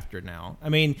this chapter now. I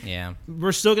mean, Yeah.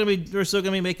 we're still gonna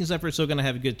be making stuff. We're still gonna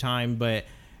have a good time, but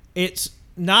it's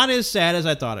not as sad as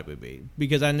I thought it would be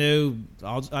because I know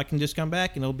I can just come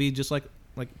back and it'll be just like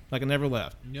I never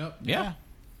left. Yep. Yeah.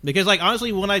 Because like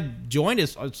honestly, when I joined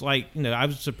it's like I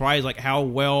was surprised like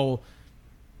how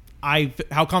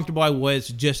comfortable I was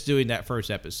just doing that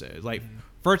first episode. Like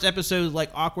first episode,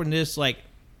 like awkwardness. Like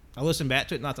I listened back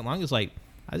to it not that long. It's like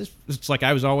it's like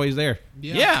I was always there.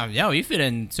 Yeah. You fit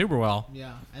in super well.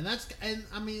 Yeah, and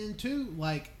I mean, too,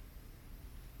 like,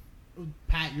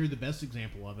 Pat, you're the best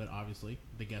example of it, obviously,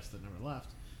 the guest that never left.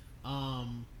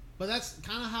 But that's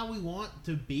kind of how we want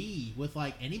to be with,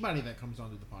 like, anybody that comes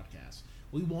onto the podcast.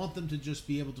 We want them to just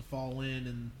be able to fall in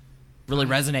and... Really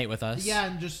resonate with us. Yeah,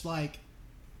 and just, like,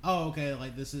 oh, okay,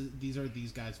 like, these are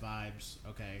these guys' vibes.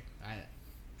 Okay,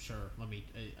 sure, let me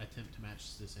attempt to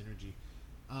match this energy.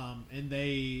 And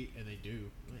they do,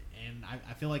 and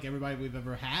I feel like everybody we've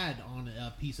ever had on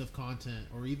a piece of content,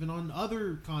 or even on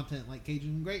other content like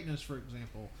Cajun Greatness, for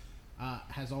example,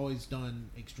 has always done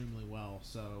extremely well.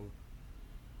 So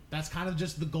that's kind of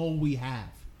just the goal we have.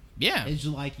 Yeah. It's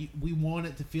just like we want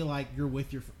it to feel like you're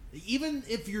with even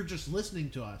if you're just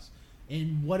listening to us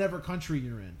in whatever country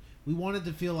you're in. We want it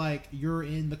to feel like you're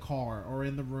in the car or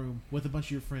in the room with a bunch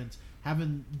of your friends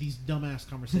having these dumbass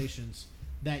conversations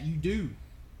that you do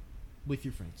with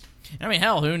your friends. I mean,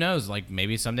 hell, who knows? Like,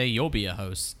 maybe someday you'll be a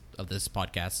host of this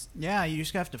podcast. Yeah, you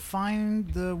just have to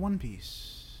find the One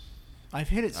Piece. I've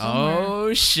hit it somewhere.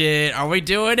 Oh, shit. Are we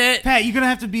doing it? Pat, you're going to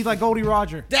have to be like Goldie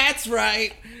Roger. That's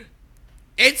right.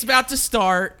 It's about to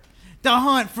start. The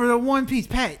hunt for the One Piece.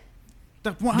 Pat.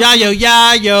 The one, Yayo.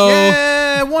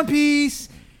 Yeah, One Piece.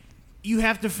 You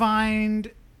have to find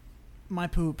my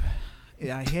poop.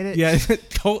 Yeah, I hit it. Yeah,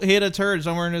 Colt hit a turd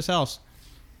somewhere in his house.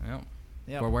 Well,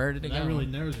 Yep. where did it That go? really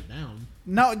narrows it down.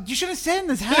 No, you should have said in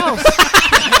this house.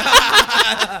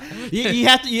 You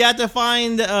have to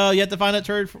find that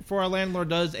turd for our landlord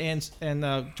does and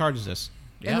charges us.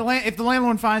 Yeah. And if the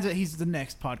landlord finds it, he's the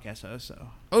next podcast host. So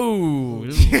Oh.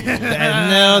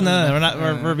 No, we're not.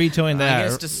 We're vetoing I that.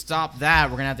 guess to stop that,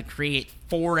 we're gonna have to create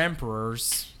 4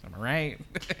 emperors. Am I right?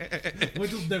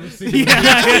 Winslow's never seen.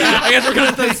 I guess we're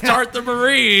gonna have to start the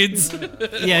Marines.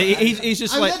 Yeah, he's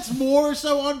just like. that's more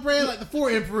so on brand. Like the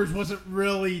 4 emperors wasn't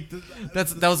really.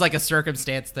 That was like a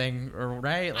circumstance thing, or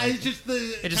right? Like, It's just the.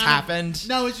 it just kind of- happened.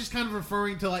 No, it's just kind of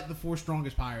referring to like the 4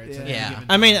 strongest pirates. at any Yeah. given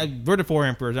I mean, time. we're the 4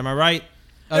 emperors. Am I right?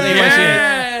 Oh, Yeah. anybody see it?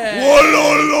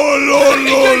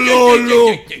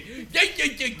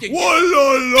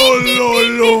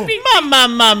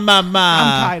 Ma.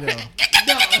 I'm Kaido.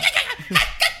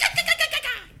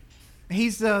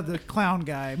 He's the clown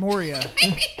guy, Moria.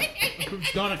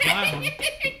 Who's got a clown?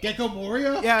 Gecko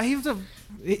Moria? Yeah, he was a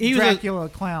He was a, Dracula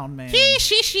clown man. All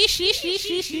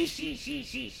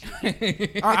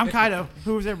right, I'm Kaido.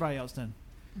 Who was everybody else then?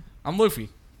 I'm Luffy.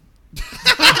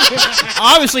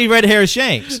 obviously red hair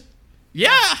Shanks. Yeah.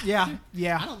 Yeah, I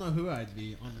yeah, don't know who I'd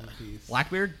be on One Piece.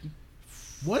 Blackbeard.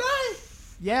 Would I?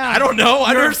 yeah. I don't know.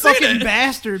 I've You're never a seen fucking it.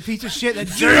 bastard, piece of shit. That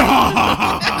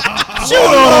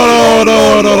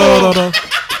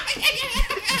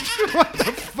what the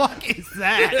fuck is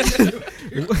that?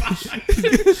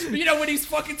 You know when he's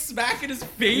fucking smacking his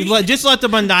feet. Just like the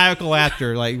maniacal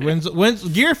laughter, like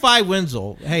Gear 5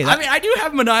 Wenzel. Hey, I mean, I do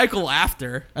have maniacal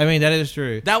laughter. that is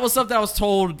true. That was something I was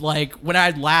told. Like when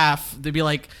I'd laugh, they'd be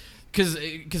like,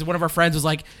 because one of our friends was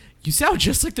like, "You sound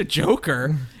just like the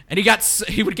Joker," and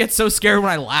he would get so scared when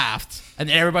I laughed, and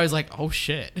then everybody was like, "Oh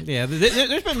shit." Yeah,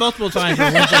 there's been multiple times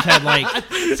where Wenzel's had like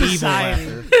evil Society.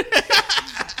 laughter.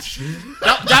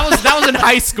 That was in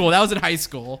high school. That was in high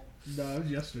school. No, it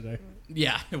was yesterday.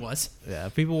 Yeah, it was. Yeah,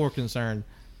 people were concerned.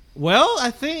 Well,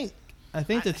 I think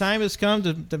the time has come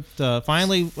to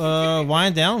finally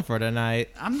wind down for tonight.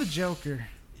 I'm the Joker.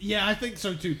 Yeah, I think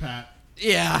so too, Pat.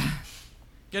 Yeah.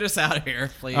 Get us out of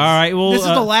here, please. All right, well, This is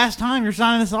the last time you're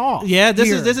signing us off. yeah, this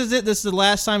Here. is it. This is the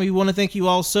last time. We want to thank you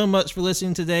all so much for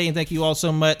listening today, and thank you all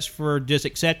so much for just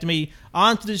accepting me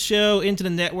onto the show, into the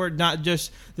network. Not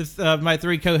just my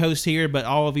 3 co-hosts here, but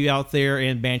all of you out there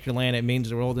in Banterland. It means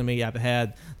the world to me. I've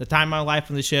had the time of my life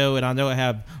on the show, and I know I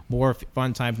have more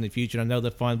fun times in the future. I know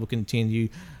the fun will continue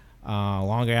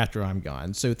longer after I'm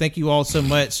gone. So thank you all so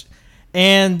much,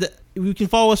 and you can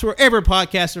follow us wherever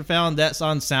podcasts are found. That's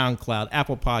on SoundCloud,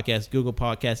 Apple Podcasts, Google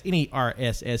Podcasts, any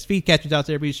RSS feed catchers out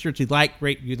there. Be sure to like,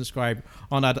 rate, and subscribe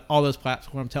on all those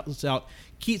platforms. Helps us out,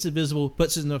 keeps it visible,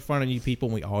 puts us in the front of you people,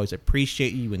 and we always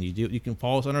appreciate you when you do it. You can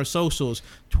follow us on our socials,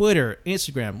 Twitter,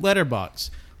 Instagram,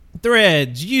 Letterboxd,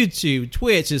 Threads, YouTube,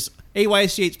 Twitch. Is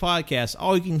AYCH Podcast.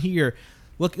 All you can hear.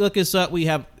 Look us up. We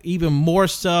have even more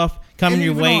stuff coming And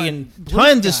your even way, on and Blue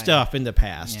tons of Sky. stuff in the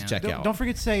past Yeah. to check out. Don't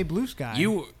forget to say Blue Sky.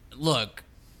 You look.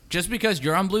 Just because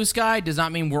you're on Blue Sky does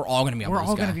not mean we're all going to be on We're Blue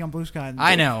all Sky. going to be on Blue Sky.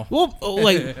 I know. Well,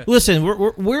 like, listen,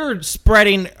 we're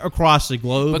spreading across the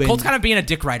globe, But and, Colt's kind of being a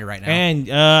dick rider right now. and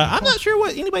I'm not sure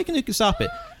what anybody can do to stop it.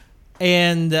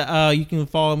 And you can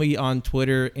follow me on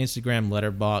Twitter, Instagram,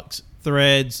 Letterboxd,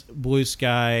 Threads, Blue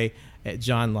Sky. At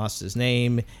John lost his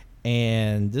name,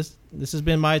 and this has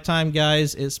been my time,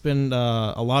 guys. It's been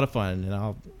a lot of fun,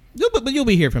 and but you'll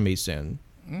be here from me soon.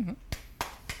 Mm-hmm.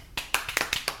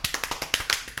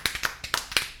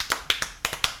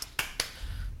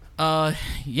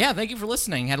 Yeah, thank you for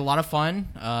listening. Had a lot of fun.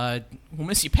 We'll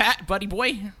miss you, Pat, buddy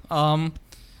boy.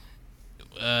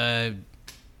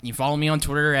 You follow me on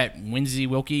Twitter at Winsy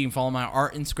Wilkie. You can follow my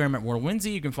art Instagram at World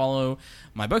Winsy. You can follow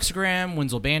my Bookstagram,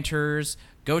 Winslow Banters.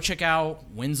 Go check out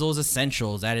Winslow's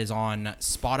Essentials. That is on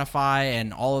Spotify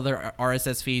and all other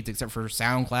RSS feeds except for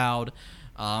SoundCloud.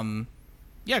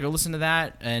 Yeah, go listen to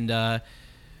that. And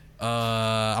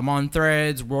I'm on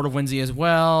Threads, World of Winsy as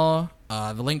well.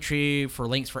 The link tree for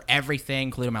links for everything,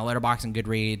 including my Letterboxd and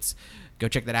Goodreads. Go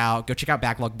check that out. Go check out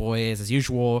Backlog Boys as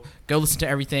usual. Go listen to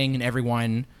everything and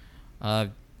everyone.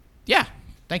 Yeah,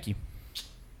 thank you.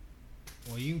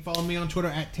 Well, you can follow me on Twitter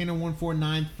at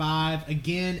Tanner1495.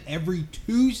 Again, every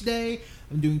Tuesday.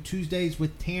 I'm doing Tuesdays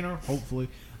with Tanner, hopefully.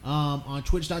 On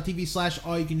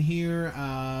twitch.tv/allyoucanhear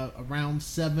around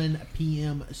 7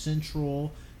 p.m.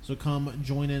 Central. So come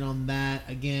join in on that.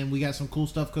 Again, we got some cool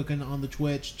stuff cooking on the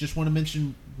Twitch. Just want to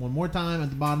mention one more time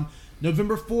at the bottom.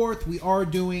 November 4th, we are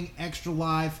doing Extra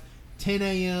Life, 10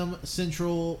 a.m.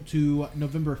 Central to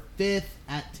November 5th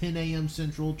at 10 a.m.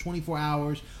 Central. 24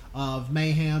 hours of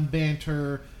mayhem,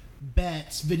 banter,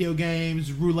 bets, video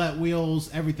games, roulette wheels.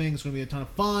 Everything's going to be a ton of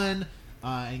fun.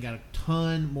 And got a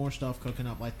ton more stuff cooking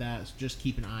up like that. So just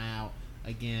keep an eye out.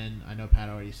 Again, I know Pat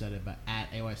already said it, but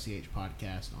at AYCH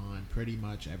Podcast on pretty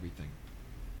much everything.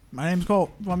 My name's Colt.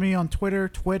 Follow me on Twitter,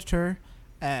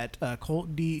 at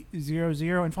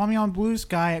ColtD00, and follow me on Blue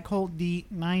Sky at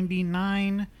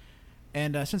ColtD99.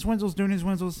 And since Wenzel's doing his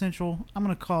Wenzel Essential, I'm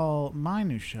going to call my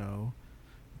new show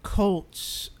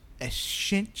Colt's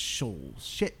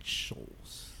Essentials.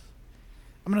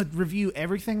 I'm going to review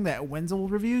everything that Wenzel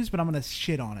reviews, but I'm going to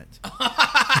shit on it.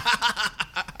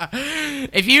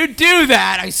 If you do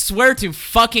that, I swear to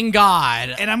fucking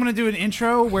God. And I'm going to do an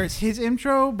intro where it's his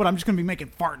intro, but I'm just going to be making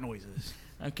fart noises.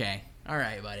 Okay. All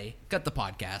right, buddy. Cut the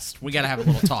podcast. We got to have a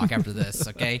little talk after this,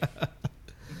 okay?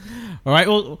 All right,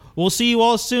 we'll see you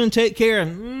all soon. Take care.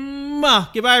 And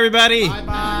goodbye, everybody.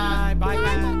 Bye-bye.